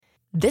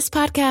This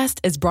podcast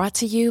is brought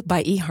to you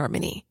by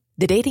eHarmony,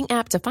 the dating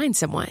app to find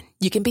someone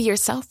you can be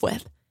yourself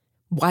with.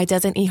 Why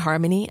doesn't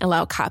eHarmony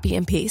allow copy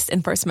and paste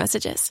in first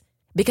messages?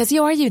 Because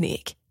you are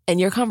unique, and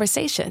your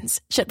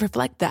conversations should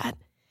reflect that.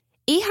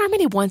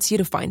 eHarmony wants you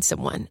to find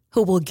someone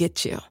who will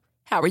get you.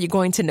 How are you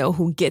going to know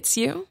who gets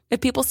you?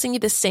 If people send you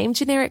the same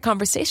generic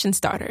conversation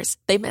starters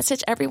they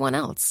message everyone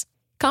else.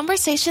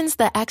 Conversations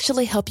that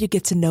actually help you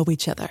get to know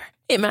each other.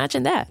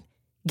 Imagine that.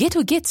 Get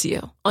who gets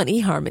you on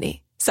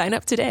eHarmony. Sign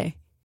up today.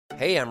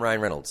 Hey, I'm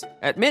Ryan Reynolds.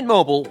 At Mint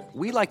Mobile,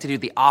 we like to do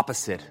the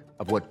opposite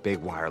of what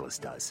Big Wireless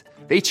does.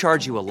 They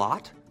charge you a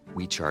lot,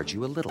 we charge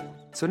you a little.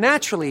 So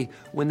naturally,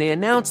 when they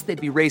announced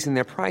they'd be raising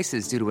their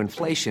prices due to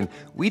inflation,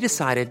 we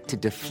decided to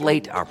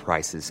deflate our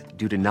prices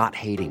due to not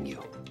hating you.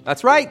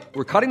 That's right.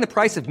 We're cutting the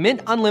price of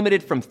Mint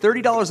Unlimited from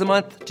 $30 a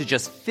month to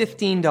just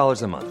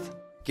 $15 a month.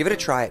 Give it a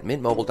try at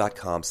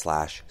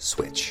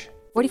mintmobile.com/switch.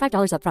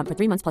 $45 up front for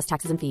 3 months plus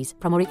taxes and fees.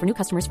 Promo rate for new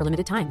customers for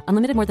limited time.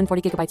 Unlimited more than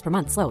 40 gigabytes per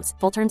month. Slows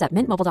full terms at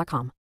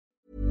mintmobile.com.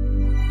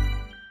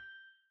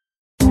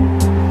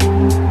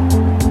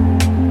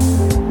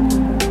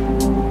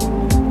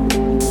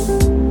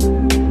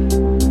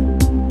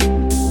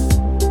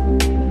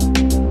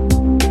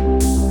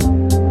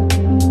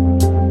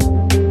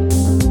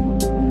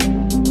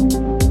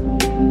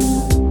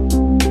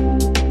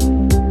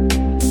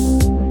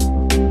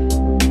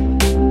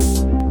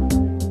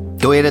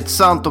 Då är det ett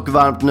sant och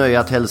varmt nöje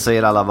att hälsa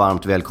er alla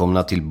varmt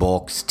välkomna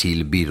tillbaks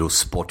till Birro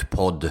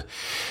Sportpodd.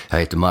 Jag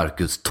heter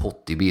Marcus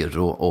Totti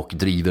Birro och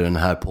driver den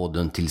här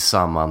podden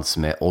tillsammans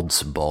med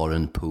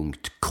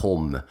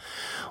oddsbaren.com.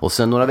 Och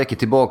sen några veckor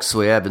tillbaks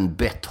så är även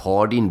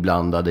Bethard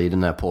inblandade i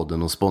den här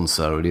podden och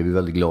sponsrar, och det är vi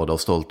väldigt glada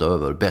och stolta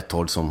över.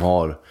 Bethard som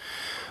har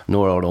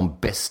några av de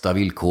bästa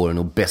villkoren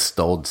och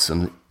bästa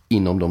oddsen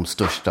inom de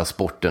största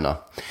sporterna.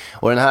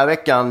 Och den här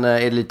veckan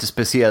är det lite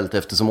speciellt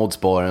eftersom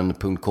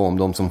oddsbaren.com,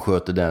 de som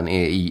sköter den,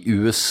 är i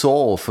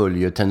USA och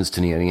följer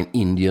tennisturneringen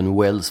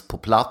Indian Wells på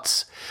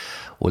plats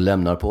och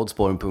lämnar på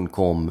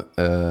oddsbaren.com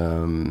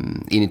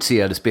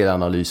initierade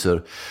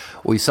spelanalyser.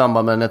 Och i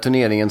samband med den här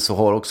turneringen så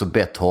har också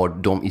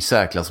Bethard de i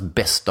särklass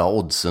bästa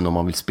oddsen om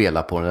man vill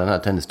spela på den här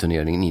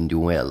tennisturneringen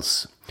Indian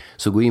Wells.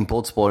 Så gå in på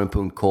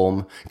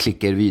oddsbaren.com,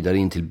 klicka er vidare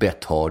in till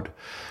Bethard,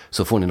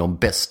 så får ni de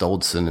bästa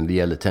oddsen när det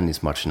gäller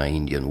tennismatcherna i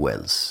Indian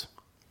Wells.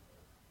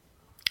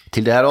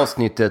 Till det här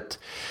avsnittet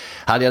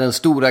hade jag den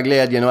stora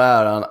glädjen och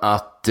äran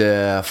att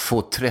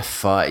få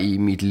träffa i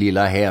mitt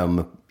lilla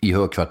hem i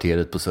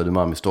högkvarteret på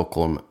Södermalm i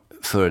Stockholm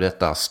för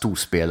detta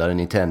storspelaren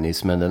i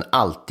tennis, men den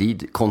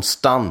alltid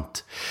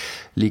konstant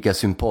lika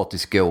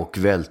sympatiska och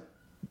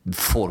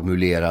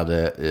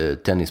välformulerade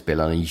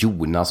tennisspelaren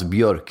Jonas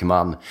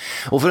Björkman.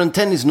 Och för en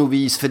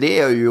tennisnovis, för det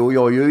är jag ju, och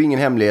jag gör ju ingen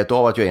hemlighet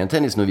av att jag är en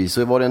tennisnovis,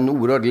 så var det en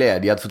oerhörd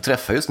glädje att få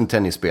träffa just en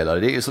tennisspelare.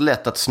 Det är ju så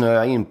lätt att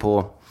snöa in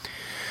på,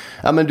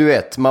 ja men du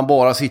vet, man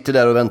bara sitter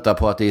där och väntar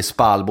på att det är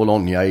Spal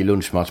Bologna i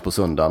lunchmatch på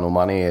söndagen och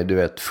man är, du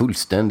vet,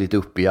 fullständigt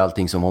uppe i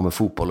allting som har med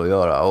fotboll att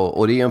göra.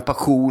 Och det är en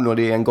passion och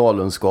det är en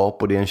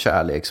galenskap och det är en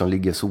kärlek som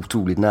ligger så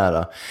otroligt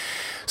nära.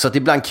 Så att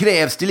ibland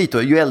krävs det lite,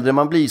 och ju äldre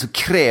man blir så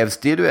krävs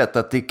det, du vet,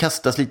 att det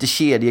kastas lite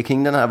kedjor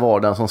kring den här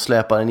vardagen som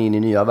släpar en in i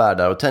nya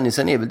världar. Och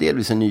tennisen är väl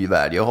delvis en ny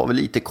värld. Jag har väl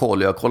lite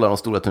koll, jag kollar de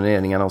stora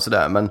turneringarna och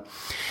sådär, men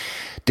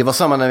det var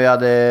samma när vi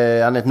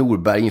hade Annette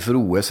Norberg inför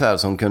OS här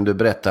som kunde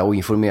berätta och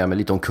informera mig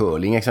lite om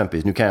curling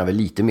exempelvis. Nu kan jag väl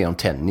lite mer om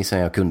tennis än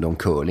jag kunde om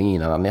curling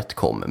innan Annette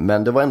kom.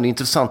 Men det var ändå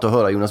intressant att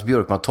höra Jonas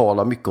Björkman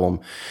tala mycket om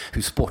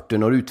hur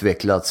sporten har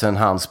utvecklats sen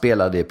han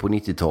spelade på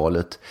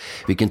 90-talet.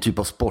 Vilken typ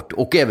av sport,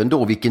 och även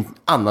då vilken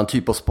annan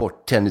typ av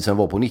sport tennisen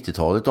var på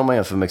 90-talet om man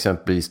jämför med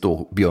exempelvis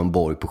då Björn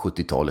Borg på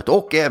 70-talet.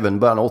 Och även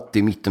början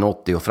 80, mitten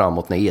 80 och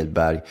framåt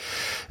när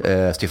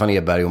Stefan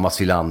Edberg och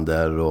Mats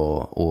Wilander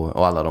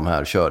och alla de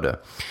här körde.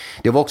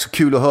 Det var också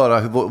kul att höra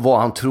vad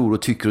han tror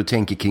och tycker och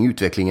tänker kring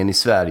utvecklingen i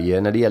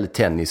Sverige när det gäller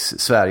tennis.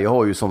 Sverige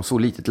har ju som så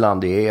litet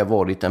land det är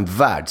varit en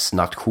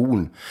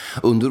världsnation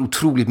under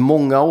otroligt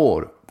många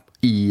år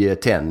i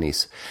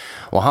tennis.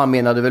 Och han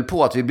menade väl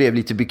på att vi blev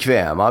lite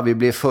bekväma, vi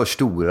blev för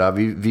stora,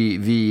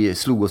 vi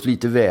slog oss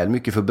lite väl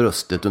mycket för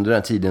bröstet under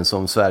den tiden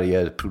som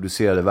Sverige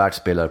producerade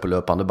världsspelare på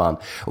löpande band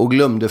och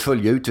glömde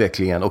följa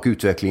utvecklingen, och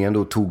utvecklingen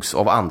då togs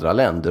av andra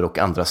länder och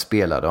andra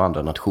spelare och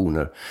andra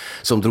nationer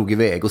som drog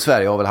iväg, och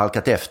Sverige har väl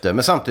halkat efter.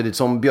 Men samtidigt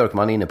som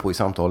Björkman är inne på i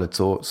samtalet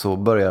så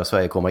börjar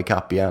Sverige komma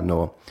ikapp igen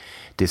och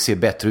det ser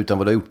bättre ut än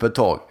vad det har gjort på ett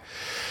tag.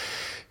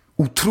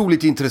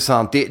 Otroligt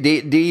intressant.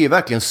 Det är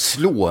verkligen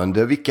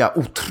slående vilka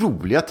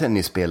otroliga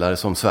tennisspelare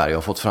som Sverige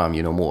har fått fram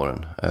genom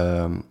åren.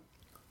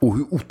 Och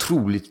hur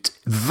otroligt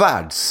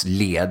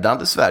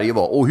världsledande Sverige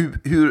var. Och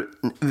hur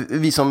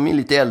vi som är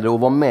lite äldre och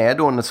var med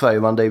då när Sverige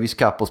vann Davis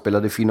Cup och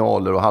spelade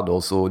finaler och hade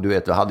oss, och du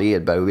vet, hade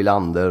Edberg och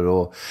Wilander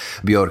och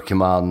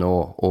Björkman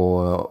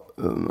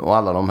och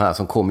alla de här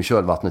som kom i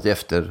kölvattnet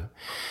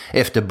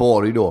efter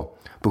Borg då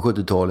på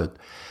 70-talet.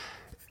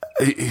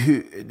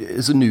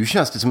 Så nu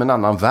känns det som en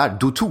annan värld.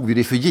 Då tog vi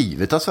det för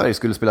givet att Sverige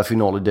skulle spela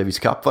final i Davis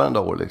Cup varenda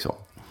år liksom.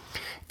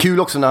 Kul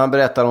också när han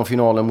berättar om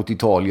finalen mot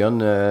Italien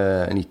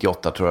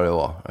 98 tror jag det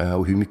var,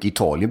 och hur mycket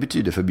Italien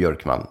betyder för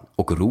Björkman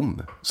och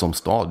Rom som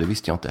stad, det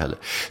visste jag inte heller.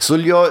 Så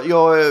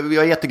jag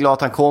är jätteglad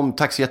att han kom.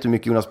 Tack så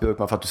jättemycket Jonas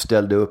Björkman för att du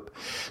ställde upp.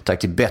 Tack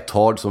till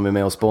Bethard som är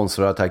med och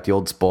sponsrar. Tack till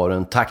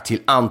Oddsbaren. Tack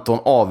till Anton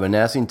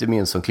Avernäs inte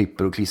minst som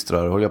klipper och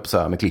klistrar. Håller jag på så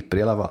här med klipper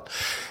i alla fall.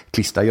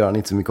 Klistra gör han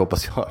inte så mycket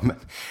hoppas jag, men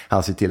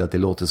han ser till att det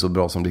låter så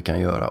bra som det kan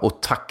göra. Och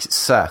tack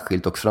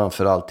särskilt och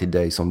framförallt till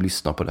dig som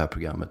lyssnar på det här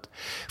programmet.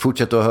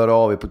 Fortsätt att höra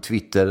av er på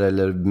Twitter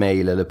eller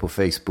mail eller på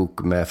Facebook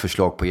med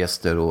förslag på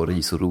gäster och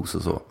ris och ros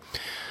och så.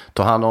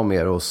 Ta hand om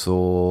er och så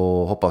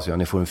hoppas jag att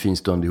ni får en fin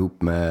stund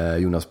ihop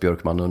med Jonas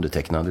Björkman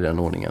undertecknad i den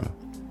ordningen.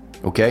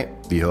 Okej,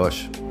 vi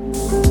hörs.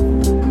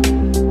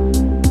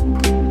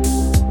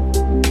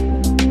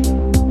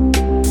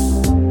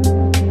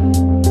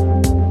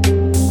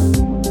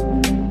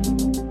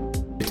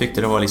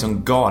 Tyckte det var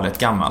liksom galet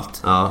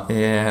gammalt. Ja.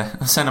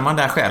 Sen är man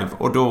där själv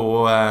och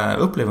då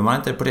upplever man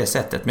inte det på det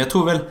sättet. Men jag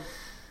tror väl,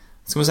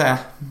 ska man säga,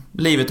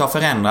 livet har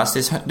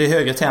förändrats. Det är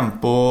högre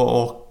tempo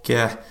och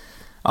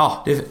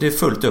det är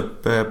fullt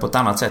upp på ett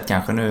annat sätt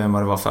kanske nu än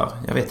vad det var förr.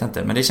 Jag vet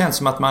inte, men det känns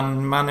som att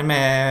man är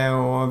med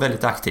och är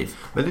väldigt aktiv.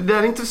 Men det där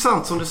är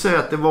intressant som du säger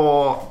att det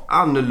var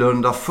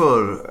annorlunda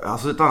förr,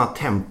 alltså ett annat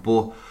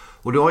tempo.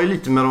 Och det har ju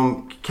lite med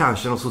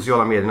de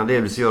sociala medierna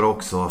delvis att göra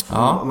också.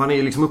 Ja. Man är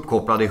ju liksom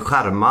uppkopplad i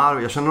skärmar.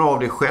 Jag känner av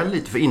det själv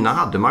lite, för innan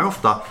hade man ju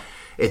ofta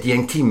ett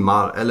gäng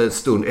timmar eller en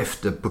stund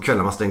efter på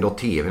kvällen man stängde av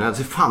tvn.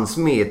 Alltså det fanns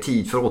mer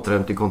tid för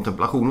återhämtning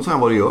kontemplation och så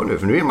vad det gör nu.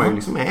 För nu är man ju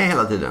liksom med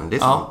hela tiden, det är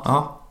sant.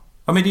 Ja,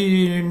 men det är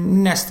ju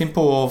nästan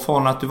på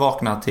från att du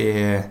vaknar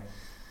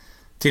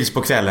tills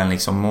på kvällen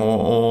liksom.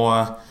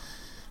 Och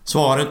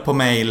svarar du på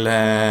mail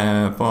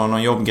på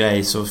någon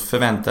jobbgrej så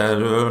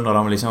undrar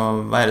de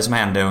liksom vad är det som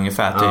händer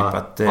ungefär typ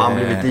att man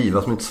blir lite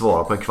diva som inte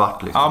svarar på en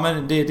kvart liksom. Ja,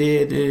 men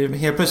det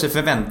helt plötsligt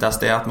förväntas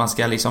det att man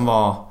ska liksom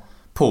vara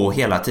på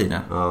hela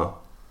tiden. Ja.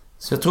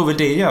 Så jag tror väl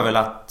det gör väl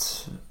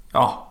att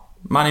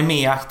man är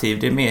mer aktiv,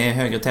 det är mer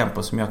högre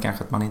tempo som gör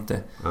kanske att man inte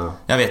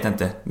jag vet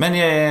inte. Men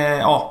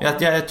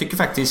jag tycker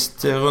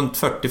faktiskt runt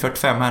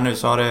 40-45 här nu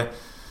så har det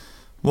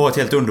varit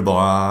helt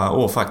underbara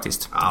år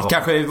faktiskt.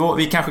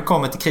 Vi kanske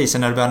kommer till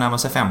krisen när det börjar närma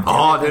sig 50.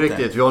 Ja, det är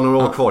riktigt. Vi har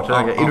några år kvar till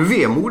det. Är du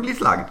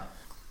vemodligt lagd?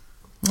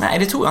 Nej,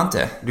 det tror jag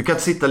inte. Du kan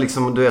inte sitta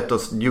liksom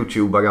och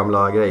YouTubea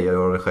gamla grejer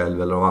av dig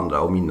själv eller av andra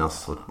och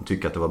minnas och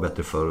tycka att det var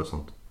bättre förr och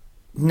sånt.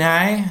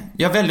 Nej,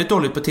 jag är väldigt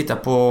dåligt på att titta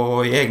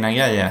på egna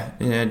grejer.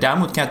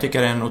 Däremot kan jag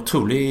tycka det är en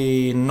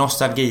otrolig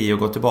nostalgi att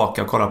gå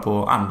tillbaka och kolla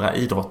på andra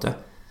idrotter.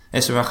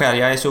 Eftersom jag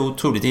är så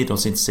otroligt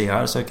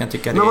idrottsintresserad så jag kan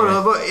tycka det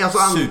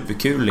är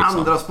superkul liksom.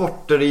 Andra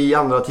sporter i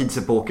andra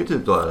tidsepoker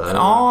typ då? Eller?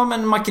 Ja,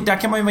 men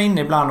där kan man ju vara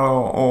inne ibland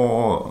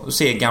och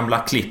se gamla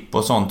klipp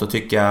och sånt och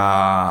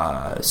tycka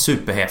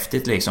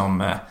superhäftigt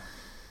liksom.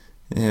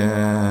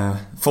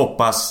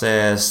 Foppas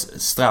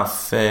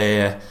straff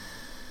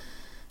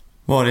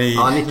var det i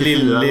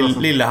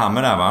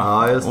Lillehammer där va?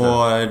 Ja, just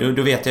det. Och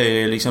då vet jag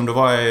ju liksom, jag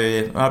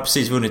hade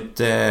precis vunnit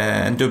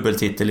en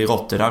dubbeltitel i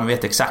Rotterdam. Jag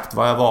vet exakt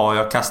var jag var.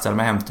 Jag kastade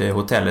mig hem till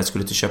hotellet,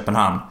 skulle till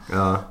Köpenhamn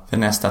för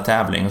nästa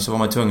tävling. Och så var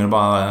man tvungen att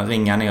bara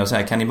ringa ner och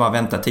säga, kan ni bara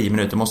vänta 10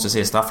 minuter, måste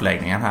se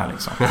straffläggningen här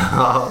liksom.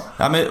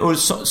 Ja, men, och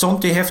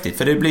sånt är häftigt,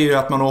 för det blir ju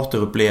att man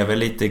återupplever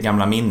lite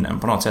gamla minnen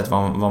på något sätt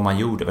vad man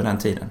gjorde vid den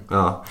tiden.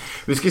 Ja.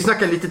 Vi ska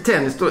snacka lite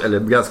tennis då, eller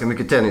ganska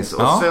mycket tennis.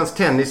 Och svensk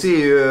tennis är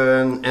ju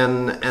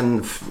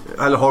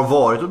eller har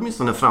varit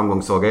åtminstone en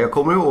framgångssaga. Jag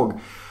kommer ihåg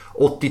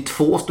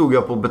 82 stod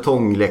jag på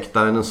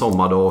betongläktaren en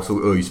sommardag och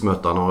såg ÖIS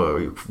möta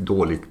något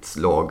dåligt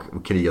lag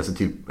och kriga sig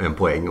till en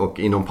poäng. Och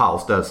inom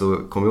paus där så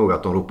kommer jag ihåg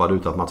att de ropade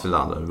ut att Mats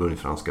Wilander hade vunnit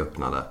Franska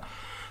öppna där.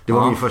 Det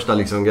var min första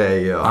liksom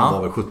grej. Han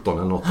var väl 17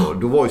 eller något år.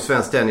 Då var ju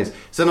svensk tennis.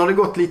 Sen har det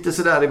gått lite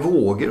sådär i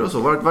vågor och så.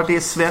 Vart är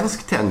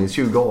svensk tennis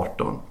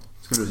 2018?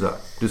 Skulle du säga?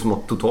 Du som har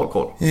total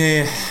koll.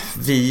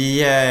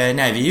 Vi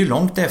är ju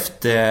långt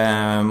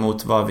efter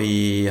mot vad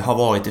vi har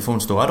varit i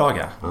fornstora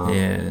dagar.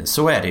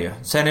 Så är det ju.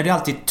 Sen är det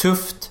alltid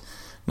tufft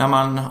när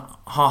man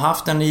har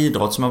haft en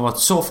idrott som har varit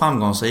så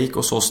framgångsrik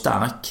och så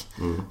stark.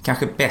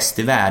 Kanske bäst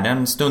i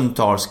världen,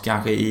 stundtals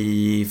kanske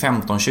i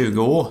 15-20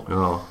 år.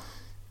 Ja.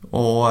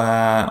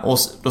 Och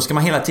då ska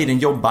man hela tiden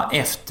jobba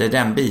efter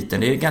den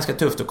biten. Det är ganska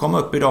tufft att komma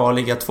upp idag och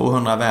ligga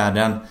 200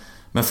 världen.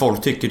 Men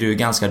folk tycker du är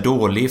ganska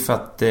dålig för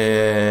att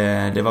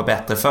det var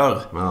bättre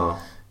förr. Ja.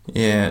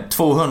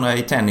 200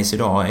 i tennis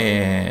idag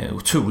är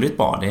otroligt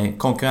bra.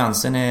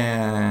 Konkurrensen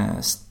är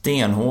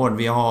stenhård.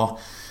 Vi har,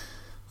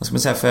 vad ska man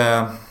säga,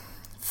 för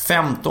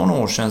 15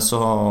 år sedan så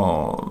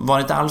var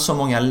det inte alls så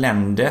många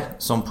länder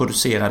som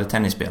producerade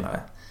tennisspelare.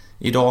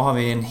 Idag har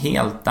vi en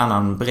helt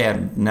annan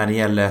bredd när det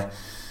gäller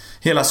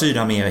hela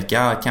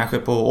Sydamerika. Kanske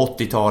på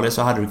 80-talet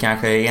så hade du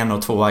kanske 1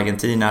 och 2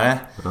 argentinare.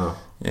 Ja.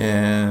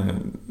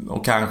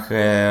 Och kanske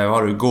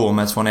har du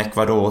Gomes från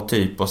Ecuador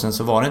typ. Och sen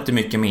så var det inte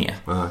mycket mer.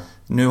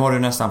 Nu har du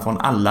nästan från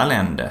alla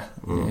länder.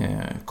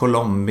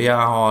 Colombia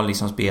har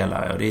liksom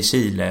spelare. Och det är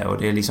Chile. Och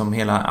det är liksom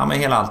hela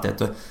allt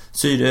det.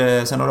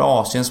 Sen har du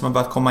Asien som har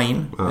börjat komma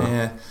in.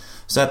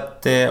 Så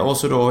att, och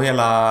så då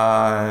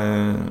hela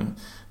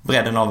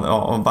bredden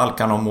av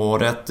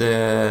Balkanområdet,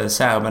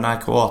 serberna,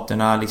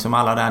 kroaterna, liksom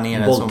alla där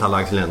nere.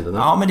 Bolltalangsländerna.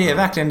 Ja, men det är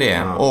verkligen det.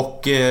 Ja.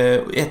 Och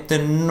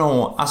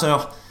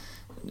alltså,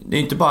 det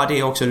är inte bara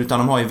det också, utan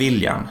de har ju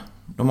viljan.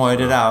 De har ju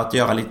det där att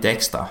göra lite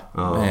extra.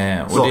 Ja.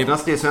 Och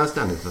Saknas det svenskt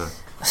tennis?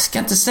 Jag ska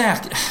inte säga...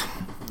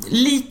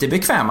 Lite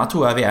bekväma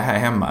tror jag vi är här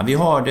hemma. Vi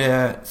har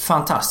det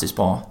fantastiskt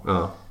bra.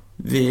 Ja.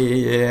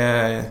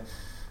 Vi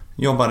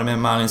jobbade med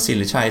Marin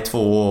Cilic här i 2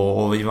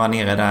 år och vi var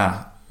nere där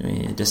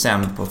i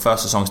december på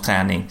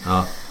försäsongsträning.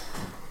 Ja.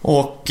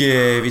 Och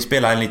vi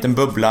spelade en liten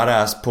bubbla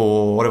där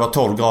och det var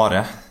 12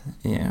 grader.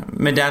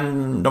 Men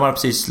de hade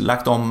precis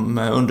lagt om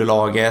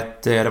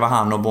underlaget. Det var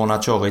han och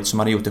Bona Choric som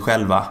hade gjort det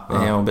själva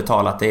och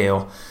betalat det.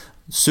 Och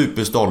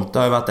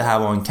superstolta över att det här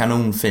var en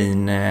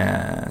kanonfin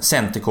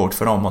centercourt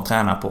för dem att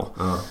träna på.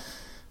 Ja.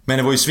 Men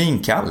det var ju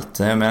svinkallt.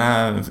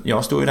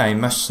 Jag stod ju där i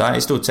mössa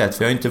i stort sett,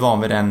 för jag är inte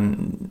van vid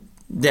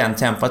den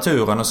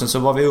temperaturen. Och sen så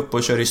var vi uppe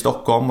och körde i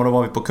Stockholm och då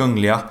var vi på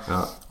Kungliga.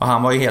 Ja. Och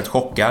han var ju helt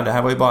chockad. Det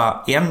här var ju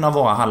bara en av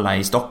våra hallar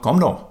i Stockholm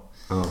då.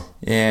 Ja.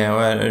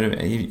 Och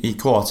i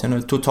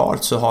Kroatien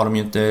totalt så har de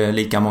ju inte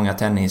lika många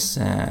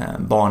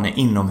tennisbanor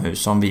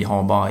inomhus som vi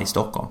har bara i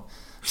Stockholm.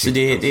 Så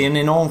det är en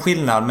enorm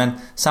skillnad, men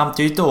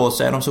samtidigt då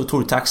så är de så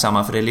otroligt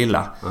tacksamma för det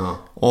lilla. Ja.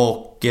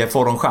 Och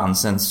får de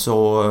chansen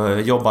så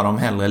jobbar de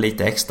hellre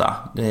lite extra.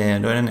 Då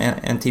är det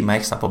en timme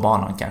extra på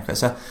banan kanske.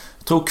 Så jag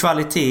tror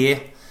kvalitet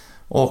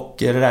och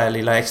det där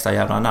lilla extra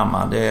jävla namn,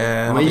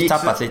 det har vi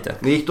tappat lite.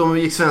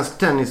 Gick svensk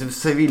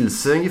tennis sig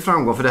vilse i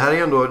framgång? För det här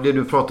är ändå, det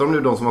du pratar om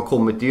nu, de som har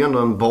kommit, det är ju ändå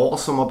en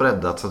bas som har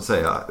breddat så att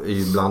säga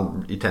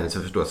i tennis,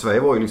 jag förstår. Sverige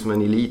var ju liksom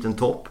en eliten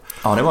topp.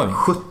 Ja, det var vi.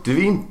 Skötte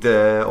vi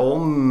inte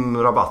om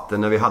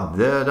rabatten när vi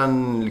hade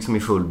den liksom i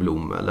full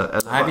blom?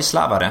 Eller nej, vi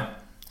slarvade.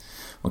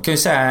 Man kan ju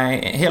säga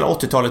hela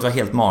 80-talet var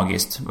helt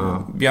magiskt.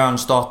 Björn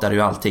startade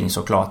ju allting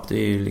såklart. Det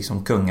är ju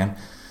liksom kungen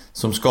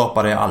som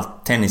skapade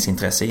allt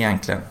tennisintresse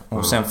egentligen.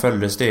 Och sen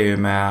följdes det ju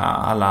med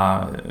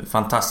alla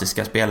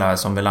fantastiska spelare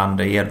som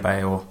Welander,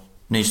 Edberg och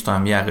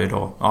Nyström, Jerryd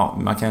och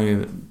man kan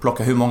ju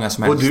plocka hur många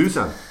som helst. Och du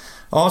sen?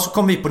 Ja, så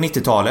kom vi på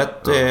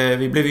 90-talet.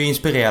 Vi blev ju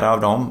inspirerade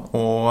av dem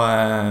och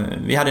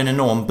vi hade en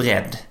enorm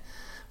bredd.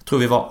 Jag tror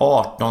vi var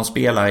 18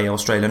 spelare i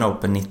Australian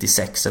Open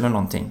 96 eller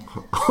någonting.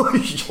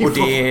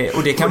 Oj,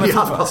 och det kan man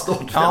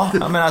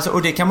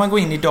och det kan man gå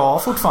in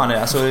idag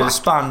fortfarande. Alltså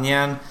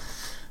Spanien,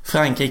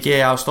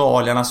 Frankrike,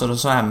 Australien, alltså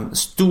så här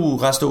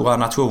stora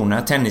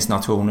nationer,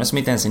 tennisnationer som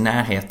inte ens är i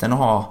närheten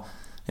har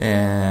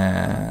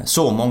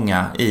så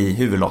många i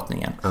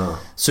huvudlottningen.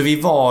 Så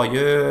vi var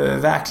ju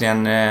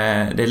verkligen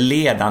det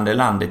ledande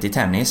landet i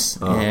tennis.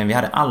 Vi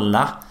hade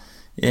alla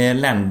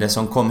länder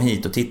som kom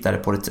hit och tittade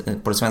på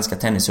det svenska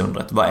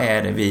tennisundret. Vad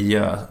är det vi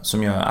gör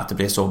som gör att det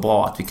blir så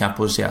bra att vi kan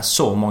producera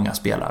så många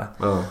spelare?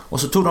 Och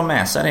så tog de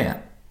med sig det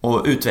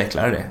och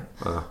utvecklade det.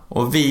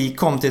 Och vi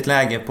kom till ett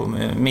läge på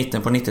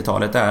mitten på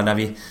 90-talet där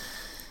vi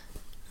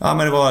men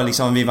det var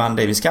liksom vi vann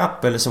Davis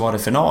Cup, eller så var det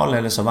final,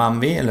 eller så vann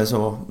vi, eller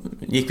så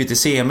gick vi till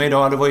semi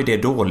idag. Då var ju det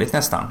dåligt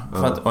nästan.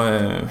 För att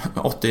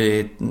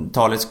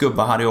 80-talets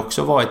gubbar hade ju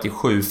också varit i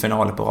 7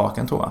 finaler på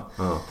raken, tror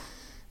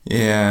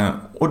jag.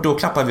 Och då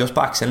klappade vi oss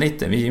på axeln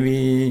lite.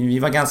 Vi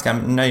var ganska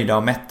nöjda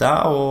och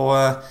mätta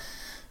och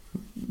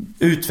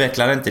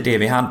utvecklade inte det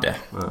vi hade.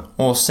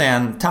 Och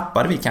sen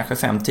tappade vi kanske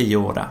 5-10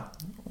 år där.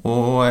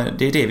 Och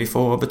det är det vi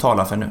får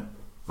betala för nu.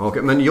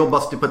 Okej, men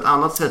jobbas det på ett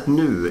annat sätt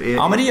nu?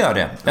 Ja, men det gör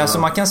det. Alltså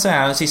man kan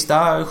säga att de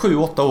sista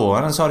 7-8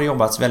 åren så har det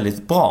jobbats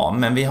väldigt bra.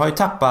 Men vi har ju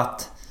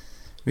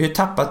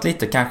tappat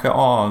lite kanske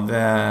av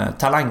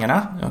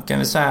talangerna. Jag kan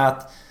väl säga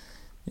att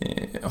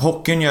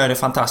hockeyn gör det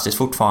fantastiskt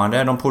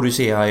fortfarande. De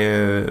producerar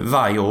ju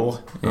varje år.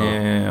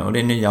 Och det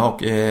är nya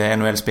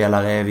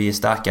NHL-spelare. Vi är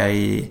starka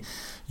i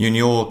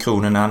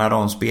juniorkronorna när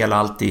de spelar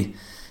alltid.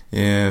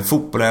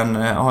 Fotbollen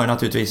har ju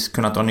naturligtvis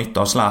kunnat dra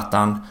nytta av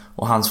Zlatan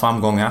och hans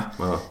framgångar.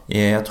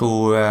 Jag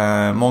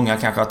tror många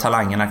kanske av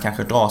talangerna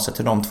kanske drar sig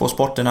till de 2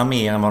 sporterna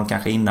mer än vad de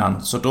kanske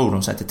innan så drog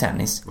de sig till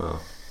tennis.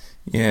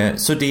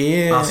 Så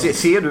det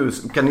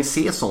kan ni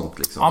se sånt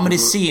liksom? Ja, men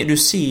du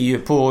ser ju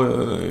på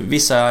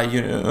vissa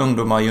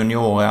ungdomar och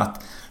juniorer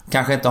att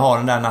kanske inte har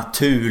den där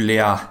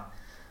naturliga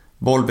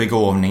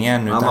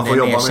bollbegåvningen, utan det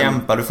är mer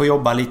kämpa, du får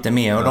jobba lite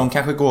mer och de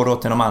kanske går då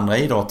till de andra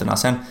idrotterna.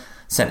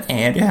 Sen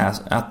är det ju här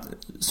att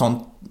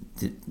sånt,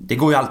 det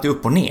går ju alltid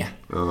upp och ner.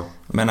 Jag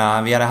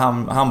menar, vi hade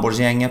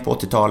handbollsgänget på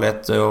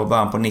 80-talet och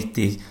början på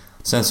 90.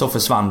 Sen så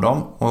försvann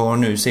de och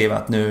nu ser vi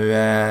att nu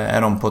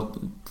är de på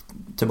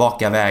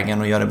tillbaka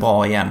vägen och gör det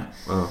bra igen.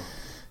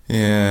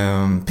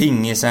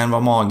 Pingisen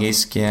var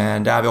magisk.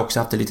 Där har vi också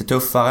haft det lite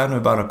tuffare. Nu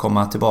börjar det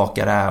komma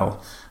tillbaka där.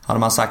 Och hade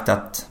man sagt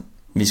att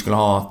vi skulle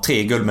ha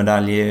 3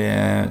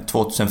 guldmedaljer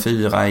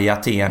 2004 i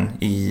Aten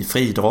i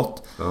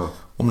friidrott.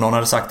 Om någon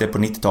hade sagt det på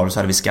 90-talet så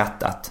hade vi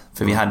skrattat.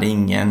 För vi hade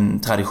ingen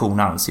tradition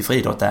alls i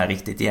friidrott där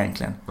riktigt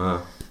egentligen.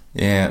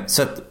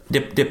 Så att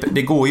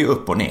det går ju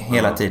upp och ner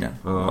hela tiden.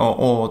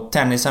 Och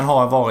tennisen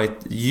har varit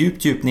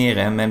djupt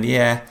nere, men vi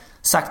är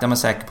sakta men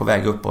säkert på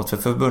väg uppåt. För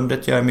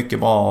förbundet gör mycket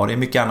bra och det är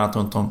mycket annat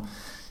runt om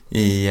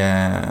i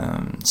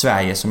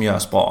Sverige som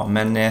görs bra.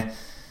 Men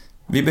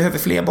Vi behöver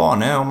fler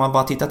banor. Om man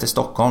bara tittar till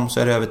Stockholm så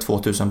är det över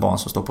 2000 barn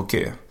som står på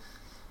kö.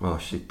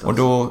 Shit, alltså. Och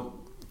då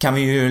kan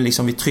vi ju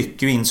liksom, vi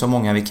trycker ju in så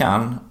många vi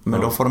kan.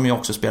 Men då får de ju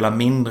också spela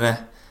mindre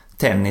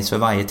tennis för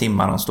varje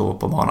timme de står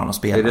på banan och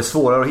spelar. Är det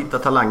svårare att hitta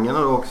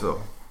talangerna då också?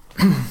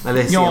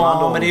 Eller ser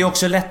ja, man men det är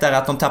också lättare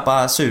att de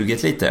tappar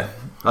suget lite.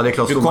 Ja, det är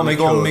klart, du kommer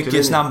igång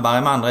mycket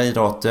snabbare med andra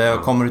idrotter.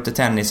 Kommer du till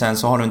tennisen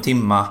så har du en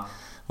timma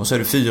och så är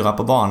du 4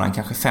 på banan,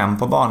 kanske 5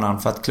 på banan,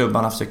 för att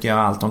klubbarna försöker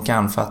göra allt de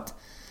kan för att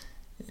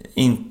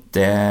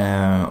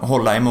inte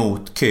hålla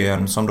emot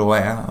kön som då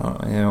är.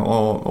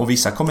 Och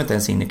vissa kommer inte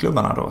ens in i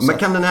klubbarna då. Men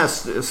kan den här,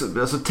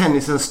 alltså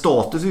tennisens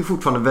status är ju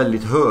fortfarande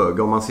väldigt hög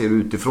om man ser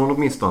utifrån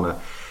åtminstone.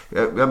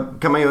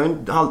 Kan man göra en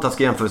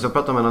halvtaskig jämförelse? Jag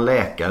pratade med en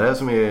läkare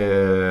som är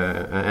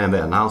en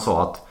vän. Han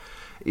sa att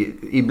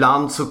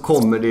ibland så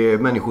kommer det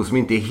människor som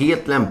inte är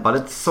helt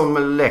lämpade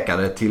som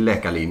läkare till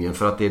läkarlinjen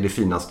för att det är det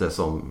finaste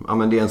som, ja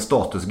men det är en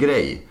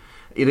statusgrej.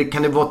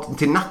 Kan det vara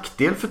till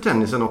nackdel för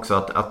tennisen också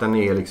att den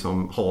är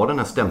liksom, har den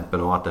här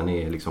stämpeln och att den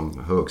är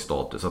liksom hög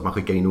status, att man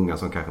skickar in unga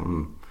som kanske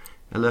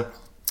eller?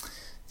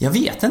 Jag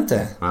vet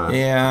inte.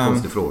 Nej,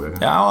 konstig fråga.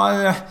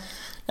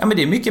 Ja, men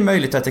det är mycket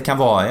möjligt att det kan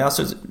vara.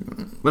 Alltså,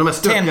 men de här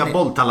stökiga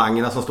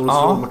bolltalangerna som står och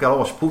slår med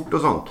garageport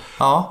och sånt.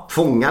 Ja.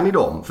 Fångar ni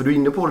dem? För du är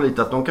inne på det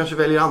lite att de kanske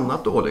väljer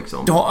annat då liksom.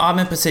 Ja,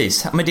 men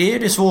precis. Men det är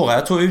det svåra.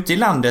 Jag tror ute i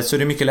landet så är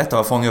det mycket lättare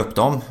att fånga upp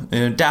dem.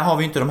 Där har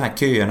vi inte de här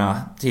köerna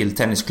till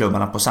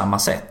tennisklubbarna på samma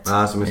sätt.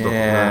 Nej, som i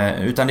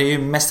Stockholm. Utan det är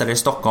ju mestadels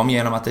i Stockholm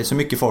genom att det är så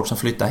mycket folk som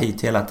flyttar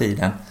hit hela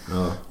tiden.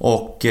 Ja.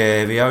 Och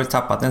vi har ju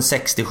tappat en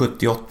 60,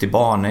 70, 80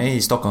 banor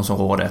i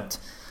Stockholmsområdet.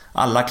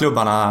 Alla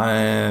klubbarna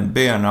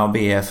bönar och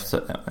ber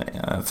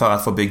för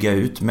att få bygga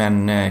ut,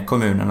 men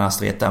kommunerna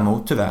stretar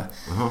emot tyvärr.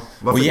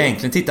 Och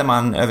egentligen tittar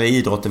man över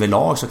idrott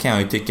överlag så kan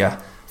jag ju tycka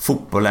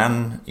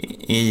fotbollen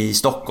i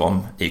Stockholm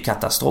är ju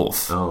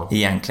katastrof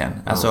egentligen.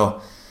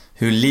 Alltså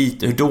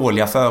hur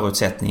dåliga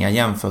förutsättningar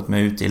jämfört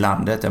med ute i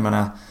landet. Jag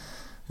menar,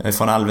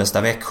 från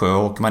Alvesta, Växjö,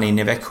 och man in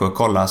i Växjö och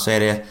kollar så är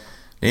det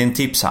är en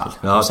tipshall.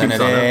 Ja, och sen är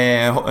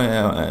det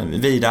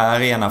vida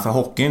arena för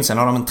hockeyn. Sen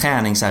har de en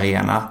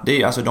träningsarena.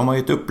 Det är, alltså, de har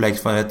ju ett upplägg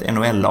för ett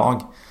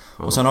NHL-lag.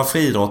 Och sen har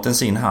friidrotten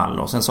sin hall.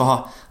 Och sen så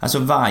har, alltså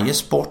varje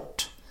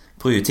sport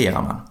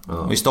prioriterar man.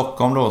 Och i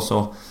Stockholm då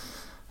så,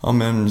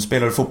 om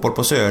spelar du fotboll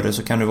på Söder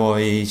så kan du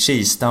vara i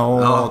Kista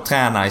och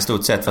träna i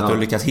stort sett för att du har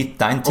lyckats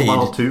hitta en tid. Om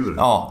man har tur.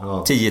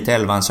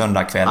 10-11 en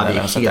söndagkväll. Ja, det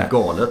är helt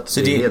galet. Så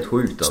det är helt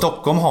sjukt. Alltså.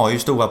 Stockholm har ju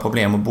stora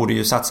problem och borde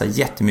ju satsa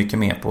jättemycket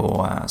mer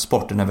på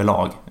sporten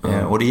överlag.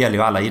 Och det gäller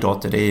ju alla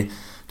idrotter.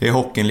 Det är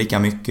hockeyn lika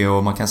mycket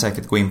och man kan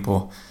säkert gå in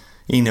på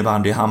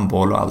innebandy,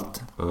 handboll och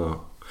allt.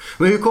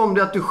 Men hur kom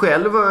det att du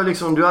själv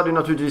liksom, du hade ju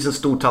naturligtvis en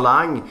stor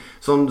talang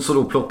som så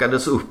då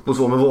plockades upp och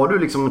så, men var du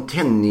liksom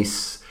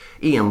tennis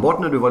enbart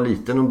när du var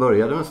liten och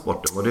började med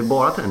sporten? Var det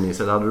bara tennis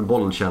eller hade du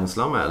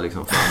bollkänsla med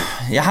liksom?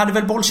 Jag hade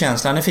väl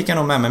bollkänslan, det fick jag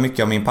nog med mig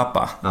mycket av min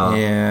pappa.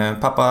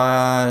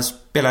 Pappa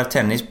spelade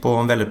tennis på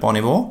en väldigt bra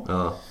nivå.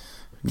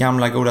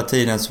 Gamla goda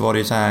tiden så var det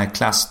ju så här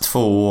klass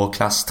 2 och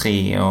klass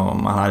 3 och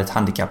man hade ett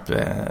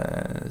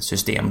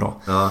handikappsystem då.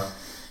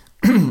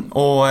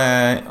 Och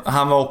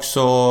han var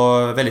också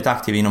väldigt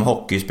aktiv inom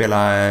hockey,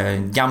 spelade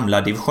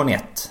gamla division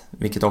 1,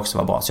 vilket också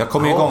var bra. Så jag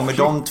kom igång med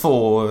de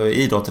två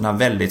idrotterna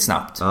väldigt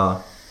snabbt.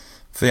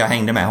 För jag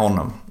hängde med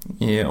honom.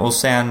 Och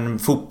sen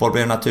fotboll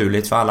blev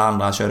naturligt, för alla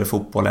andra körde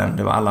fotbollen.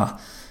 Det var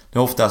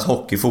oftast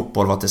hockey och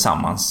fotboll var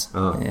tillsammans.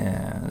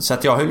 Så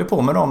att jag höll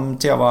på med dem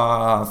till jag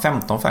var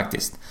 15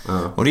 faktiskt.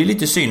 Och det är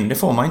lite synd, det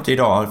får man inte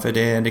idag. För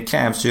det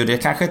krävs ju, det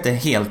kanske inte är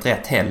helt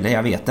rätt heller,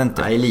 jag vet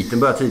inte. Nej, eliten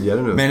börjar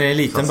tidigare nu. Men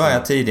eliten börjar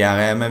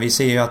tidigare, men vi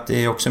ser ju att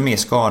det är också mer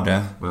skador.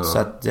 Så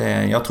att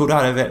jag tror det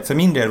hade för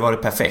min del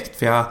varit perfekt.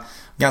 För jag är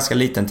ganska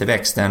liten till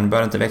växten,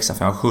 började inte växa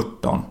för jag var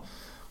 17.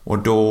 Och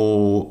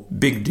då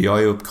byggde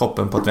jag ju upp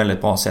kroppen på ett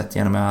väldigt bra sätt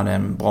genom att jag hade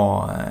en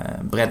bra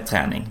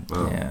breddträning.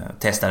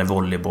 Testade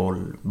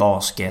volleyboll,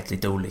 basket,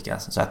 lite olika.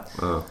 Så att,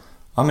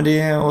 men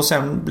det, och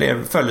sen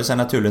följde sig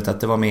naturligt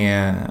att det var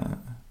med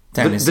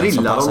tennis.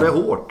 Drillade de det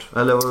hårt?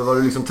 Eller var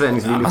det liksom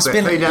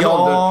träningsvillig?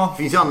 Det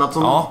finns ju annat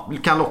som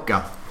kan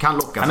locka.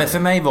 Men för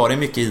mig var det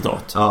mycket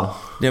idrott.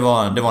 Det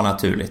var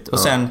naturligt. Och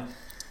sen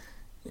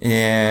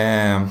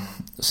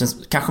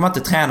kanske man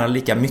inte tränade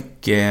lika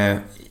mycket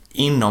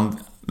inom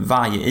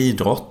varje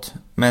idrott.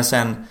 Men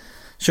sen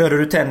körde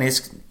du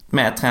tennis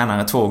med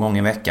tränare 2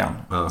 gånger i veckan.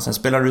 Sen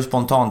spelade du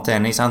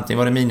spontantennis. Antingen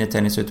var det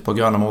minitennis ute på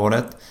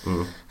grönområdet.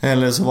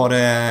 Eller så var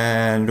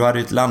det, du hade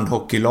ett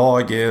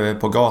landhockeylag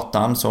på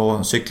gatan.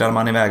 Så cyklade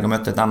man iväg och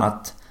mötte ett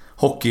annat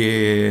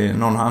hockey,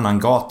 någon annan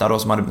gata då,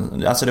 som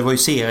hade, alltså det var ju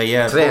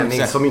serier.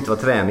 Träning som inte var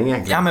träning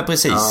egentligen. Ja, men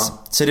precis.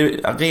 Så det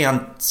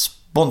rent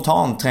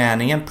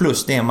spontanträningen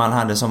plus det man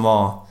hade som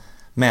var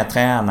med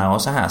tränare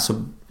och så här, så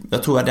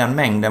jag tror att den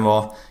mängden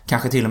var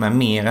kanske till och med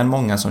mer än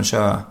många som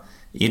kör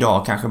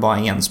idag, kanske bara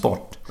en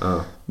sport.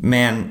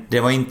 Men det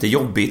var inte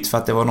jobbigt för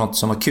att det var något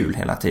som var kul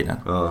hela tiden.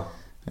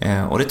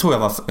 Och det tror jag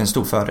var en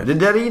stor fördel. Det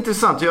där är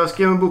intressant. Jag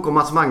skrev en bok om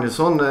Mats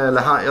Magnusson,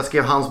 eller jag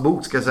skrev hans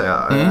bok ska jag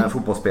säga,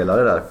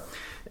 fotbollsspelare där.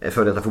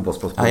 för detta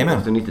fotbollsproffs på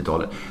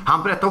 90-talet.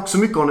 Han berättade också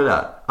mycket om det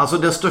där. Alltså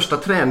den största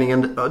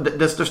träningen,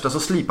 den största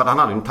som slipade, han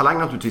hade en talang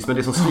naturligtvis, men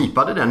det som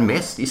slipade den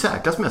mest, i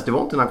särklass mest, det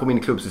var inte när han kom in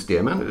i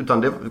klubbsystemet,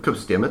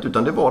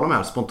 utan det var de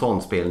här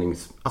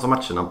spontanspelnings, alltså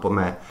matcherna på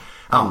med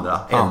andra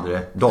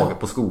äldre dagar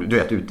på skol, du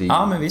vet, ute i...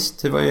 Ja, men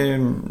visst, det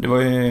var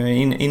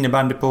ju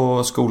innebandy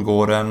på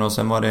skolgården, och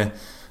sen var det,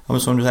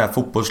 som du säger,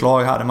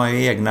 fotbollslag hade man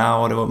ju egna,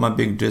 och man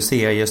byggde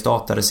serier,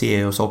 startade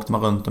serier, och så åkte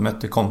man runt och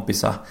mötte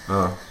kompisar.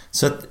 Ja.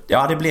 Så att,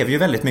 ja, det blev ju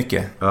väldigt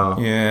mycket. Ja.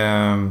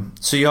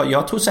 Så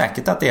jag tror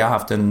säkert att det har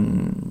haft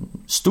en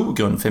stor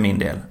grund för min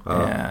del.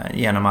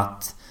 Genom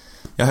att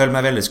jag höll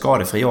mig väldigt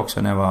skadefri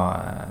också när jag var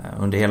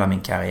under hela min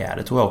karriär.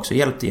 Det tror jag också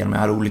hjälpte, genom att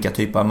jag hade olika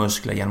typer av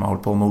muskler genom att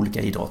hålla på med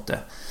olika idrotter.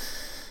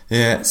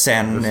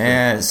 Sen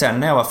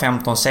när jag var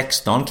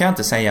 15-16 kan jag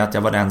inte säga att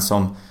jag var den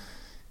som...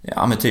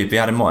 Ja, men typ, vi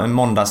hade en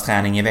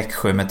måndagsträning i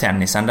Växjö med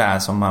tennisen där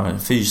som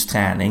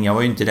fysträning. Jag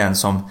var ju inte den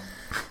som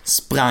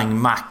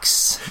sprang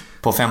max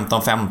på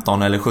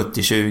 15-15 eller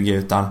 70-20,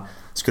 utan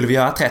skulle vi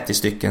göra 30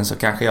 stycken så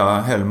kanske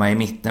jag höll mig i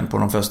mitten på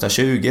de första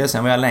 20,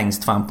 sen var jag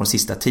längst fram på de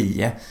sista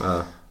 10.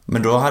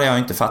 Men då hade jag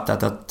inte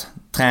fattat att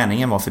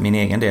träningen var för min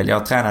egen del.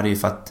 Jag tränade ju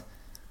för att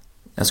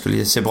jag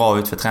skulle se bra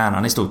ut för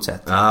tränaren i stort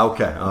sett.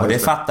 Och det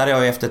fattade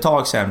jag efter ett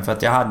tag sen, för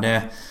att jag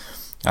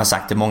har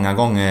sagt det många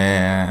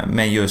gånger,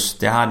 men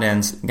just jag hade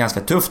en ganska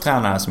tuff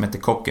tränare som hette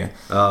Kocke.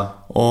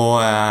 Och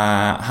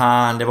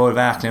det var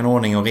verkligen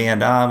ordning och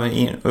reda,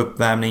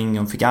 uppvärmning,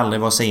 och fick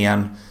aldrig vara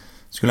sen.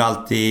 Skulle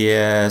alltid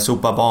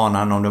sopa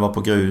banan om det var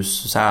på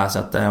grus, så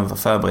att jag var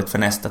förberedd för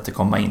nästa att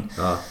komma in.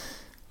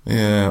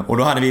 Och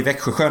då hade vi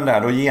Växjösjön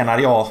där, då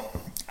genade jag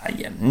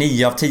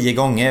 9 av 10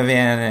 gånger vid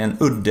en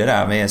udde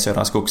där vid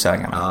Södra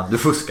Skogsägarna. Du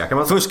fuskar, kan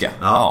man säga. Fuska,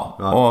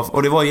 ja.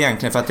 Och det var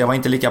egentligen för att jag var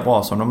inte lika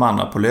bra som de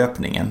andra på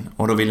löpningen,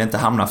 och då ville jag inte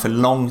hamna för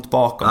långt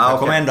bakom. Jag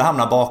kommer ändå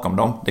hamna bakom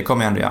dem. Det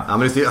kommer jag ändå göra. Ja,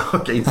 men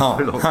det inte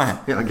för långt.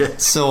 Okay.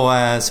 Så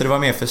det var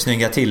mer för att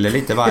snygga till det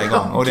lite varje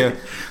gång.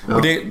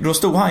 Då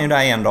stod han ju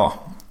där en dag.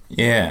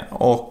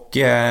 Och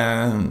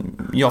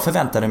jag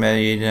förväntade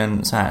mig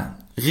en så här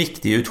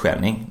riktig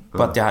utskällning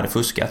på att jag hade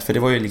fuskat, för det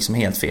var ju liksom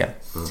helt fel.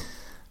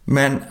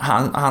 Men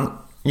han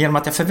genom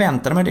att jag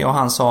förväntade mig det, och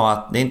han sa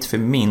att det är inte för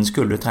min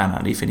skull du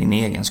tränar, det är för din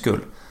egen skull,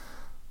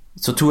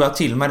 så tog jag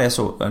till mig det.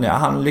 Så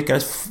han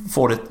lyckades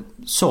få det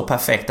så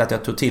perfekt att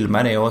jag tog till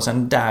mig det, och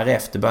sen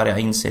därefter började jag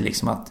inse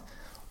liksom att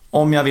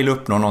om jag vill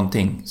uppnå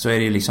någonting så är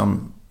det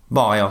liksom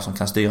bara jag som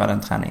kan styra den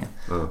träningen.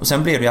 Och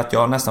sen blev det att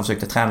jag nästan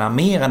försökte träna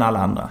mer än alla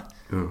andra,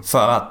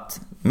 för att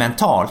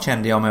mentalt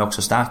kände jag mig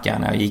också starkare.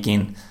 När jag gick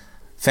in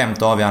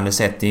 5:e avgörande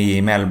set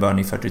i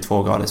Melbourne i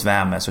 42 graders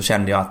värme, så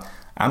kände jag att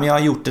men jag har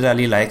gjort det där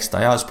lilla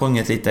extra, jag har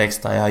sprungit lite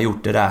extra, jag har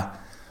gjort det där.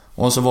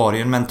 Och så var det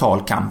ju en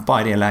mental kamp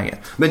i det läget.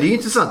 Men det är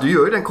intressant, du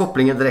gör ju den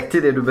kopplingen direkt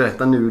till det du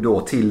berättar nu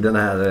då, till den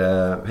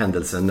här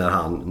händelsen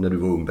när du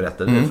var ung,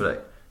 berättade det för dig.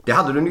 Det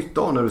hade du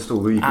nytta av när du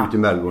stod och gick ut i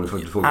Melbourne i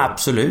 42 grader?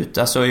 Absolut,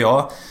 alltså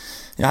jag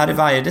hade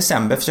varje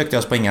december försökte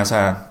jag springa så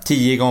här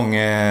 10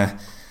 gånger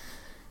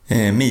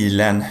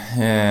milen.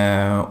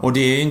 Och det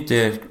är ju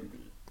inte...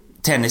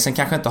 Tennisen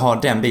kanske inte har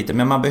den biten,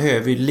 men man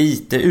behöver ju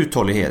lite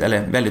uthållighet,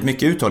 eller väldigt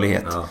mycket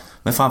uthållighet.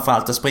 Men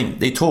framförallt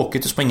det är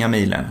tråkigt att springa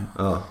milen.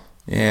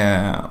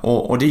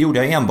 Och det gjorde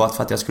jag enbart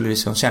för att jag skulle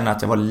liksom känna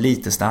att jag var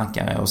lite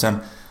starkare. Och sen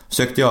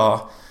försökte jag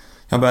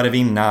började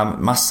vinna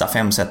massa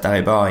 5-setare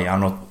i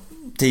början, och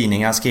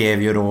tidningar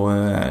skrev ju då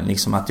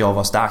liksom att jag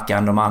var starkare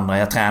än de andra,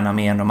 jag tränar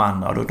mer än de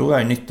andra, och då drog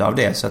jag ju nytta av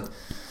det. Så att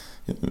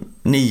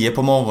 9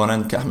 på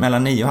morgonen,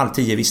 mellan 9 och halv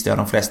 10 visste jag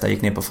de flesta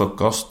gick ner på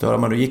frukost,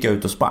 och då gick jag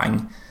ut och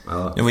sprang.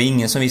 Det var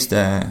ingen som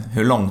visste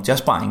hur långt jag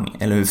sprang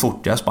eller hur fort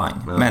jag sprang.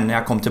 Men när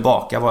jag kom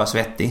tillbaka var jag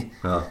svettig.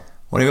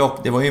 Och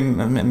det var ju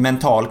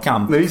mental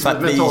kamp för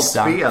att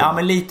visa. Ja,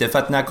 men lite, för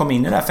att när jag kom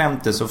in i det där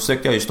 5:e så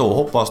försökte jag ju stå och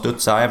hoppa och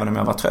studsa även om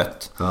jag var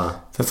trött.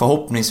 För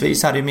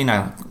förhoppningsvis hade ju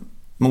mina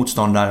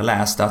motståndare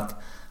läst att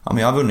men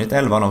jag har vunnit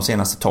 11 av de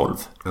senaste 12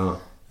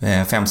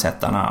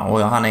 5-settarna, och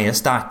han är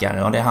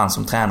starkare, och det är han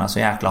som tränar så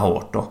jäkla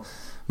hårt.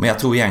 Men jag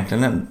tror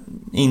egentligen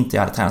inte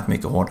jag hade tränat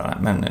mycket hårdare,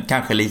 men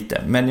kanske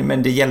lite.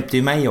 Men det hjälpte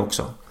ju mig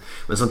också.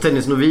 Men som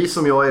tennisnovis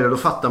som jag är, då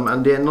fattar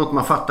man, det är något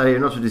man fattar är ju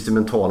naturligtvis det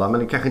mentala, men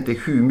det kanske inte är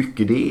hur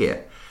mycket det är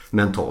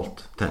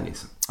mentalt,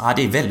 tennis. Ja,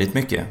 det är väldigt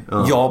mycket.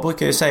 Jag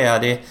brukar ju säga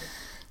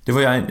det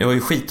var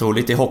ju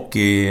skitroligt i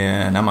hockey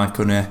när man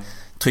kunde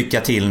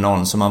trycka till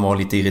någon som man var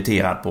lite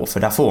irriterad på, för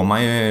där får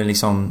man ju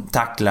liksom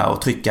tackla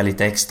och trycka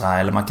lite extra,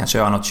 eller man kan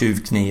köra något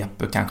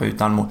tjuvknep kanske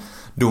utan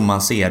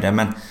domaren ser det.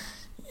 Men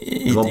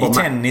i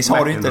tennis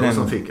har du inte den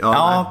som fick.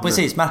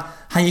 Precis, men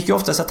han gick ju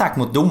oftast attack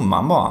mot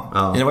domaren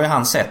bara. Det var ju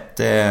hans sätt,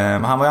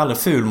 men han var ju aldrig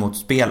ful mot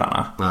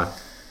spelarna.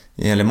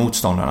 Eller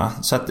motståndarna.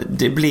 Så att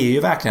det blir ju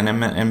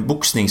verkligen en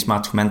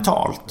boxningsmatch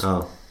mentalt.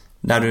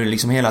 Där du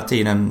liksom hela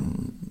tiden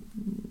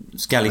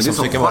ska liksom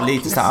försöka vara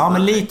lite så här,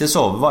 men lite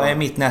så, vad är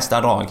mitt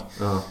nästa drag?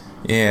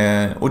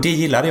 Och det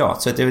gillade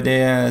jag. Så att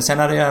sen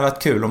hade det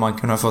varit kul om man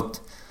kunde ha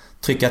fått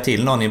trycka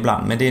till någon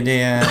ibland, men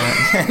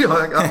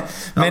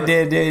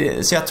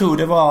så jag tror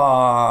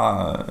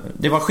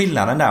det var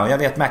skillnaden där. Och jag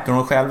vet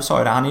McEnroe själv sa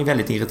ju det, han är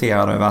väldigt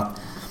irriterad över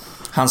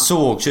Han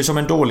sågs ju som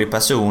en dålig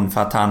person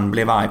för att han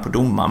blev arg på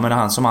domaren.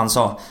 Men som han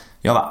sa,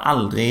 jag var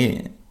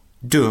aldrig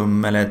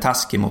dum eller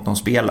taskig mot någon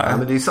spelare. Ja,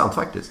 men det är sant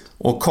faktiskt.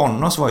 Och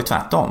Connors var ju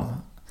tvärtom.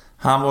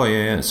 Han var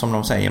ju, som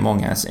de säger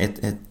många,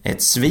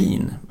 ett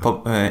svin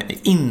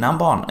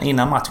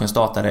innan matchen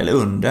startade eller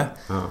under.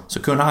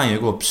 Så kunde han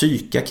ju gå och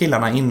psyka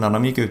killarna innan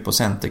de gick ut på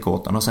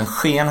centerkorten. Och sen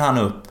sken han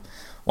upp.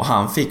 Och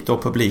han fick då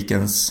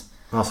publikens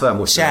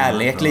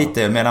kärlek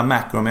lite. Medan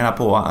Macron menar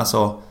på,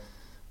 alltså,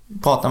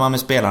 pratar man med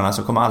spelarna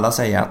så kommer alla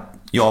säga att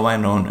jag var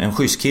ändå en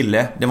schysst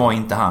kille. Det var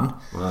inte han.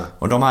 Nej.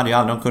 Och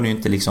de kunde ju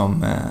inte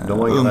liksom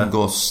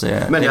umgås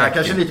men det här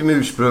kanske lite med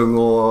ursprung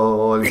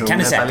och liksom det kan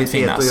det säkert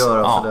finnas att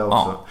göra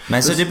också.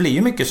 Men så det blir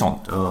ju mycket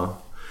sånt.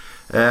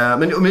 Men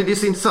det är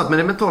så intressant med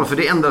det mentala, för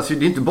det ändras ju,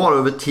 det är inte bara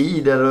över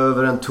tid eller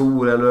över en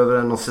tour eller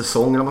över någon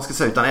säsong eller man ska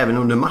säga, utan även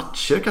under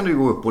matcher kan du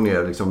gå upp och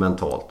ner liksom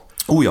mentalt.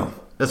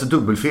 Alltså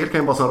dubbelfel kan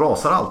ju bara som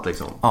rasar allt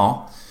liksom.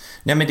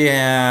 Nej,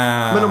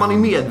 men om man är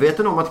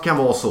medveten om att det kan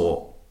vara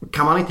så,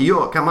 kan man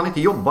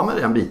inte jobba med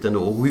den biten då?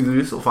 Och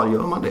hur i så fall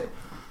gör man det?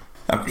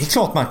 Ja, det är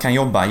klart man kan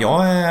jobba.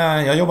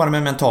 Jag jobbade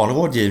med mental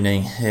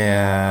rådgivning.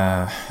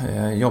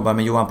 Jag jobbade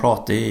med Johan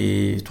Plate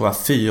i, tror jag,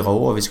 4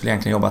 år. Vi skulle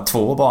egentligen jobba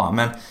 2 bara.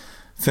 Men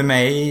för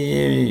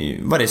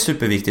mig var det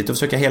superviktigt att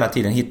försöka hela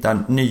tiden hitta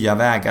nya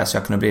vägar så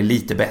jag kunde bli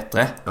lite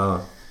bättre.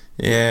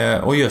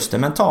 Och just det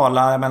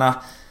mentala, jag menar,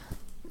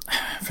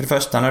 för det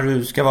första när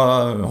du ska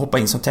hoppa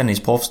in som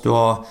tennisproffs, du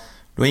har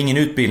ingen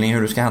utbildning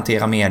hur du ska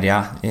hantera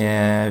media,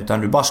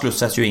 utan du bara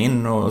slussas ju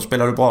in, och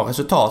spelar du bra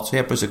resultat så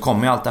helt plötsligt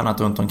kommer ju allt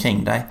annat runt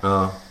omkring dig.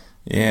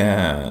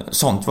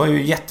 Sånt var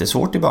ju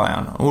jättesvårt i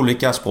början.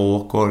 Olika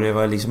språk och det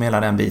var liksom hela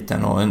den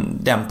biten och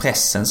den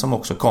pressen som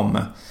också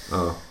kommer.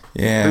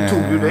 Hur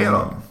tog du det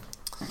då?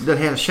 Den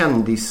här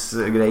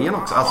kändisgrejen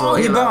också? Alltså,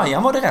 i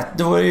början var det rätt.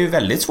 Det var ju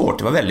väldigt svårt,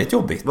 det var väldigt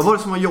jobbigt. Vad var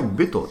det som var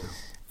jobbigt då?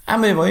 Ja,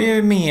 men det var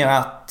ju mer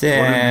att... Var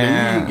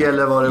du blyg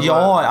eller var det...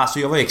 Ja, alltså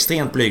jag var ju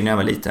extremt blyg när jag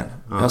var liten.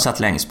 Jag satt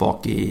längst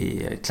bak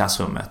i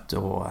klassrummet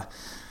och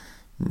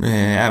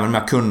även om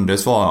jag kunde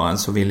svaren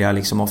så ville jag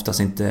liksom oftast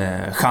inte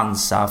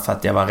chansa för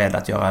att jag var rädd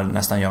att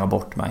nästan göra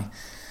bort mig.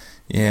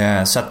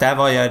 Så att där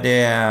var jag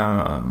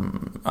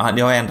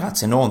det har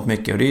ändrats enormt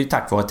mycket och det är ju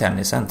tack vare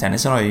tennisen.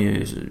 Tennisen har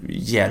ju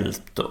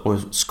hjälpt och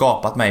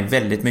skapat mig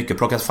väldigt mycket,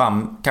 plockat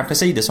fram kanske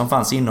sidor som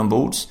fanns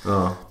inombords.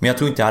 Men jag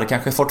tror inte jag hade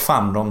kanske fått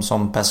fram dem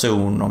som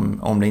person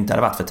om det inte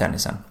hade varit för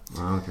tennisen.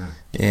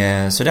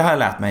 Så det har jag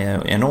lärt mig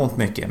enormt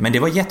mycket. Men det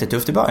var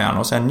jättetufft i början,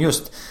 och sen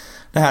just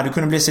det här, du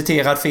kunde bli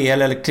citerad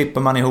fel eller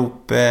klipper man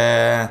ihop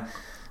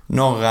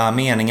några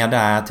meningar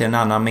där till en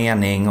annan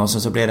mening och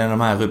så blir det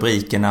de här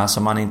rubrikerna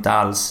som man inte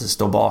alls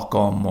står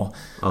bakom och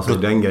alltså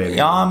den grejen.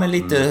 Ja, men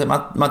lite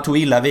man tog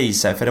illa vid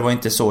sig, för det var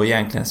inte så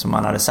egentligen som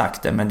man hade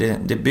sagt det, men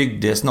det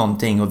byggdes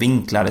någonting och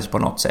vinklades på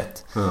något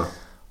sätt.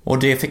 Och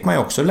det fick man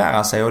ju också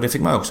lära sig och det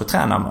fick man ju också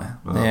träna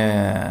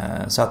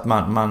med. Så att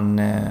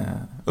man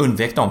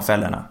undvek de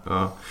fällorna.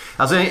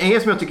 Alltså en grej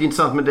som jag tycker är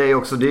intressant med dig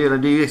också,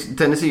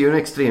 tennis är ju en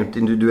extremt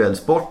individuell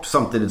sport,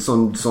 samtidigt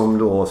som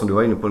du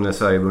var inne på när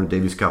Sverige vunnit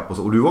Davis Cup och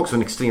så. Och du var också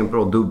en extremt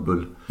bra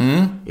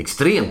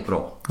extremt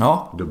bra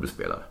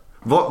dubbelspelare.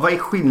 Vad är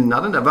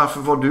skillnaden där? Varför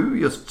var du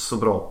just så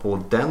bra på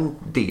den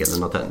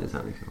delen av tennisen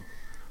liksom?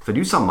 För det är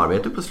ju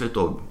samarbete på slutet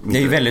av... Det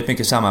är ju väldigt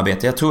mycket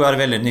samarbete. Jag tror jag hade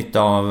väldigt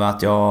nytta av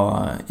att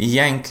jag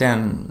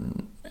egentligen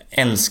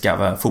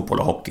älskar fotboll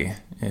och hockey.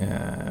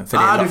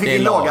 För du fick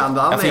en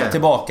lagandan. Jag fick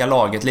tillbaka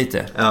laget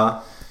lite.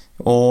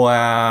 Och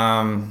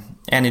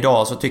än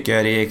idag så tycker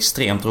jag det är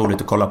extremt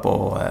roligt att kolla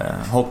på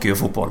hockey och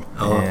fotboll.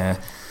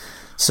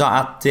 Så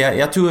att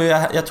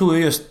jag tror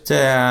just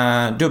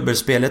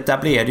dubbelspelet, där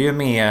blev det ju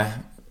mer...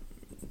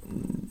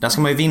 Där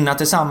ska man ju vinna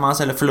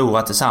tillsammans eller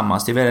förlora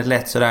tillsammans. Det är väldigt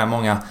lätt sådär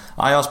många...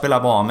 jag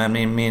spelar bra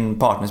men min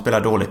partner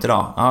spelar dåligt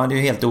idag. Det är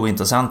ju helt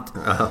ointressant.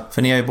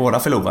 För ni har ju båda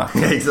förlorat.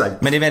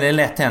 Exakt. Men det är väldigt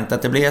lätt hänt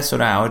att det blir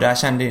sådär. Och där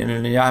kände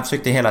jag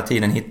försökte hela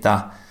tiden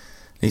hitta...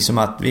 Liksom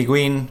att vi går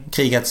in,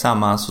 krigar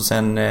tillsammans och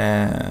sen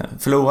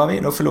förlorar vi.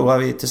 Då förlorar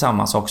vi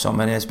tillsammans också.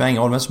 Men det spelar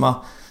ingen roll vem som har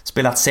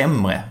spelat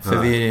sämre. För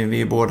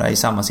vi är båda i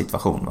samma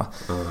situation. Va?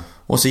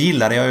 Och så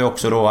gillade jag ju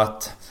också då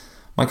att...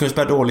 Man kunde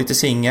spela dåligt i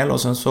singel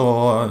och sen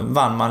så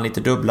vann man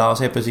lite dubbla och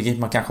så plötsligt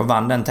man kanske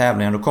vann den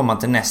tävlingen. Då kom man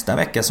till nästa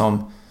vecka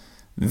som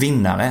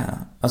vinnare.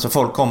 Alltså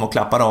folk kom och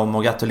klappade om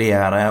och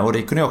gratulerade, och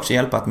det kunde också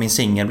hjälpa att min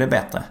singel blev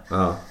bättre.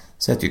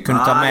 Så att jag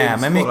kunde ta med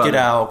mig mycket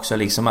där också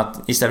liksom,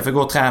 att istället för att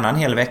gå och träna en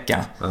hel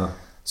vecka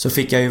så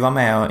fick jag ju vara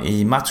med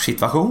i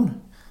matchsituation.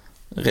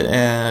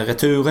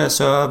 Returer,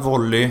 serve,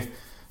 volley,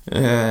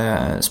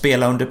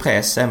 spela under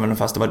press även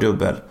fast det var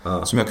dubbel,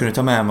 som jag kunde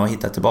ta med mig och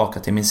hitta tillbaka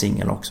till min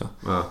singel också.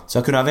 Så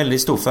jag kunde ha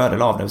väldigt stor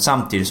fördel av det,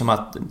 samtidigt som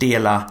att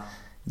dela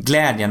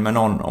glädjen med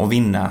någon och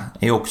vinna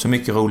är också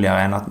mycket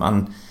roligare än att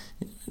man...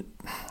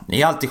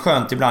 Det är alltid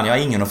skönt ibland, jag har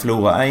ingen att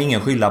förlora, jag har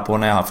ingen skylla på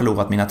när jag har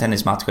förlorat mina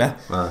tennismatcher.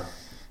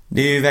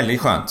 Det är ju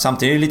väldigt skönt.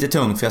 Samtidigt är det lite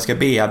tungt för jag ska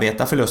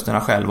bearbeta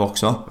förlusterna själv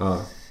också.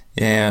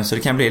 Så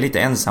det kan bli lite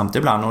ensamt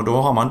ibland, och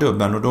då har man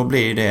dubbeln och då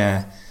blir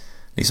det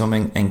liksom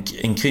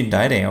en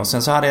krydda i det. Och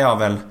sen så hade jag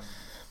väl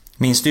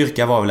min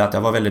styrka var väl att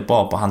jag var väldigt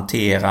bra på att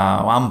hantera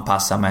och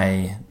anpassa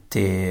mig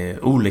till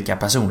olika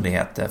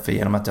personligheter. För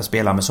genom att jag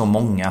spelade med så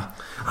många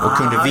och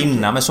kunde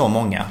vinna med så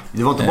många.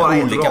 Det var inte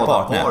bara olika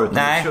partner.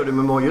 Nej, körde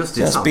med just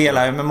det. Jag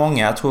spelade med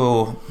många. Jag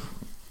tror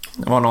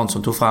det var någon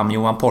som tog fram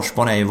Johan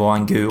Porsborn är ju var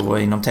en guru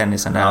inom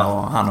tennisen där,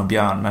 och han och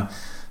Björn. Men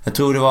jag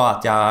tror det var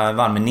att jag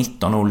vann med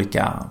 19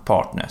 olika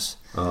partners.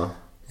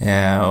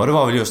 Och det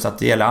var väl just att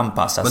det gäller att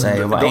anpassa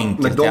sig och vara enkelt.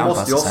 Men de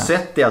måste ju ha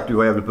sett det att du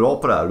var jävligt bra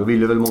på det här. Då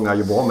ville väl många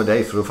jobba med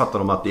dig, för då fattar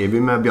de att är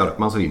vi med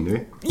Björkman så vinner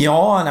vi.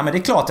 Ja, nej, men det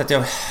är klart att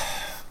jag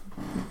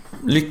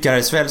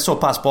lyckades väl så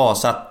pass bra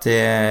så att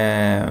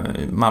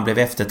man blev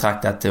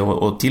eftertraktad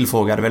och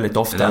tillfrågade väldigt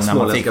ofta när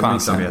man fick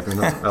chansen.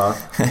 Ja.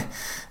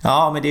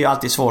 Ja, men det är ju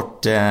alltid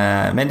svårt.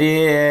 Men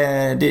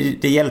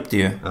det hjälpte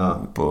ju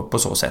på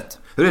så sätt.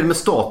 Hur är det med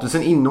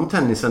statusen inom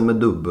tennisen med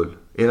dubbel?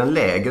 Är den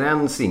lägre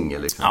än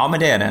singel? Liksom? Ja, men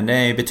det är den. Den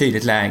är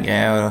betydligt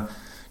lägre.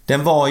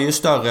 Den var ju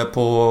större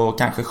på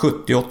kanske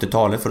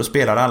 70-80-talet, för då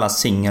spelade alla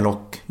singel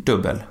och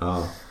dubbel.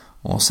 Ja.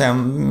 Och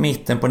sen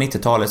mitten på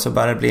 90-talet så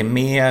började det bli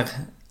mer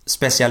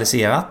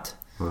specialiserat.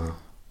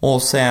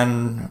 Och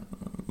sen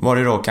var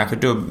det då kanske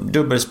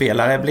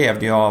dubbelspelare blev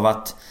det ju av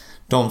att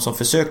de som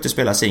försökte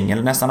spela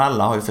singel, nästan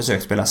alla har ju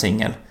försökt spela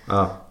singel.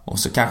 Och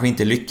så kanske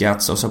inte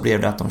lyckats, och så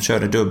blev det att de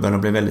körde dubbel och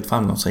blev väldigt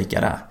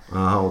framgångsrika där.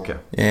 Aha, okay.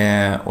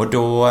 Och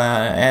då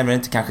är det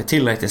inte kanske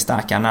tillräckligt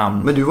starka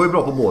namn. Men du var ju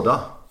bra på båda.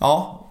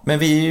 Ja, men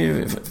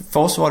för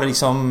oss var det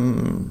liksom,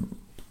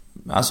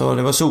 alltså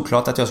det var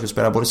såklart att jag skulle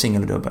spela både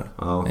singel och dubbel.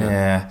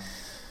 Okay.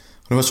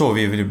 Det var så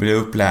vi blev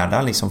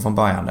upplärda liksom från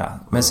början där.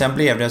 Men sen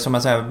blev det, som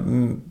man säger,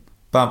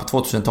 början på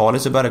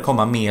 2000-talet så började det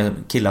komma mer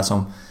killar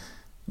som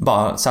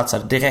bara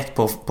satsade direkt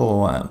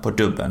på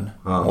dubbeln.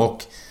 Och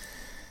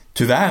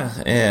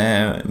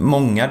tyvärr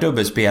många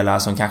dubbelspelare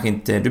som kanske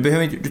inte,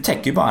 du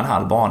täcker ju bara en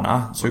halv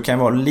bana, så du kan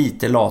vara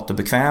lite lat och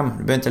bekväm.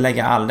 Du behöver inte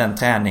lägga all den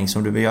träning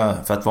som du behöver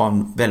för att vara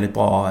en väldigt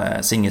bra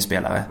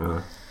singelspelare.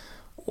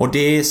 Och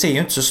det ser ju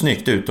inte så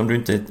snyggt ut om du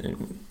inte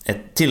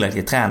är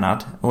tillräckligt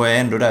tränad och är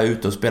ändå där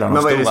ute och spelar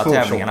de stora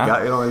tävlingarna.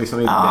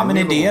 Ja, men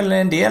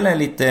en del är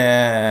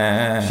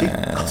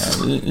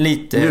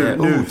lite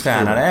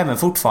otränade även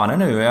fortfarande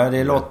nu.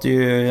 Det låter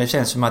ju, det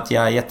känns som att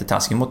jag är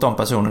jättetaskig mot de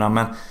personerna,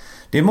 men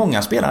det är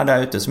många spelare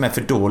där ute som är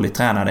för dåligt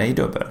tränade i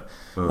dubbel.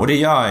 Och det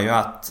gör ju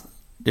att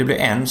det blir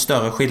en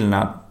större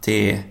skillnad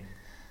till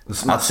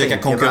att försöka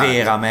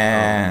konkurrera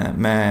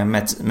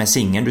med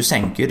singeln. Du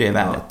sänker ju det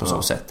värdet på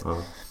så sätt.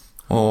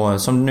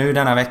 Och som nu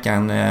denna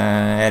veckan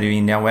är det ju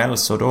Indian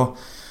Wells, och då är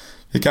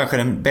det kanske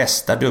den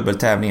bästa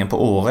dubbeltävlingen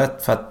på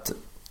året, för att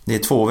det är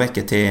 2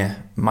 veckor till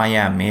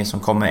Miami som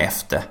kommer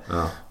efter.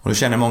 Och då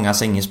känner många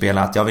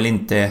singelspelare att jag vill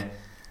inte,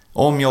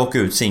 om jag åker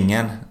ut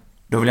singeln,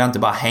 då vill jag inte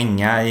bara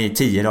hänga i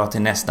 10 dagar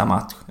till nästa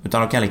match,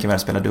 utan då kan jag lika väl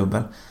spela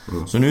dubbel.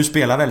 Så nu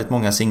spelar väldigt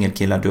många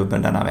singelkillar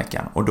dubbel denna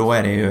veckan, och då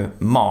är det ju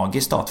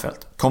magiskt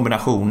startfält.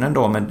 Kombinationen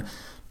då med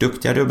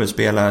duktiga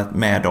dubbelspelare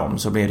med dem,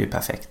 så blir det ju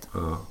perfekt.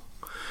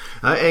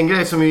 En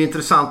grej som är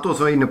intressant då, som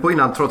jag var inne på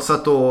innan, trots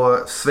att då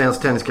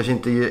svensk tennis kanske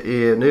inte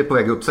är, nu är på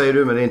väg upp säger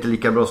du, men det är inte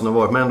lika bra som det har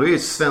varit, men ändå är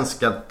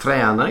svenska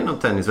tränare inom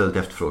tennis väldigt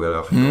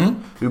efterfrågade.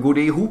 Hur går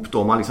det ihop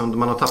då? Man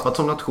har tappat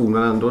som nation,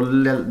 men ändå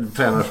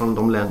tränare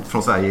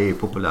från Sverige är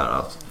populära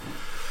alltså.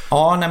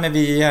 Ja, nej, men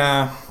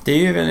det är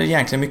ju väl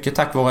egentligen mycket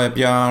tack vare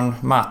Björn,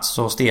 Mats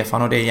och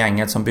Stefan och det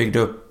gänget som byggde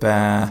upp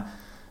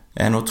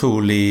en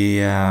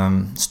otrolig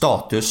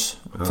status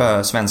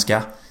för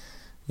svenska.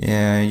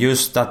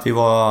 Just att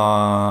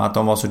att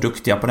de var så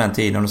duktiga på den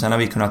tiden, och sen har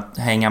vi kunnat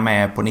hänga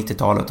med på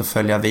 90-talet och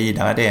följa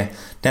vidare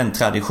den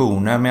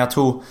traditionen. Men jag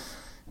tror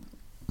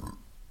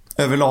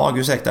överlag,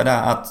 ursäkta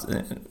där, att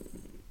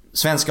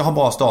svenska har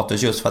bra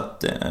status just för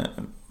att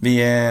vi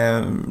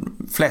är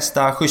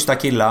flesta schyssta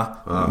killar.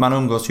 Man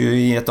umgås ju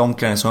i ett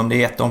omklädningsrum,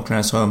 det är ett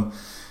omklädningsrum.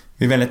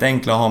 Vi är väldigt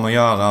enkla att ha med att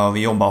göra och vi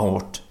jobbar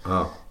hårt.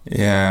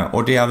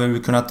 Och det har vi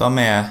kunnat ta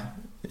med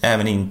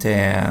även in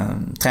till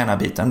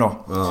tränarbiten då.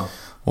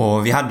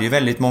 Och vi hade ju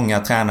väldigt många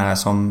tränare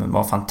som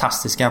var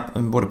fantastiska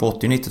både på 80-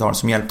 och 90-talet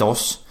som hjälpte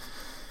oss.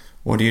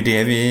 Och det är ju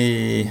det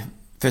vi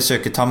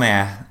försöker ta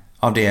med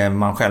av det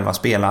man själv har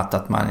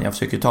spelat. Jag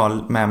försöker ta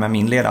med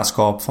min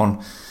ledarskap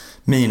från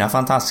mina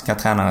fantastiska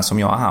tränare som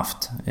jag har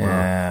haft.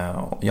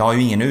 Jag har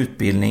ju ingen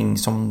utbildning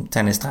som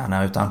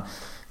tennistränare, utan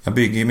jag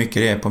bygger ju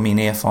mycket det på min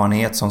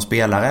erfarenhet som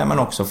spelare, men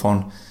också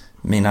från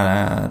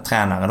mina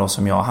tränare då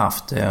som jag har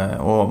haft,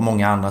 och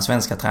många andra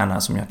svenska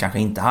tränare som jag kanske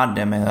inte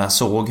hade, men jag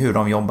såg hur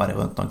de jobbade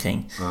runt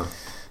omkring.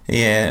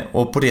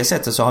 Och på det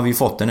sättet så har vi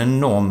fått en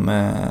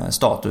enorm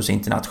status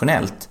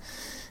internationellt.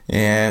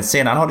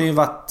 Sedan har det ju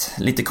varit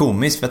lite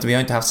komiskt, för att vi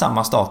har inte haft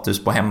samma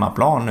status på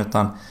hemmaplan,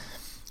 utan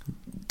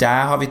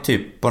där har vi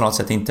typ på något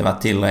sätt inte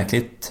varit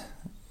tillräckligt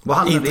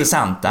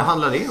intressanta. Vad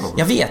handlar det om?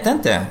 Jag vet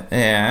inte.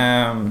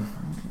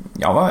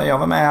 Jag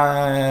var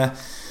med.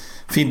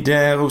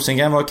 Fidde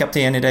Rosengren var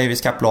kapten i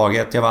Davis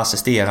Cup-laget. Jag var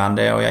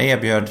assisterande, och jag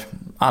erbjöd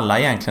alla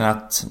egentligen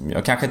att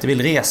jag kanske inte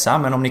vill resa,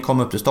 men om ni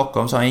kommer upp till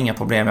Stockholm så har jag inga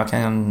problem. Jag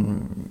kan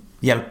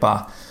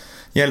hjälpa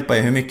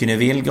er hur mycket ni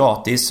vill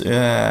gratis.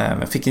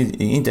 Jag fick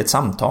inte ett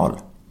samtal.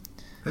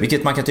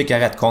 Vilket man kan tycka är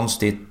rätt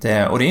konstigt.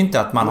 Och det är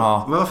inte att man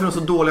har... Men varför är de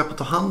så dåliga på att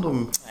ta hand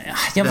om...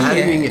 Det här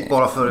är ju inget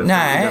bara för den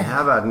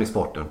här världen i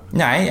sporten.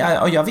 Nej,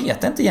 jag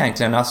vet inte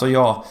egentligen. Alltså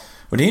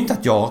och det är inte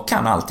att jag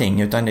kan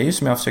allting, utan det är ju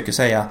som jag försöker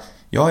säga,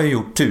 jag har ju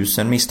gjort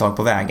 1000 misstag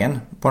på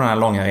vägen på den här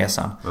långa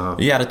resan.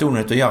 Det är jävligt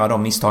onödigt att göra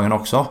de misstagen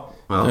också.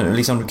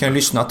 Liksom, du kan ju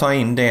lyssna och ta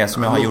in det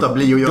som jag har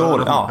gjort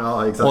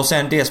dåligt. Och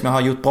sen det som jag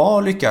har gjort bra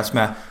och lyckats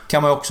med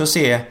kan man också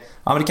se.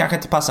 Ja, men det kanske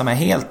inte passar mig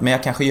helt, men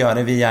jag kanske gör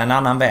det via en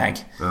annan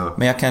väg.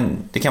 Men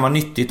det kan vara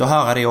nyttigt att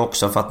höra det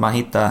också för att man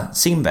hittar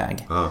sin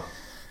väg.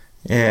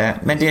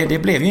 Men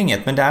det blev ju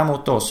inget. Men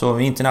däremot då så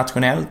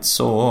internationellt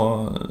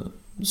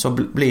så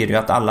blir det ju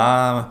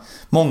att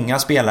många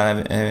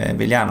spelare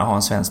vill gärna ha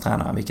en svensk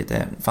tränare, vilket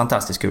är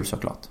fantastiskt kul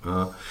såklart.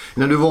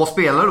 När du var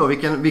spelare då,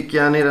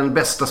 vilken är den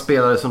bästa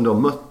spelare som du har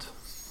mött?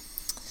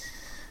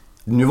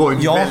 Nu var du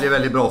väldigt,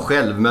 väldigt bra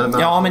själv. Men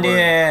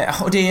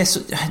det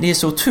är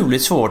så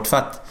otroligt svårt, för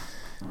att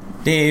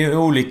det är ju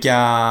olika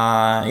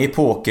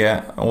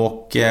epoker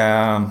och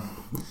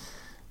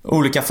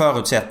olika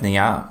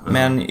förutsättningar.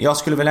 Men jag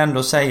skulle väl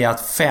ändå säga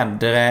att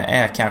Federer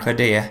är kanske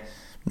det.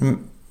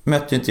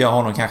 Mötte inte jag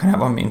honom kanske när det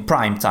var min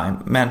prime time,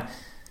 men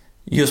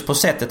just på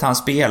sättet han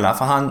spelar,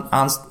 för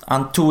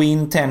han tog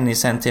in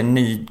tennisen till en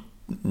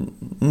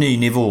ny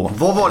nivå.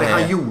 Vad var det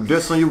han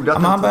gjorde som gjorde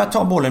att han började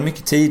ta bollen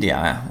mycket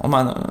tidigare? Om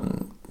man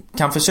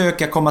kan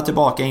försöka komma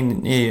tillbaka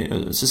in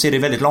i, så ser det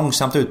väldigt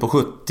långsamt ut på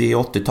 70-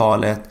 och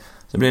 80-talet.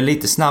 Så blir det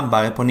lite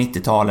snabbare på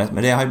 90-talet,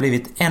 men det har ju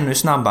blivit ännu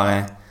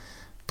snabbare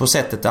på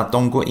sättet att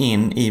de går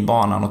in i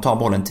banan och tar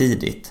bollen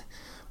tidigt.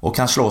 Och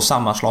kan slå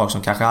samma slag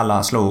som kanske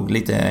alla slog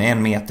lite 1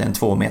 meter,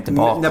 2 meter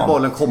bakom. När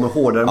bollen kommer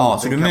hårdare. Ja,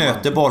 så du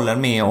möter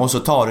bollen med och så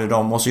tar du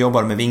dem och så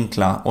jobbar du med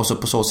vinklar. Och så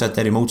på så sätt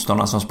är det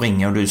motståndaren som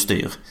springer och du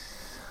styr.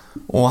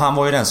 Och han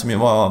var ju den som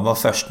var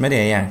först med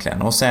det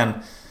egentligen. Och sen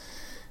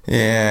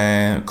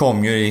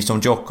kom ju liksom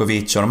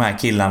Djokovic och de här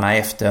killarna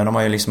efter. De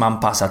har ju liksom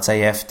anpassat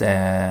sig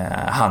efter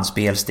hans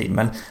spelstil.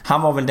 Men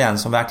han var väl den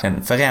som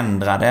verkligen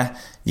förändrade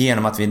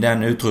genom att vi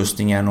den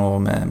utrustningen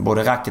och med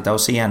både racketar och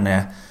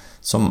scene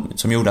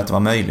som gjorde att det var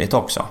möjligt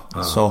också.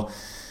 Så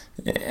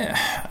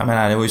jag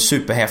menar, det var ju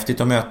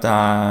superhäftigt att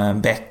möta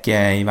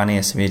Bäcke,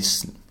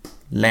 Ivanisevic,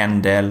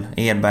 Lendl,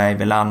 Edberg,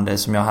 Welander,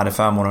 som jag hade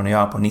förmånen att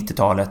göra på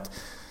 90-talet.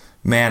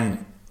 Men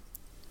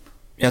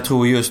jag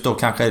tror just då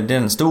kanske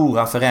den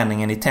stora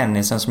förändringen i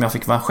tennisen som jag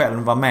fick själv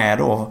vara med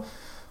då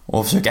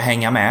och försöka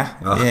hänga med.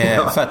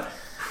 För att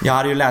jag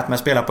hade ju lärt mig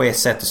att spela på ett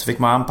sätt och så fick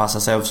man anpassa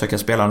sig och försöka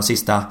spela de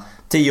sista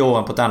 10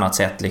 åren på ett annat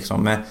sätt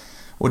liksom.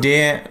 Och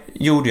det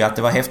gjorde ju att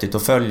det var häftigt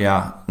att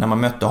följa när man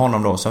mötte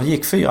honom då. Så han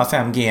gick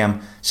 4-5 game,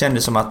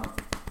 kändes som att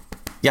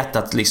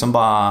hjärtat liksom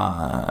bara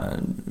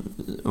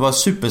var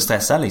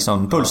superstressad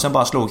liksom. Pulsen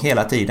bara slog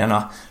hela tiden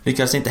och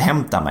lyckades inte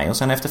hämta mig. Och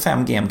sen efter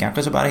 5 game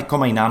kanske så började det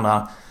komma in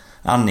andra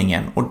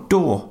andningen. Och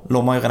då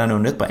låg man ju redan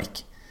under ett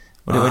break.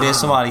 Och det var det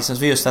som var liksom,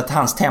 just att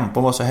hans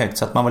tempo var så högt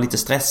så att man var lite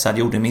stressad,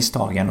 gjorde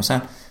misstagen. Och sen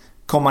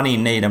kom man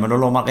in i det, men då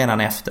låg man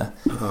redan efter.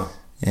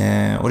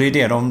 Och det är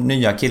det de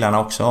nya killarna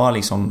också har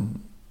liksom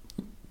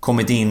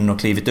kommit in och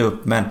klivit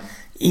upp, men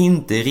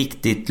inte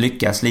riktigt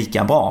lyckas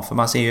lika bra. För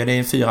man ser ju det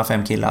är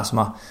 4-5 killar som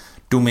har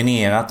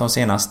dominerat de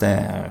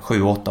senaste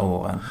 7-8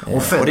 åren.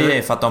 Och det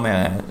är för att de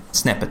är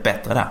snäppet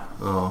bättre där.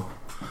 Ja.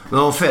 Men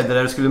om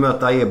Federer skulle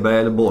möta Eberg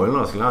eller Borgen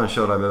då, skulle han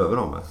köra över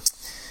dem?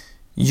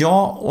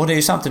 Ja, och det är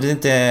ju samtidigt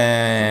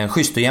inte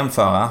schysst att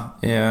jämföra.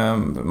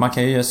 Man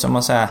kan ju, som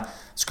man säger,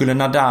 skulle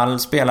Nadal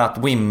spelat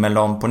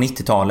Wimbledon på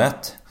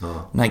 90-talet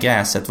när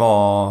gräset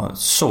var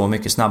så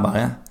mycket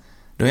snabbare,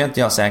 då är inte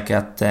jag säker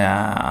att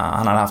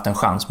han hade haft en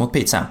chans mot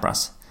Pete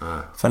Sampras.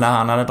 För när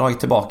han hade dragit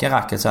tillbaka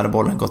racket så hade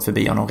bollen gått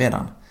förbi honom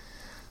redan.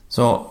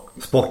 Så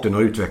sporten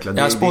har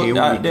utvecklats. Det är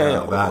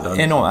olika världar.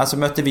 Enormt. Alltså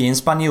mötte vi en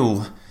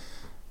spanjor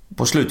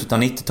på slutet av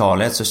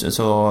 90-talet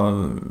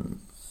så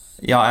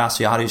ja,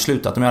 alltså jag hade ju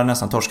slutat om jag hade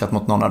nästan torskat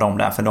mot någon av dem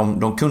där, för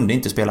de kunde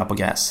inte spela på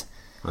gräs.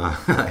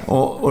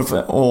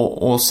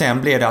 och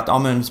sen blev det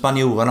att men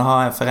spanjorerna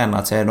har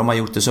förändrat sig, de har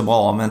gjort det så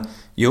bra,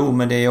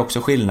 men det är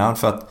också skillnad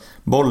för att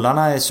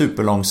bollarna är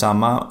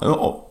superlångsamma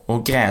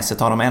och gräset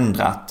har de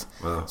ändrat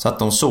så att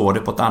de såg det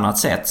på ett annat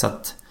sätt, så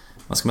att,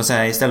 vad ska man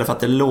säga, istället för att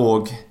det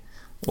låg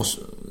och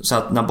så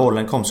att när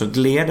bollen kom så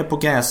gled det på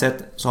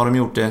gräset, så har de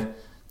gjort det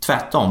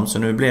tvärtom, så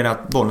nu blir det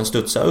att bollen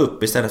studsar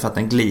upp istället för att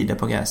den glider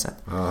på gräset.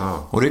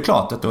 Och det är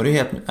klart att då är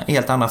det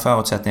helt andra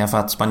förutsättningar för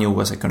att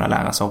spanjorer ska kunna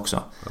lära sig också.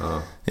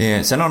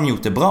 Sen har de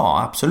gjort det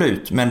bra,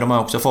 absolut, men de har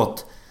också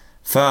fått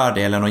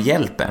fördelen och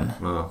hjälpen.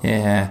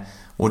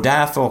 Och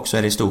därför också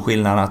är det stor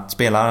skillnad att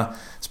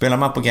spelar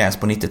man på gräs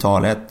på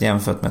 90-talet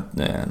jämfört med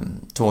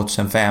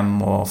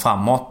 2005 och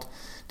framåt.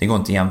 Det går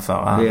inte att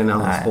jämföra. Det är en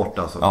annan sport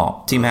alltså.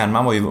 Ja, Tim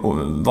Henman var ju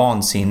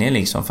vansinnig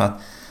liksom, för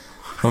att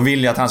de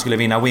ville att han skulle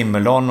vinna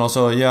Wimbledon, och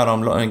så gör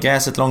de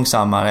gräset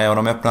långsammare och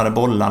de öppnade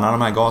bollarna,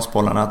 de här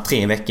gasbollarna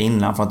 3 veckor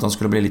innan för att de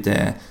skulle bli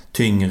lite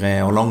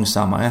tyngre och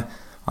långsammare.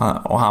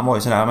 Och han var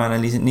ju sådär,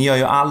 men ni gör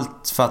ju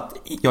allt för att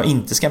jag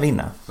inte ska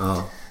vinna.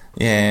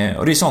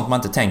 Och det är sånt man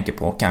inte tänker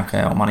på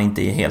kanske om man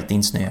inte är helt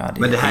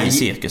insnöad i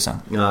cirkusen.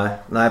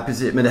 Nej,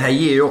 precis. Men det här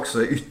ger ju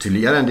också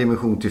ytterligare en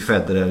dimension till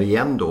Federer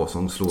igen då,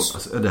 som slår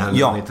alltså, det här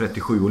när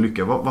 37 och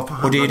lycka.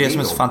 Och det är det som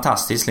är så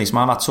fantastiskt liksom.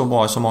 Han har varit så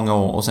bra i så många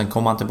år och sen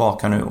kommer han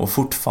tillbaka nu och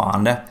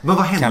fortfarande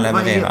kan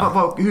leverera.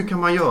 Hur kan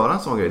man göra en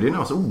sån grej? Det är en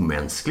alltså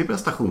omänsklig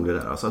prestation det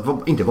där. Alltså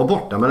att inte vara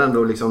borta men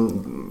ändå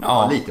liksom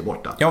lite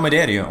borta. Ja, men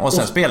det är det ju. Och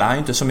sen spelar han ju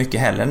inte så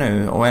mycket heller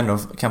nu och ändå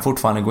kan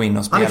fortfarande gå in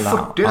och spela. Han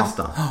är 40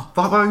 nästan.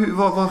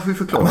 Hur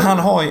förklarar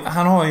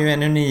han har ju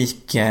en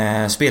unik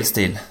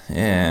spelstil.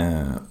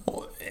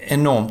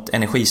 Enormt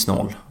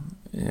energisnål.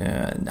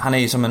 Han är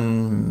ju som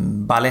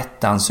en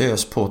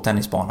ballettdansös på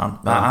tennisbanan.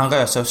 Han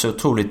rör sig så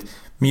otroligt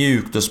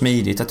mjukt och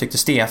smidigt. Jag tyckte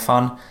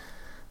Stefan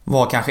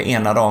var kanske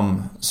en av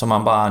dem som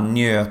man bara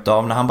njöt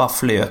av när han bara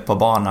flöt på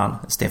banan,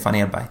 Stefan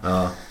Edberg.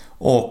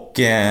 Och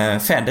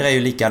Federer är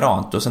ju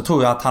likadant. Och sen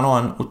tror jag att han har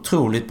en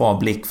otroligt bra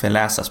blick för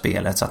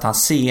läsarspelet, så att han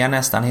ser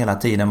nästan hela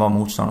tiden vad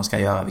motståndaren ska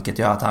göra, vilket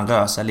gör att han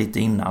rör sig lite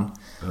innan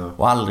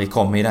och aldrig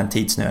kommer i den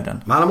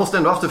tidsnöden. Men han måste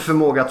ändå haft en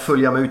förmåga att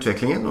följa med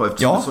utvecklingen då,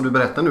 eftersom som du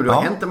berättar nu, det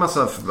har hänt en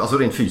massa alltså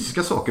rent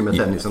fysiska saker med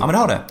tennisen. Ja, men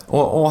det har det.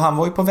 Och han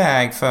var ju på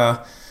väg för,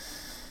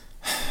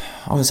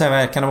 om vi säger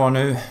vad kan det vara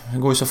nu, det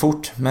går ju så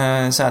fort,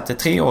 men så att det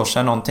 3 år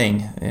sedan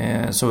någonting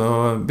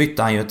så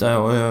bytte han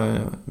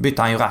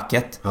ju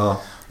racket.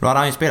 Då hade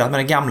han ju spelat med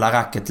det gamla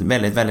racket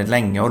väldigt, väldigt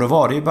länge. Och då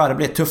var det ju bara, det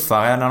blev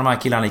tuffare när de här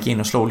killarna gick in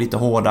och slog lite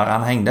hårdare.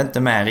 Han hängde inte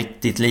med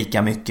riktigt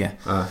lika mycket.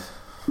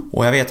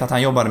 Och jag vet att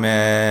han jobbade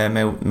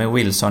med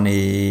Wilson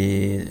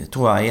i,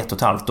 tror jag,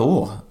 1,5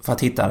 år för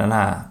att hitta den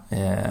här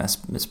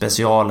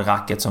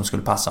specialracket som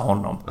skulle passa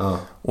honom.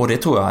 Och det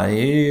tror jag är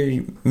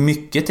ju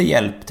mycket till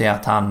hjälp till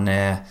att han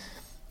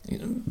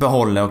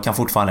behåller och kan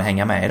fortfarande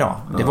hänga med idag.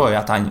 Det var ju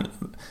att han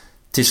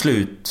till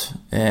slut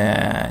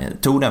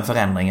tog den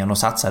förändringen och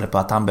satsade på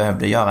att han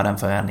behövde göra den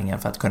förändringen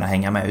för att kunna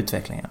hänga med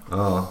utvecklingen.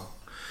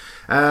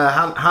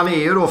 Han är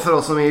ju då, för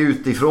oss som är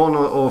utifrån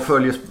och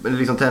följer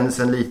liksom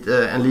tennisen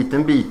en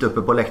liten bit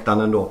uppe på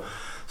läktaren ändå,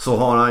 så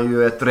har han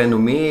ju ett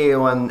renommé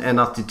och en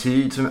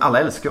attityd som alla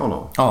älskar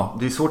honom.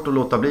 Det är svårt att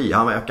låta bli.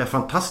 Han verkar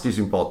fantastiskt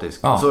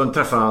sympatisk. Och så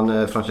träffar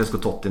han Francesco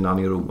Totti när han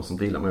är i Rom och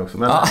sånt, gillar man ju också.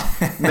 Men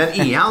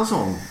är han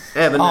sån?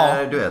 Även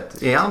när, du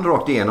vet, är han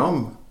rakt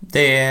igenom?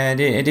 Det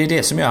är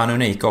det som gör han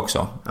unik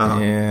också.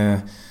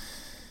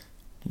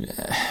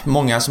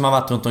 Många som har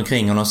varit runt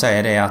omkring honom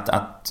säger det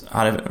att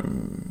hade,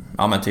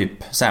 men typ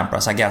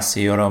Sampras,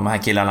 Agassi och de här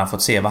killarna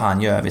fått se vad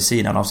han gör vid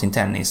sidan av sin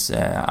tennis.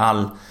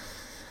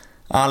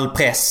 All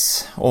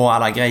press och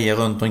alla grejer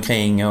runt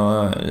omkring,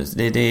 och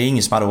det är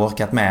ingen som hade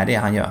orkat med det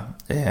han gör.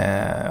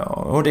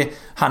 Och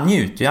han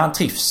njuter ju, han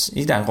trivs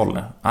i den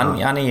rollen.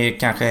 Han är ju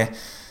kanske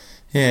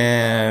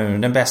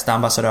den bästa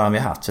ambassadören vi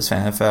har haft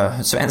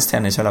för svensk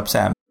tennis, höll jag på att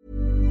säga.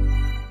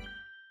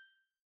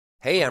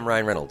 Hey, I'm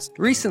Ryan Reynolds.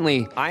 Recently,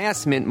 I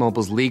asked Mint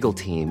Mobile's legal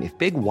team if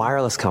big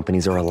wireless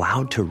companies are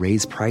allowed to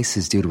raise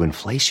prices due to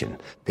inflation.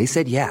 They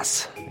said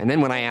yes. And then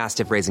when I asked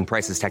if raising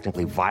prices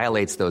technically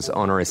violates those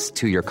onerous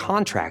 2-year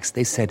contracts,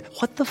 they said,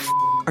 "What the f***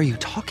 are you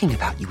talking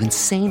about, you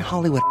insane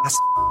Hollywood ass?"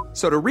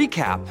 So to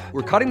recap,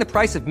 we're cutting the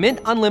price of Mint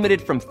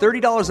Unlimited from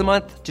 $30 a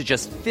month to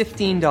just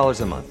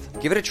 $15 a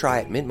month. Give it a try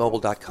at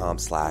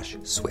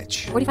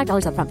mintmobile.com/switch.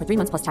 $45 up front for 3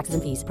 months plus taxes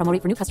and fees. Promo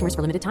rate for new customers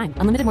for limited time.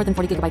 Unlimited more than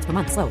 40 gigabytes per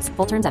month. Slows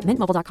full terms at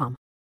mintmobile.com.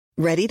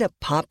 Ready to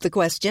pop the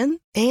question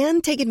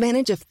and take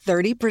advantage of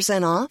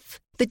 30% off?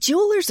 The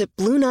jewelers at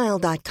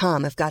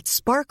BlueNile.com have got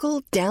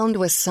sparkle down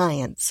to a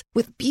science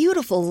with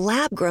beautiful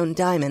lab-grown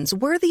diamonds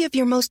worthy of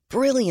your most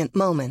brilliant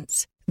moments.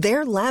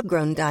 Their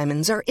lab-grown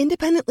diamonds are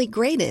independently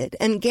graded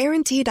and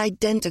guaranteed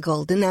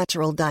identical to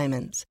natural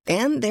diamonds.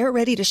 And they're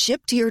ready to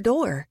ship to your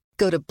door.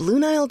 Go to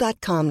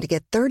BlueNile.com to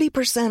get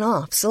 30%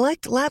 off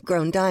select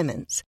lab-grown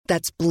diamonds.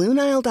 That's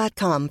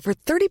BlueNile.com for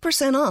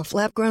 30% off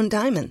lab-grown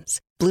diamonds.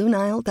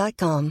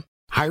 BlueNile.com.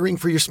 Hiring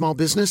for your small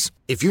business?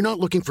 If you're not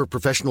looking for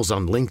professionals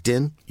on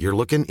LinkedIn, you're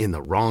looking in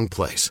the wrong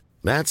place.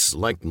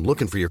 That's like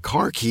looking for your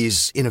car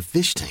keys in a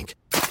fish tank.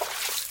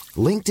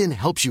 LinkedIn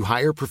helps you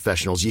hire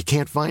professionals you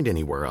can't find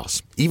anywhere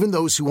else, even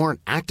those who aren't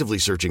actively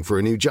searching for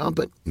a new job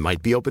but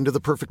might be open to the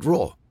perfect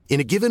role. In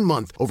a given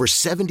month, over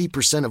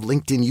 70% of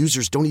LinkedIn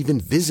users don't even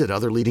visit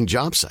other leading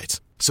job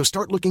sites. So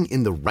start looking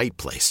in the right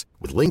place.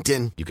 With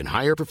LinkedIn, you can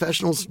hire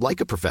professionals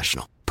like a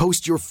professional.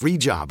 Post your free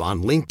job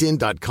on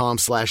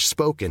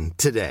linkedin.com/spoken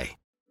today.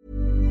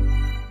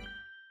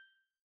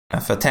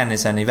 För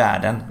tennisen i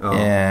världen. Han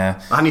är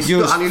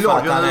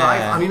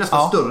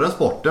nästan större än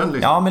sporten.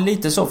 Liksom. Ja, men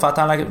lite så, för att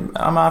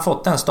han har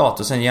fått den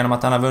statusen genom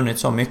att han har vunnit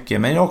så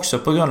mycket. Men också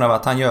på grund av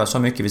att han gör så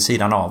mycket vid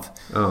sidan av.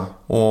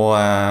 Och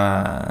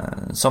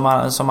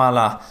som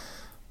alla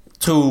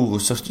tror,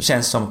 så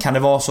känns som, kan det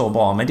vara så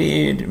bra? Men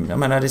det är, jag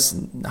menar,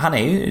 han är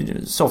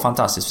ju så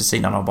fantastisk vid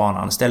sidan av banan.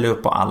 Han ställer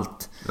upp på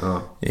allt.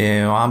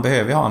 Och han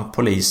behöver ju ha en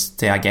polis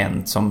till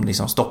agent som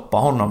liksom stoppar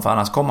honom, för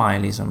annars kommer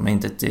han liksom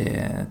inte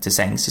till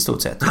sängs i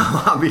stort sett.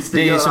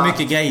 Det är ju så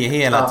mycket grejer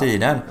hela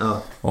tiden.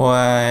 Och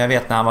jag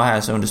vet när han var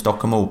här så under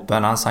Stockholm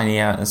Open, han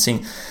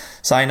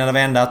signade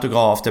varenda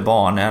autograf till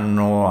barnen,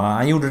 och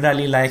han gjorde det där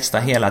lilla extra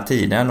hela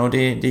tiden, och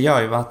det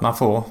gör ju att man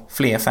får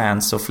fler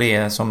fans och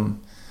fler som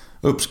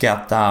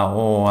uppskattar,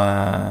 och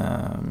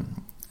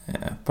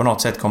på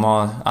något sätt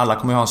alla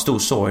kommer ha en stor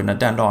sorg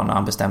den dagen när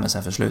han bestämmer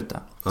sig för att sluta.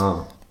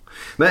 Ja.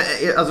 Men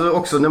alltså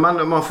också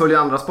när man följer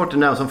andra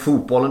sporter som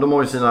fotbollen, de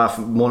har ju sina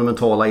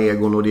monumentala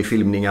egon, och det är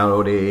filmningar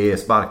och det är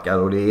sparkar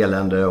och det är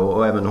elände,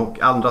 och även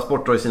andra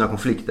sporter har ju sina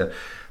konflikter.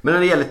 Men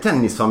när det gäller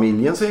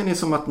tennisfamiljen så är ni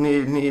som att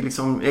ni är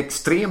liksom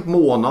extremt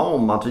måna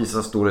om att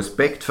visa stor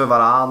respekt för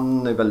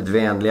varann, är väldigt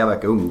vänliga,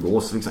 verkar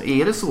umgås liksom.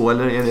 Är det så,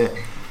 eller är det...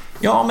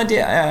 Ja, men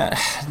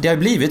det har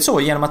blivit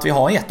så genom att vi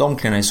har ett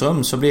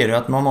omklädningsrum, så blir det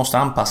att man måste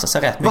anpassa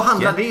sig rätt mycket. Vad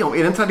handlar det om? Är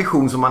det en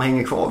tradition som man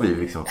hänger kvar vid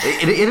liksom?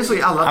 Är det så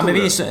i alla men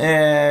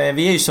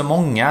vi är ju så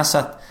många så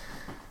att,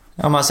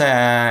 om man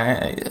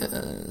säger,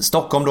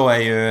 Stockholm då är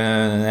ju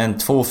en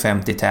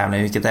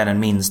 250-tävling, vilket är den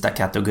minsta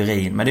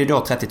kategorin, men det är då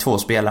 32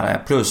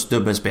 spelare plus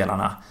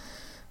dubbelspelarna,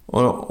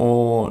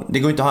 och det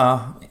går inte att ha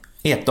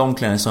ett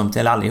omklädningsrum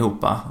till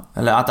allihopa,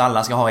 eller att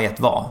alla ska ha ett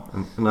var.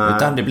 Nej.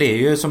 Utan det blir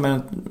ju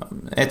som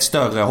ett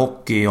större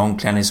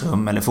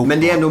hockey-omklädningsrum eller fotboll.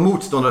 Men det är ändå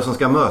motståndare som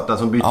ska mötas,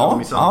 som byter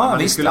om i samma. Ja,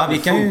 visst. Det skulle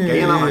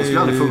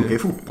aldrig funka i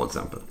fotboll till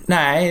exempel.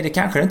 Nej, det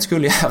kanske det inte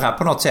skulle göra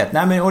på något sätt.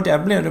 Nej, men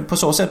och på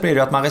så sätt blir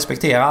det att man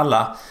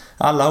respekterar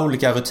alla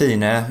olika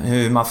rutiner,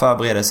 hur man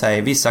förbereder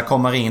sig. Vissa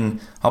kommer in,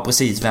 har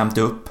precis värmt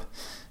upp.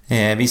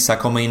 Vissa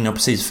kommer in och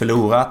precis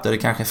förlorat, och det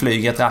kanske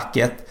flyger ett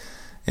racket.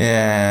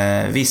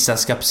 Vissa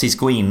ska precis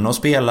gå in och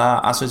spela,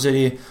 alltså,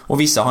 och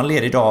vissa har en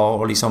ledig dag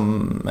och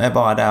liksom är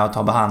bara där och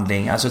tar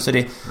behandling, alltså, så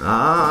det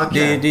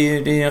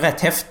är en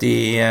rätt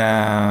häftig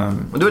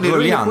och då är det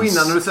du inne på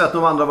innan när du säger att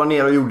de andra var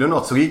nere och gjorde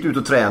något, så gick du ut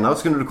och tränade och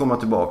så kunde du komma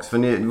tillbaks,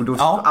 för då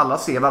alla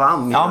ser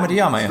varandra. Ja, men det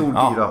gör man ju.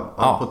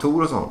 På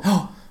tour och sånt.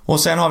 Ja. Och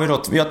sen har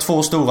vi har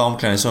 2 stora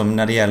omklädningsrum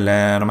när det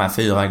gäller de här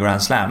 4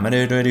 Grand Slam, men då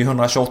är det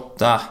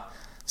 128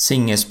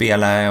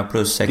 singelspelare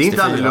plus 64. Det är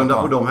inte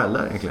annorlunda på dem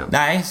heller egentligen.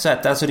 Nej, så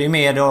att, alltså det är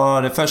mer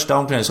då, det första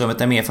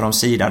omklädningsrummet är mer för de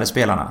sidade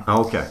spelarna. Ja,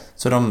 okej.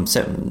 Så de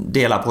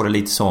delar på det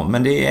lite så.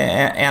 Men det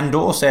är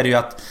ändå så är det ju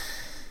att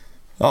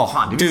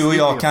du och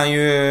jag kan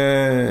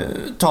ju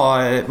ta,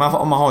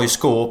 man har ju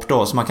skåp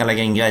då så man kan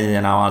lägga in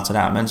grejerna och allt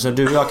sådär. Men så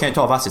du och jag kan ju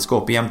ta varsitt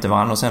skåp jämte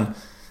varandra, och sen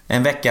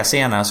en vecka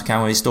senare så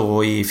kan vi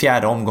stå i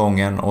 4:e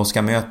omgången och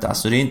ska mötas.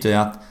 Så det är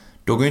inte att,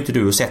 då går inte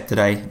du och sätter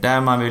dig. Där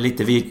är man väl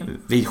lite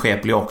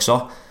vidskeplig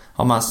också.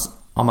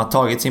 Har man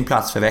tagit sin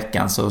plats för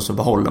veckan så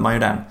behåller man ju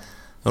den.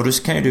 Och då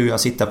kan ju du och jag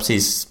sitta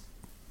precis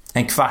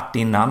en kvart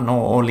innan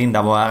och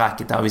linda våra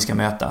racketar och vi ska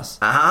mötas.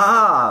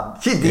 Aha,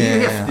 det är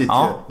ju häftigt.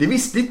 Ja. Det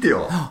visste inte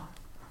jag.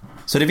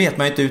 Så det vet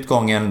man ju inte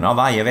utgången av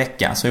varje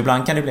vecka. Så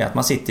ibland kan det bli att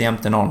man sitter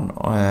jämte någon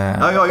och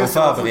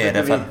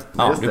förbereder för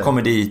att du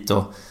kommer dit,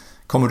 och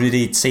kommer du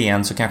dit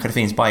sen så kanske det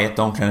finns bara ett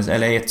omklädningsrum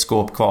eller ett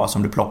skåp kvar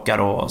som du plockar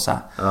då och så här.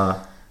 Ja.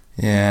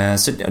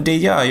 Så det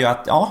gör ju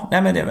att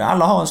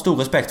alla har en stor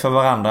respekt för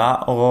varandra,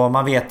 och